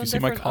strong. special You and see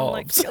my different.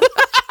 unlike calves? the other-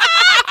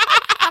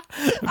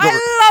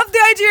 I love the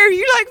idea of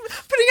you like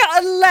putting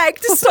out a leg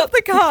to stop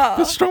the car.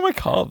 How strong my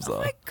calves are.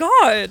 Oh my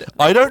god.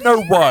 I don't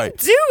know why.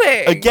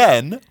 Doing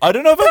Again, I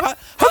don't know if I've had...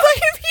 What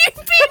have you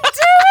been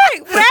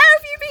doing? Where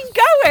have you been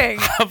going?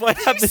 Have I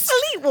had You this...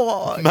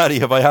 sleepwalk. Maddie,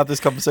 have I had this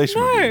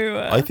conversation with you?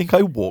 No. I think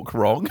I walk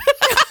wrong.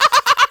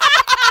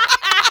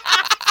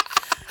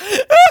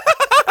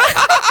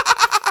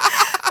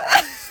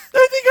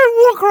 I think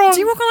I walk wrong. Do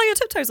you walk on like your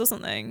tiptoes or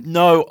something?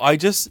 No, I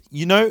just,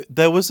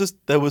 there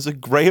was a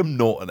Graham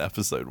Norton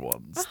episode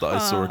once that I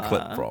saw a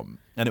clip from,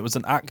 and it was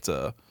an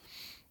actor,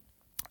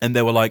 and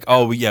they were like,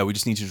 "Oh yeah, we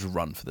just need you to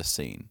run for this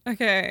scene."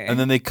 Okay. And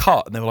then they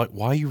cut, and they were like,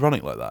 "Why are you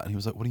running like that?" And he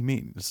was like, "What do you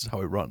mean? This is how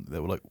I run." They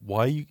were like, "Why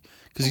are you?"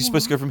 Because you're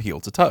supposed to go from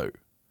heel to toe.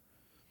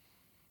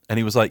 And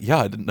he was like, "Yeah,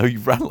 I didn't know you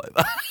ran like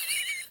that."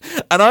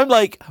 And I'm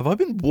like, "Have I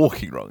been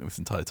walking wrong this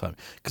entire time?"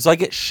 Because I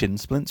get shin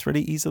splints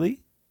really easily.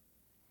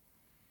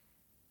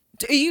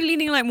 Are you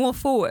leaning like more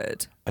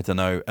forward? I don't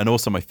know. And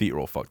also my feet are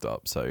all fucked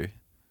up. So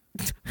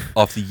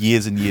after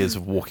years and years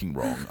of walking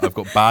wrong, I've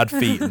got bad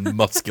feet and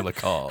muscular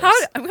calves.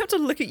 I'm gonna have to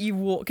look at you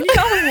walk. Can you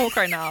get on and walk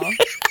right now?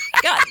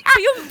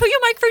 Put your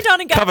microphone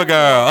down and get Cover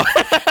girl.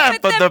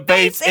 Put the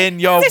bass in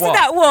your This is walk.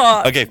 that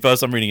what? Okay,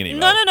 first I'm reading an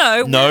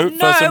email. No.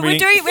 First I'm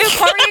reading... We're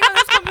carrying on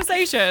this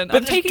conversation.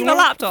 I'm taking the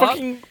laptop.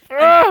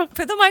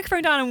 Put the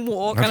microphone down and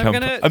walk, and I'm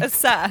gonna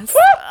assess.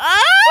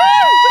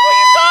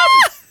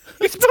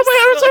 You spilled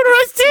my Arizona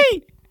iced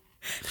tea.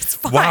 It's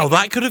fine. Wow,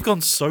 that could have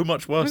gone so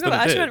much Oh worse my God, than that it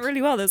actually did. went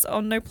really well. There's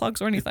no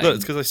plugs or anything. Look,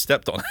 it's because I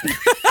stepped on it.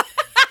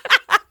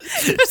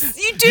 You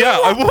do. Yeah,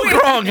 I walk walk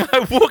wrong. I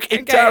walk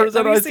into Okay,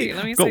 Arizona let me iced see, tea.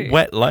 let me I've got see.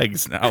 wet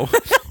legs now.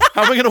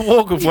 How am I going to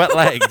walk with wet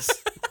legs?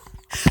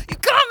 You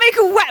can't make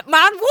a wet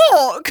man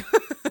walk.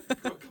 Got a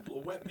couple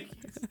of wet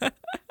Mickeys.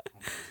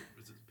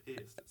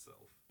 Pierced itself.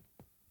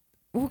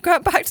 We'll go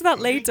back to that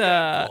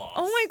later.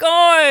 Oh my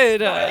God.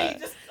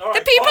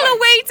 The people are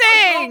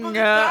waiting.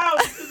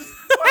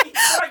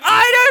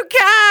 I don't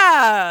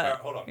care.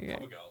 Hold on, Okay.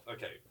 have a go.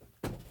 Okay.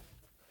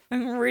 I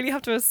really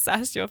have to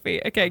assess your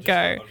feet. Okay, go.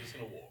 I'm just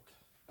going to walk.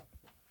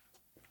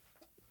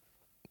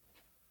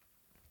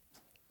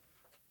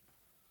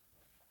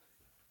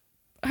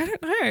 I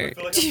don't know. I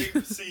feel like I'm being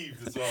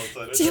perceived as well,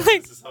 so I don't do you know if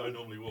like- this is how I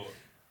normally walk.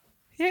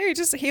 Yeah, you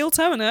just heel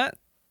toeing it.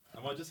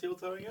 Am I just heel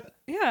toeing it?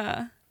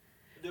 Yeah.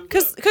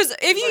 Because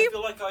if you, I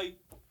feel like I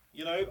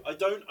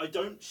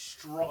don't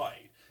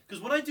stride.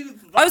 Because when I do that,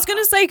 I was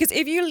gonna say, because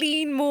if you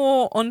lean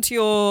more onto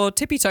your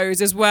tippy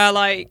toes, is where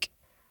like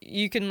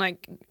you can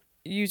like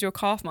use your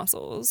calf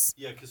muscles.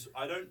 Yeah, because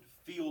I don't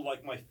feel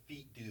like my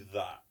feet do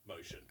that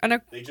motion.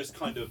 And They just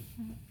kind of,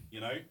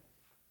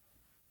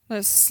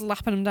 like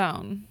slapping them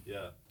down.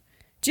 Yeah.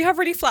 Do you have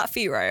really flat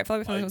feet, right? I feel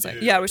like I that's what I'm saying.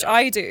 do, Yeah, which yeah.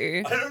 I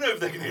do. I don't know if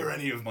they can hear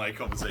any of my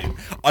conversation.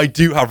 I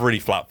do have really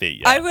flat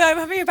feet. Yeah. I'm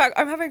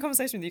having a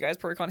conversation with you guys.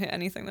 Probably can't hear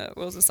anything that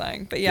Wills is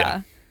saying, but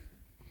yeah.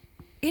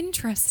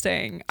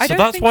 Interesting. So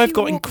that's why I've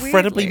got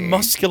incredibly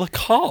muscular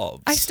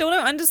calves. I still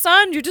don't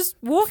understand. You're just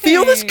walking.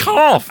 Feel this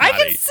calf, I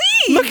Maddie. can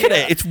see. Look at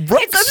it. It's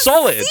rock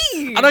solid.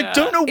 obscene. And I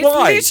don't know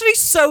why. It's literally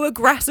so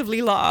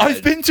aggressively large.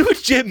 I've been to a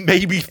gym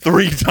maybe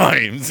 3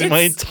 times in my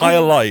entire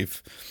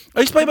life.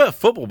 I used to play a bit of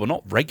football, but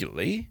not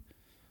regularly.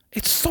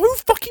 It's so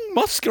fucking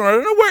muscular. I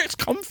don't know where it's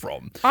come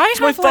from.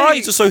 My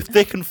thighs are so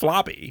thick and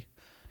flabby.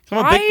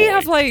 I'm a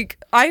big boy.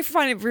 I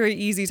find it very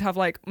easy to have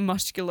like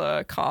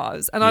muscular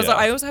calves, and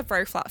I also have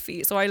very flat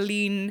feet, so I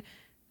lean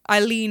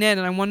in,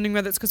 and I'm wondering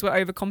whether it's because we're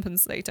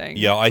overcompensating.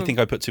 Yeah, I think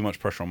I put too much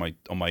pressure on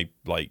my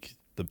like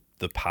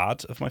the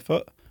pad of my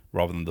foot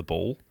rather than the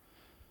ball.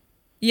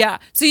 Yeah.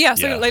 So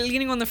like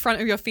leaning on the front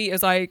of your feet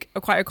is like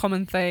quite a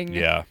common thing.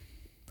 Yeah.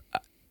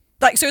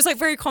 Like, so it's like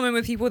very common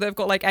with people that have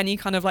got like any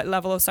kind of like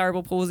level of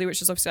cerebral palsy,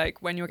 which is obviously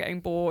like when you're getting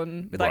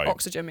born with like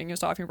oxygen being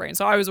starved in your brain.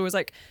 So I was always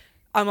like,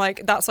 I'm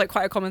like, that's like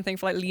quite a common thing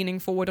for like leaning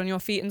forward on your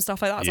feet and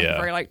stuff like that. It's like a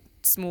very like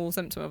small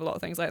symptom of a lot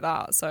of things like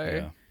that.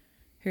 So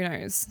who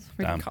knows?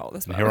 We can cut all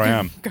this back. Here I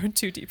am. Going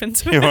too deep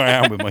into it. Here I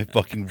am with my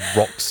fucking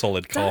rock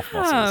solid calf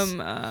muscles.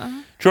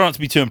 Try not to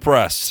be too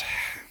impressed.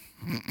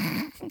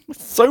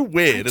 So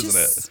weird,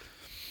 isn't it?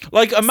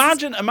 Like,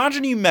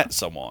 imagine you met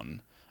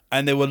someone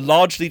and they were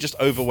largely just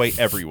overweight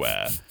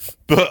everywhere,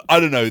 but I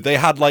don't know, they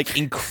had like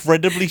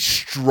incredibly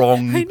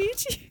strong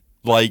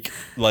like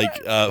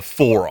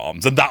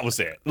forearms, and that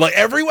was it. Like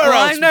everywhere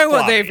else, I know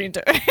what they've been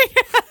doing.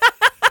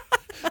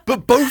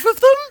 But both of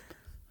them?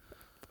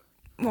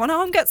 One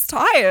arm gets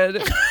tired.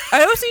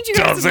 I also need you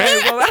guys to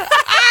know.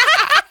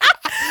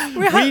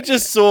 We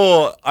just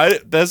saw.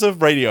 There's a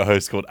radio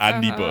host called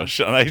Andy Bush,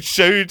 and I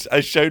showed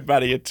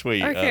Maddie a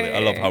tweet. I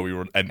love how we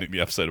were ending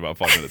the episode about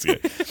 5 minutes ago.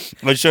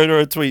 I showed her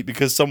a tweet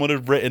because someone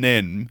had written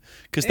in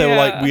because they were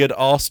like, we had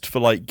asked for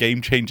like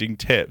game changing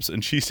tips,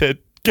 and she said,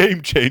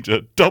 "Game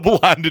changer,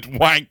 double-handed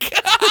wank."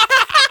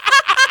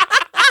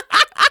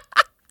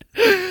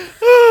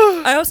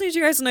 I also need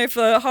you guys to know,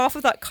 for half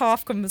of that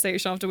calf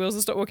conversation after Wheels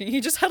had stopped walking,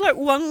 he just had like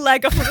one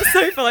leg up on the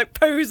sofa, like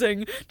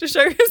posing to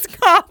show his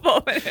calf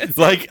off.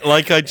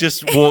 Like I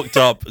just walked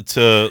up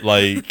to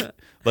like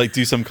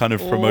do some kind of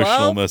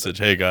promotional message.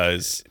 Hey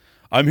guys,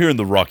 I'm here in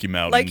the Rocky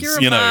Mountains. Like you're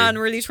a man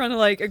really trying to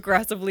like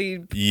aggressively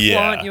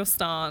plant your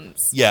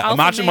stance. Yeah, Alpha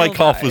imagine my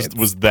calf vibes.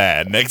 was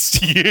there next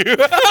to you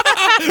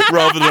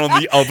rather than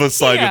on the other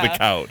side of the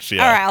couch.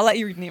 Yeah. All right, I'll let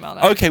you read an email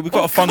now. Okay, we've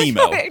got a fun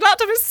email. My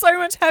laptop is so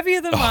much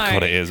heavier than mine. Oh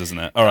god, it is, isn't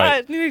it? All right.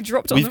 It nearly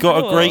dropped on We've the got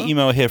floor. a great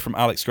email here from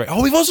Alex Gray.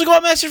 Oh, we've also got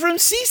a message from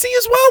Cece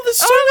as well. There's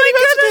so many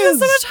messages. There's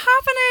so much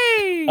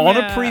happening. On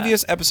a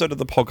previous episode of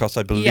the podcast,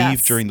 I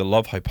believe during the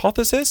Love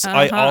Hypothesis,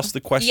 I asked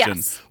the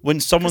question, when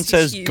someone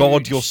says,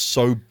 God, you're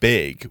so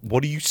big,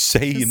 what do you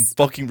say in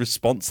fucking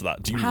response to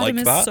that? Do you like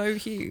Adam that? is so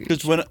huge.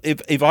 Because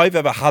if I've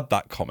ever had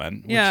that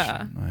comment, which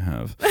I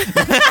have,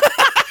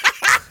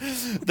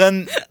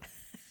 then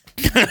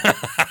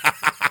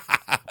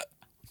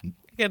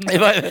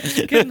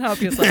Couldn't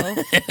help yourself.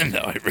 No,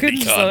 I really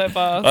can't.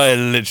 I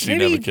literally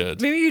never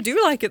could. Maybe you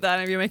do like it then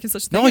if you're making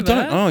such a thing. No, I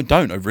don't. No, I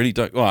don't. I really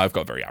don't. Well, I've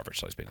got a very average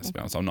size penis, to be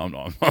honest. I'm not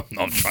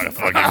trying to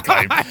fucking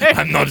climb.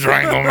 I'm not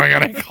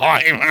trying to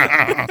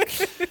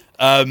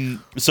climb.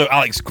 So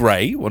Alex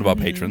Gray, one of our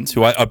patrons,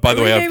 who I by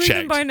the way, I've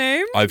checked. By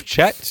name? I've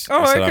checked.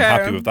 Oh, I said I'm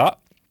happy with that.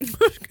 I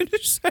was going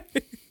to say.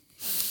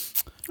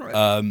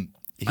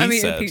 I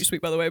mean, peach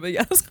sweet, by the way, but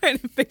yeah, that's kind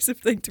of invasive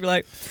thing to be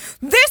like,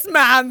 this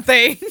man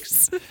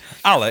thinks.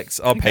 Alex,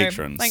 our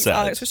patron, thanks, said,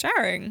 Alex, for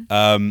sharing.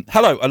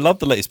 Hello, I love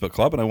the latest book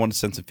club and I want to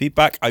send some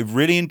feedback. I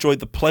really enjoyed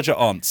the pleasure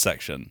aunts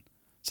section.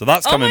 So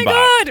that's coming back.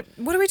 Oh my god,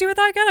 what do we do with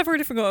that again? I've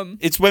already forgotten.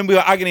 It's when we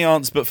were agony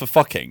aunts, but for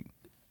fucking.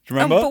 Do you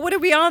remember? But what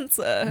did we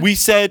answer? We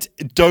said,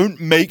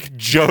 don't make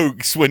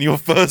jokes when you're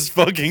first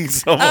fucking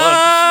someone.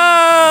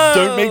 Oh.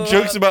 Don't make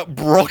jokes about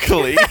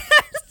broccoli.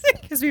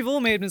 Because we've all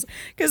made mistakes.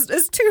 Because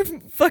there's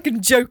two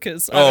fucking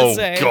jokers, I would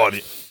say. Oh,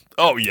 God.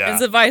 Oh, yeah.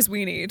 It's advice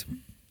we need.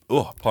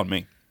 Oh, pardon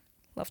me.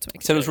 Love to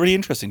make So it was really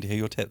interesting to hear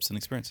your tips and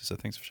experiences, so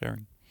thanks for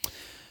sharing.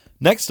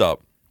 Next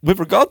up, with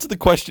regard to the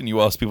question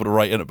you asked people to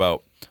write in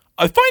about,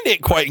 I find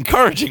it quite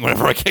encouraging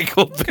whenever I get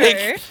called big.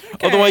 Okay.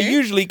 Although I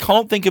usually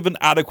can't think of an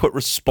adequate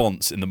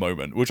response in the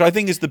moment, which I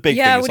think is the big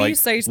thing. What do you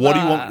say to what that?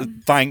 do you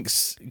want?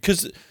 Thanks.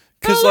 Because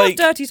like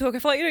dirty talk. I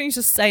feel like you don't need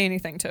to say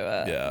anything to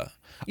it. Yeah.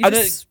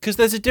 Because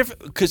there's a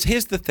different. Because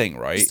here's the thing,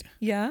 right?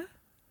 Yeah.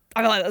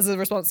 I feel like that's a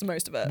response to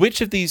most of it. Which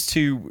of these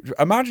two?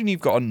 Imagine you've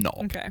got a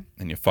knob,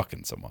 and you're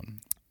fucking someone.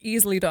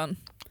 Easily done.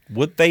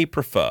 Would they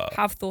prefer?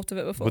 Have thought of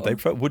it before. Would they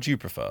prefer? Would you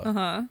prefer?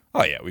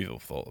 Oh yeah, we've all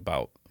thought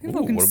about. We've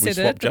all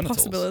considered the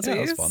possibilities.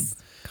 Yeah, that's fun.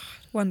 God,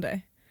 one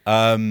day.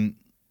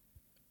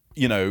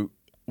 You know,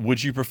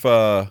 would you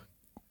prefer?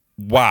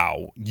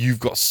 Wow, you've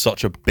got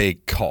such a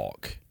big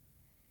cock,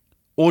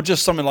 or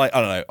just something like, I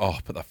don't know. Oh,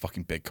 put that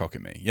fucking big cock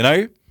in me. You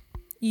know?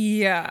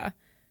 Yeah.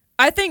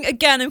 I think,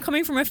 again, I'm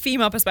coming from a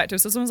female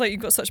perspective. So someone's like, you've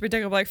got such a big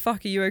dick. I'm like,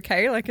 fuck, are you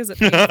okay? Like, is it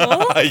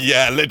painful?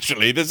 Yeah,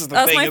 literally. This is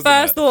the thing, That's my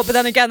first thought. But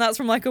then again, that's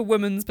from like a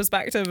woman's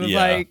perspective of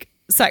like,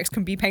 sex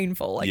can be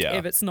painful. Like,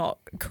 if it's not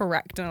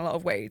correct in a lot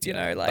of ways, you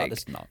know? Like, that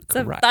is not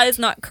correct. That is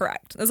not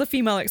correct. There's a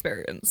female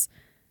experience.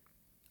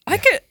 I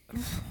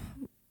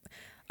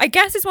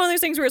guess it's one of those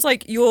things where it's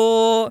like,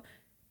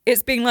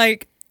 it's being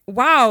like,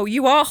 wow,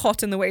 you are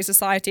hot in the way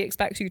society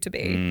expects you to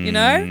be, you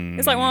know?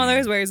 It's like one of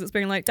those ways that's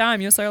being like,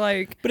 damn, you're so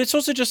like... But it's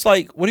also just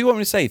like, what do you want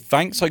me to say?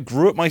 Thanks, I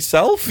grew it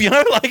myself? You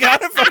know? Like, I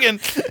don't fucking...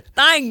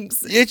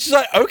 Thanks. It's just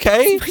like,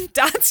 okay. It's my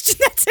dad's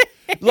genetic.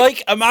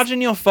 Like, imagine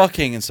you're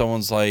fucking and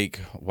someone's like,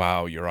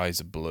 wow, your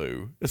eyes are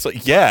blue. It's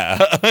like, yeah.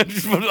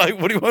 Like,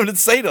 what do you want me to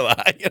say to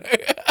that? You know?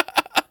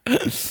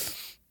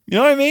 You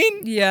know what I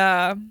mean?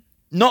 Yeah.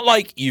 Not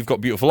like, you've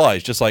got beautiful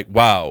eyes. Just like,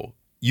 wow,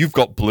 you've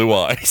got blue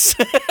eyes.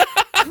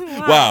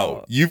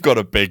 Wow, you've got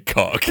a big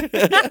cock. You know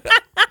what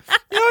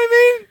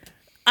I mean?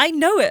 I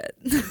know it.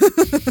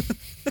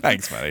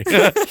 Thanks, Maddie.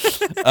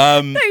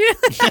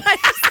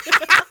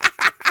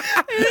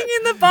 I think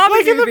in the Barbie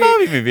like movie. in the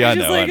Barbie movie, I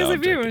Just know. like, I know. as a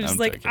I'm viewer, joking, just I'm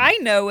like, joking. I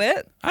know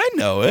it. I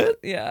know it.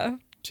 Yeah.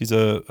 She's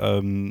a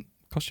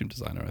costume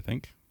designer, I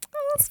think.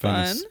 Oh, that's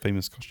famous, fun.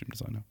 famous costume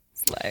designer.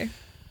 Slay.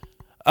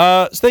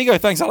 So there you go.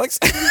 Thanks, Alex.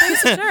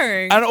 Thanks for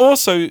sharing. And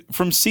also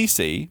from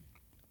Cece.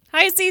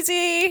 Hi,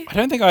 Cece. I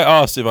don't think I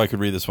asked if I could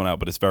read this one out,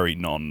 but it's very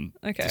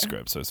non-descript,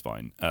 Okay. so it's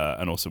fine.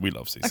 And also, we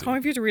love Cece. I can't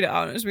wait for you to read it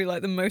out and it's be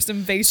like the most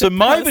invasive. So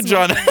my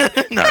personal vagina.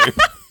 thing. No.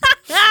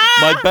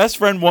 My best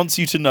friend wants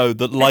you to know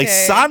that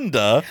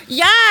Lysander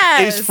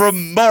Yes. is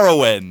from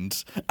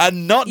Morrowind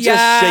and not just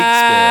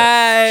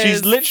Yes. Shakespeare.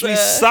 She's literally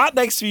sat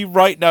next to me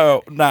right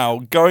now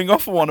going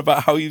off on one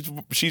about how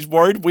she's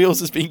worried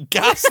Wheels is being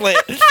gaslit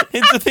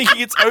into thinking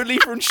it's only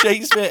from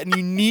Shakespeare, and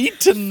you need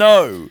to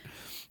know.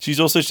 She's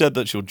also said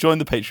that she'll join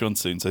the Patreon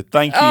soon, so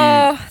thank you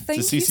Thank to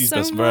you Cece's so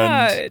best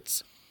friend.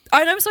 much.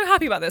 And I'm so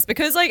happy about this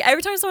because like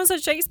every time someone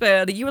said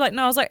Shakespeare, you were like,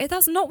 no, I was like, hey,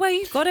 that's not where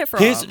you got it from.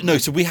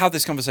 So we had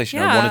this conversation.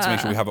 I wanted to make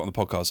sure we have it on the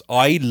podcast.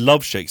 I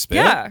love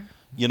Shakespeare. Yeah.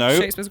 You know,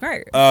 Shakespeare's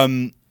great.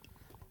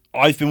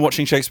 I've been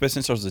watching Shakespeare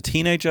since I was a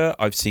teenager.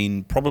 I've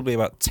seen probably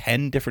about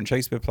 10 different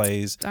Shakespeare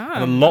plays. Damn.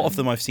 And a lot of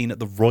them I've seen at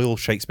the Royal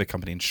Shakespeare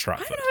Company in I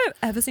Stratford. don't know if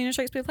I've ever seen a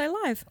Shakespeare play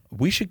live.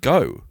 We should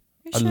go.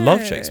 We I love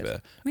should.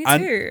 Shakespeare. Me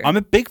and too. I'm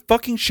a big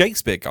fucking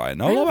Shakespeare guy. I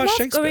know a lot about love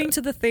Shakespeare. going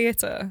to the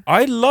theatre.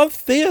 I love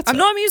theatre. I'm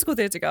not a musical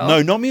theatre girl.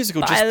 No, not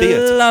musical, but just I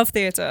theatre. love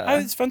theatre. Oh,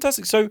 it's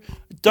fantastic. So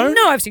don't.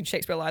 No, I've seen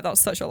Shakespeare live.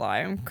 That's such a lie.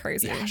 I'm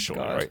crazy. Yeah, sure,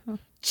 God. right.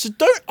 So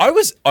don't. I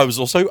was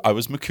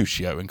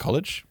Mercutio in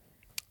college,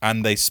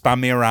 and they spun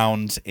me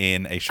around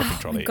in a shopping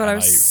trolley. God, I and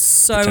was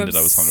so pretended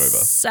I was hungover.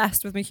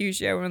 obsessed with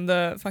Mercutio and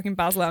the fucking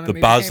Baz Luhrmann The movie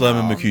Baz came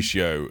Luhrmann out.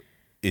 Mercutio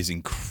is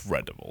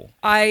incredible.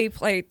 I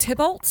played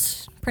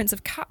Tybalt, Prince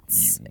of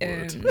Cats. You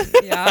would.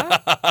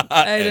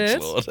 I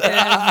did. Edgelord.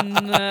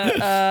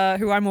 In,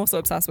 who I'm also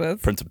obsessed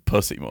with. Prince of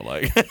Pussy, more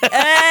like.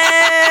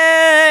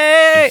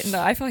 Hey!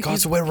 No, I feel like God,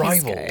 he's, so we're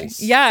he's gay. rivals.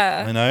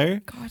 Yeah. I know.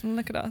 God, and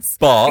look at us.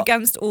 But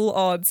against all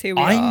odds, here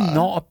we are. I'm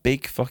not a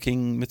big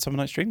fucking Midsummer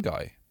Night's Dream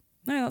guy.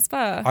 No, that's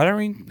fair. I don't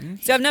really.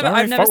 See, I've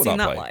never seen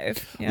that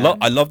live. Yeah.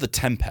 I love The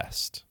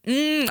Tempest.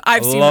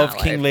 I've seen love that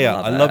King live. Lear.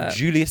 Love I love it.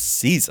 Julius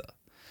Caesar.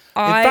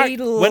 I fact,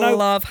 when I-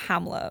 love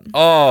Hamlet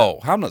Oh,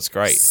 Hamlet's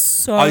great.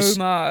 so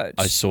much.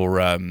 I saw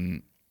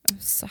I'm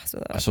obsessed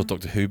with it. I saw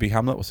Doctor Who be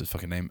Hamlet. What's his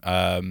fucking name?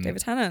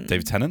 David Tennant.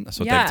 David Tennant. I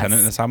saw Yes. David Tennant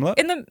in this Hamlet.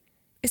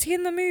 Is he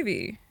in the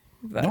movie?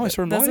 No, I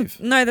saw him There's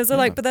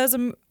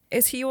live.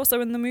 is he also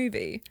in the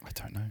movie? I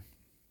don't know.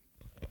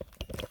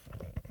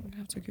 I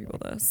have to Google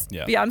this.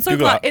 Yeah. But yeah, I'm so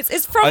Google glad. that.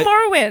 It's from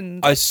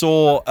Morrowind. I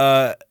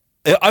saw.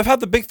 I've had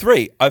the big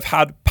three. I've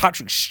had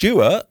Patrick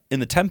Stewart in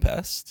The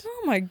Tempest.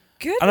 Oh my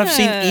goodness. And I've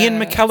seen Ian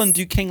McKellen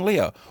do King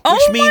Lear. Which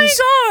Oh my means,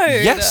 God.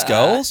 yes,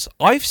 girls,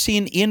 I've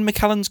seen Ian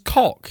McKellen's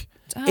cock.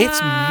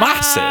 It's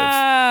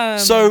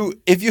massive. So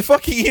if you're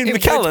fucking Ian It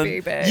would be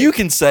McKellen, big. you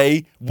can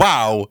say,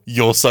 wow,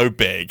 you're so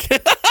big.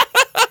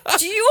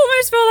 Do you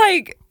almost feel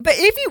like, but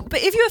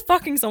if you were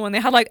fucking someone, they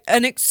had like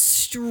an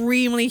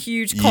extremely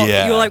huge cock,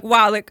 Yeah. you're like,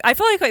 wow, like I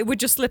feel like it would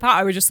just slip out.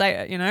 I would just say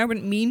it, you know, I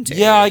wouldn't mean to.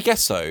 Yeah, I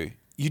guess so.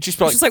 You just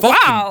be like, just like, fucking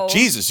wow.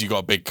 Jesus, you got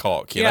a big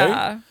cock, you know?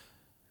 Yeah.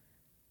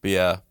 But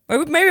yeah.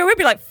 Maybe it would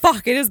be like,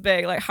 fuck, it is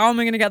big. Like, how am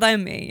I going to get that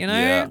in me? You know?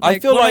 Yeah. I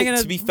Like, feel what am like,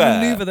 gonna to be fair,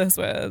 maneuver this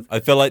with. I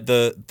feel like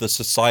the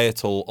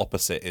societal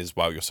opposite is,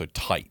 wow, you're so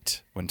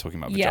tight when talking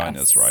about vaginas,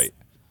 Yes. right?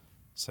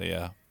 So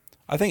yeah.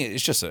 I think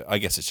it's just I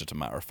guess it's just a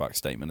matter of fact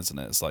statement, isn't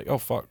it? It's like, oh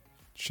fuck,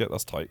 shit,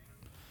 that's tight.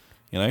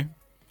 You know?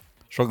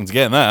 Struggling to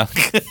get in there.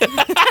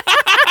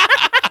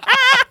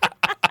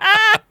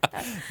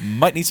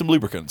 Might need some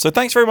lubricant. So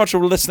thanks very much for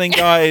listening,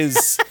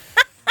 guys.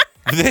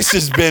 This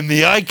has been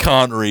the I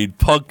Can't Read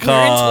podcast.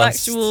 We're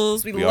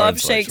intellectuals. We are love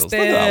intellectuals. Shakespeare.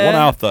 Look at that, 1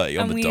 hour 30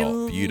 on and the dot.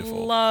 we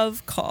Beautiful.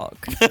 love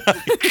cock.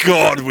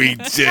 God, we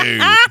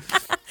do.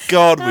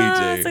 God,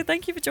 we do. So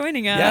thank you for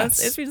joining us.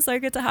 Yes. It's been so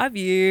good to have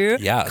you.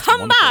 Yeah, it's Come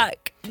wonderful.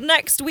 back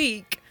next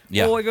week.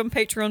 Yeah. Or you're on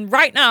Patreon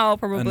right now, A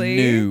probably.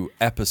 new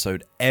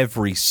episode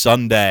every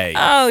Sunday.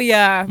 Oh,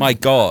 yeah. My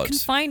God. You can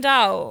find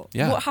out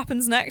Yeah. what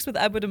happens next with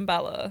Edward and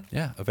Bella.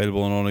 Yeah,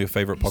 available on all your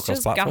favorite podcast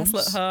Just platforms.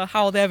 gaslit her.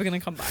 How are they ever going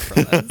to come back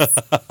from this?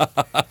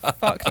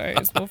 Fuck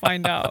knows. We'll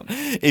find out.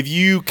 If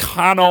you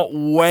cannot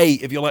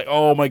wait, if you're like,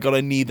 oh my God,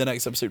 I need the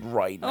next episode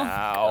right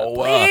now, God,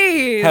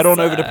 please. head on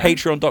over to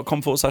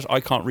patreon.com/I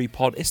Can't Read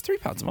Pod. It's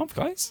 £3 a month,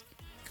 guys.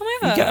 Come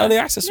over. You get early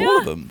access to all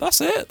of them. That's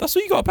it. That's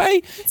all you got to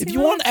pay. If you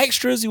want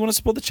extras, you want to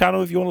support the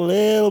channel, if you want a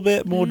little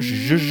bit more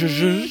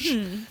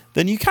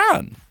then you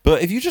can.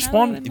 But if you just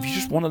want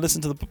to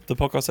listen to the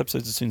podcast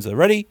episodes as soon as they're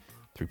ready,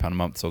 £3 a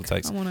month is all it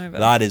takes. Come on over.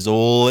 That is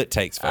all it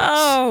takes, folks.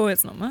 Oh,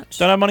 it's not much.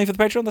 Don't have money for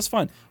the Patreon? That's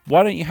fine.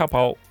 Why don't you help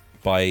out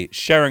by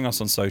sharing us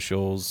on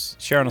socials,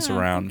 sharing us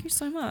around. Thank you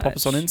so much. Pop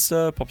us on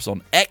Insta, pop us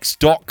on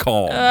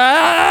x.com,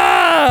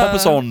 Ah! pop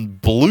us on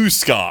Blue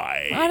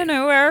Sky, I don't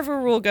know,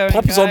 wherever we're all going.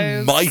 pop us on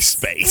guys.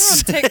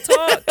 MySpace. We're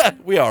on TikTok.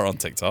 We are on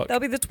TikTok.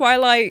 There'll be the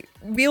Twilight.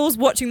 Wheels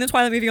watching the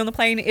Twilight movie on the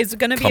plane is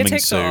going to be Coming a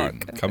TikTok. soon.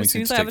 Coming as soon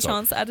soon as to I have a TikTok.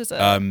 chance to edit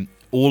it.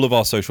 all of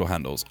our social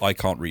handles. I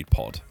Can't Read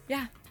Pod.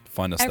 Yeah.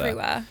 Find us Everywhere.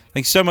 there.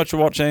 Thanks so much for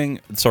watching.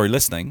 Sorry,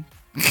 listening.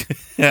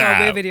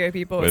 We're video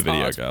people. We're It's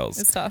video hard. girls.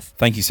 It's tough.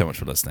 Thank you so much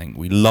for listening.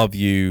 We love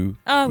you.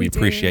 Oh, we do.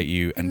 appreciate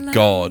you. And Love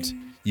God, you.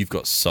 you've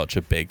got such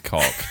a big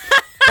cock.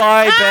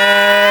 Bye,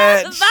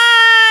 bitch. Bye.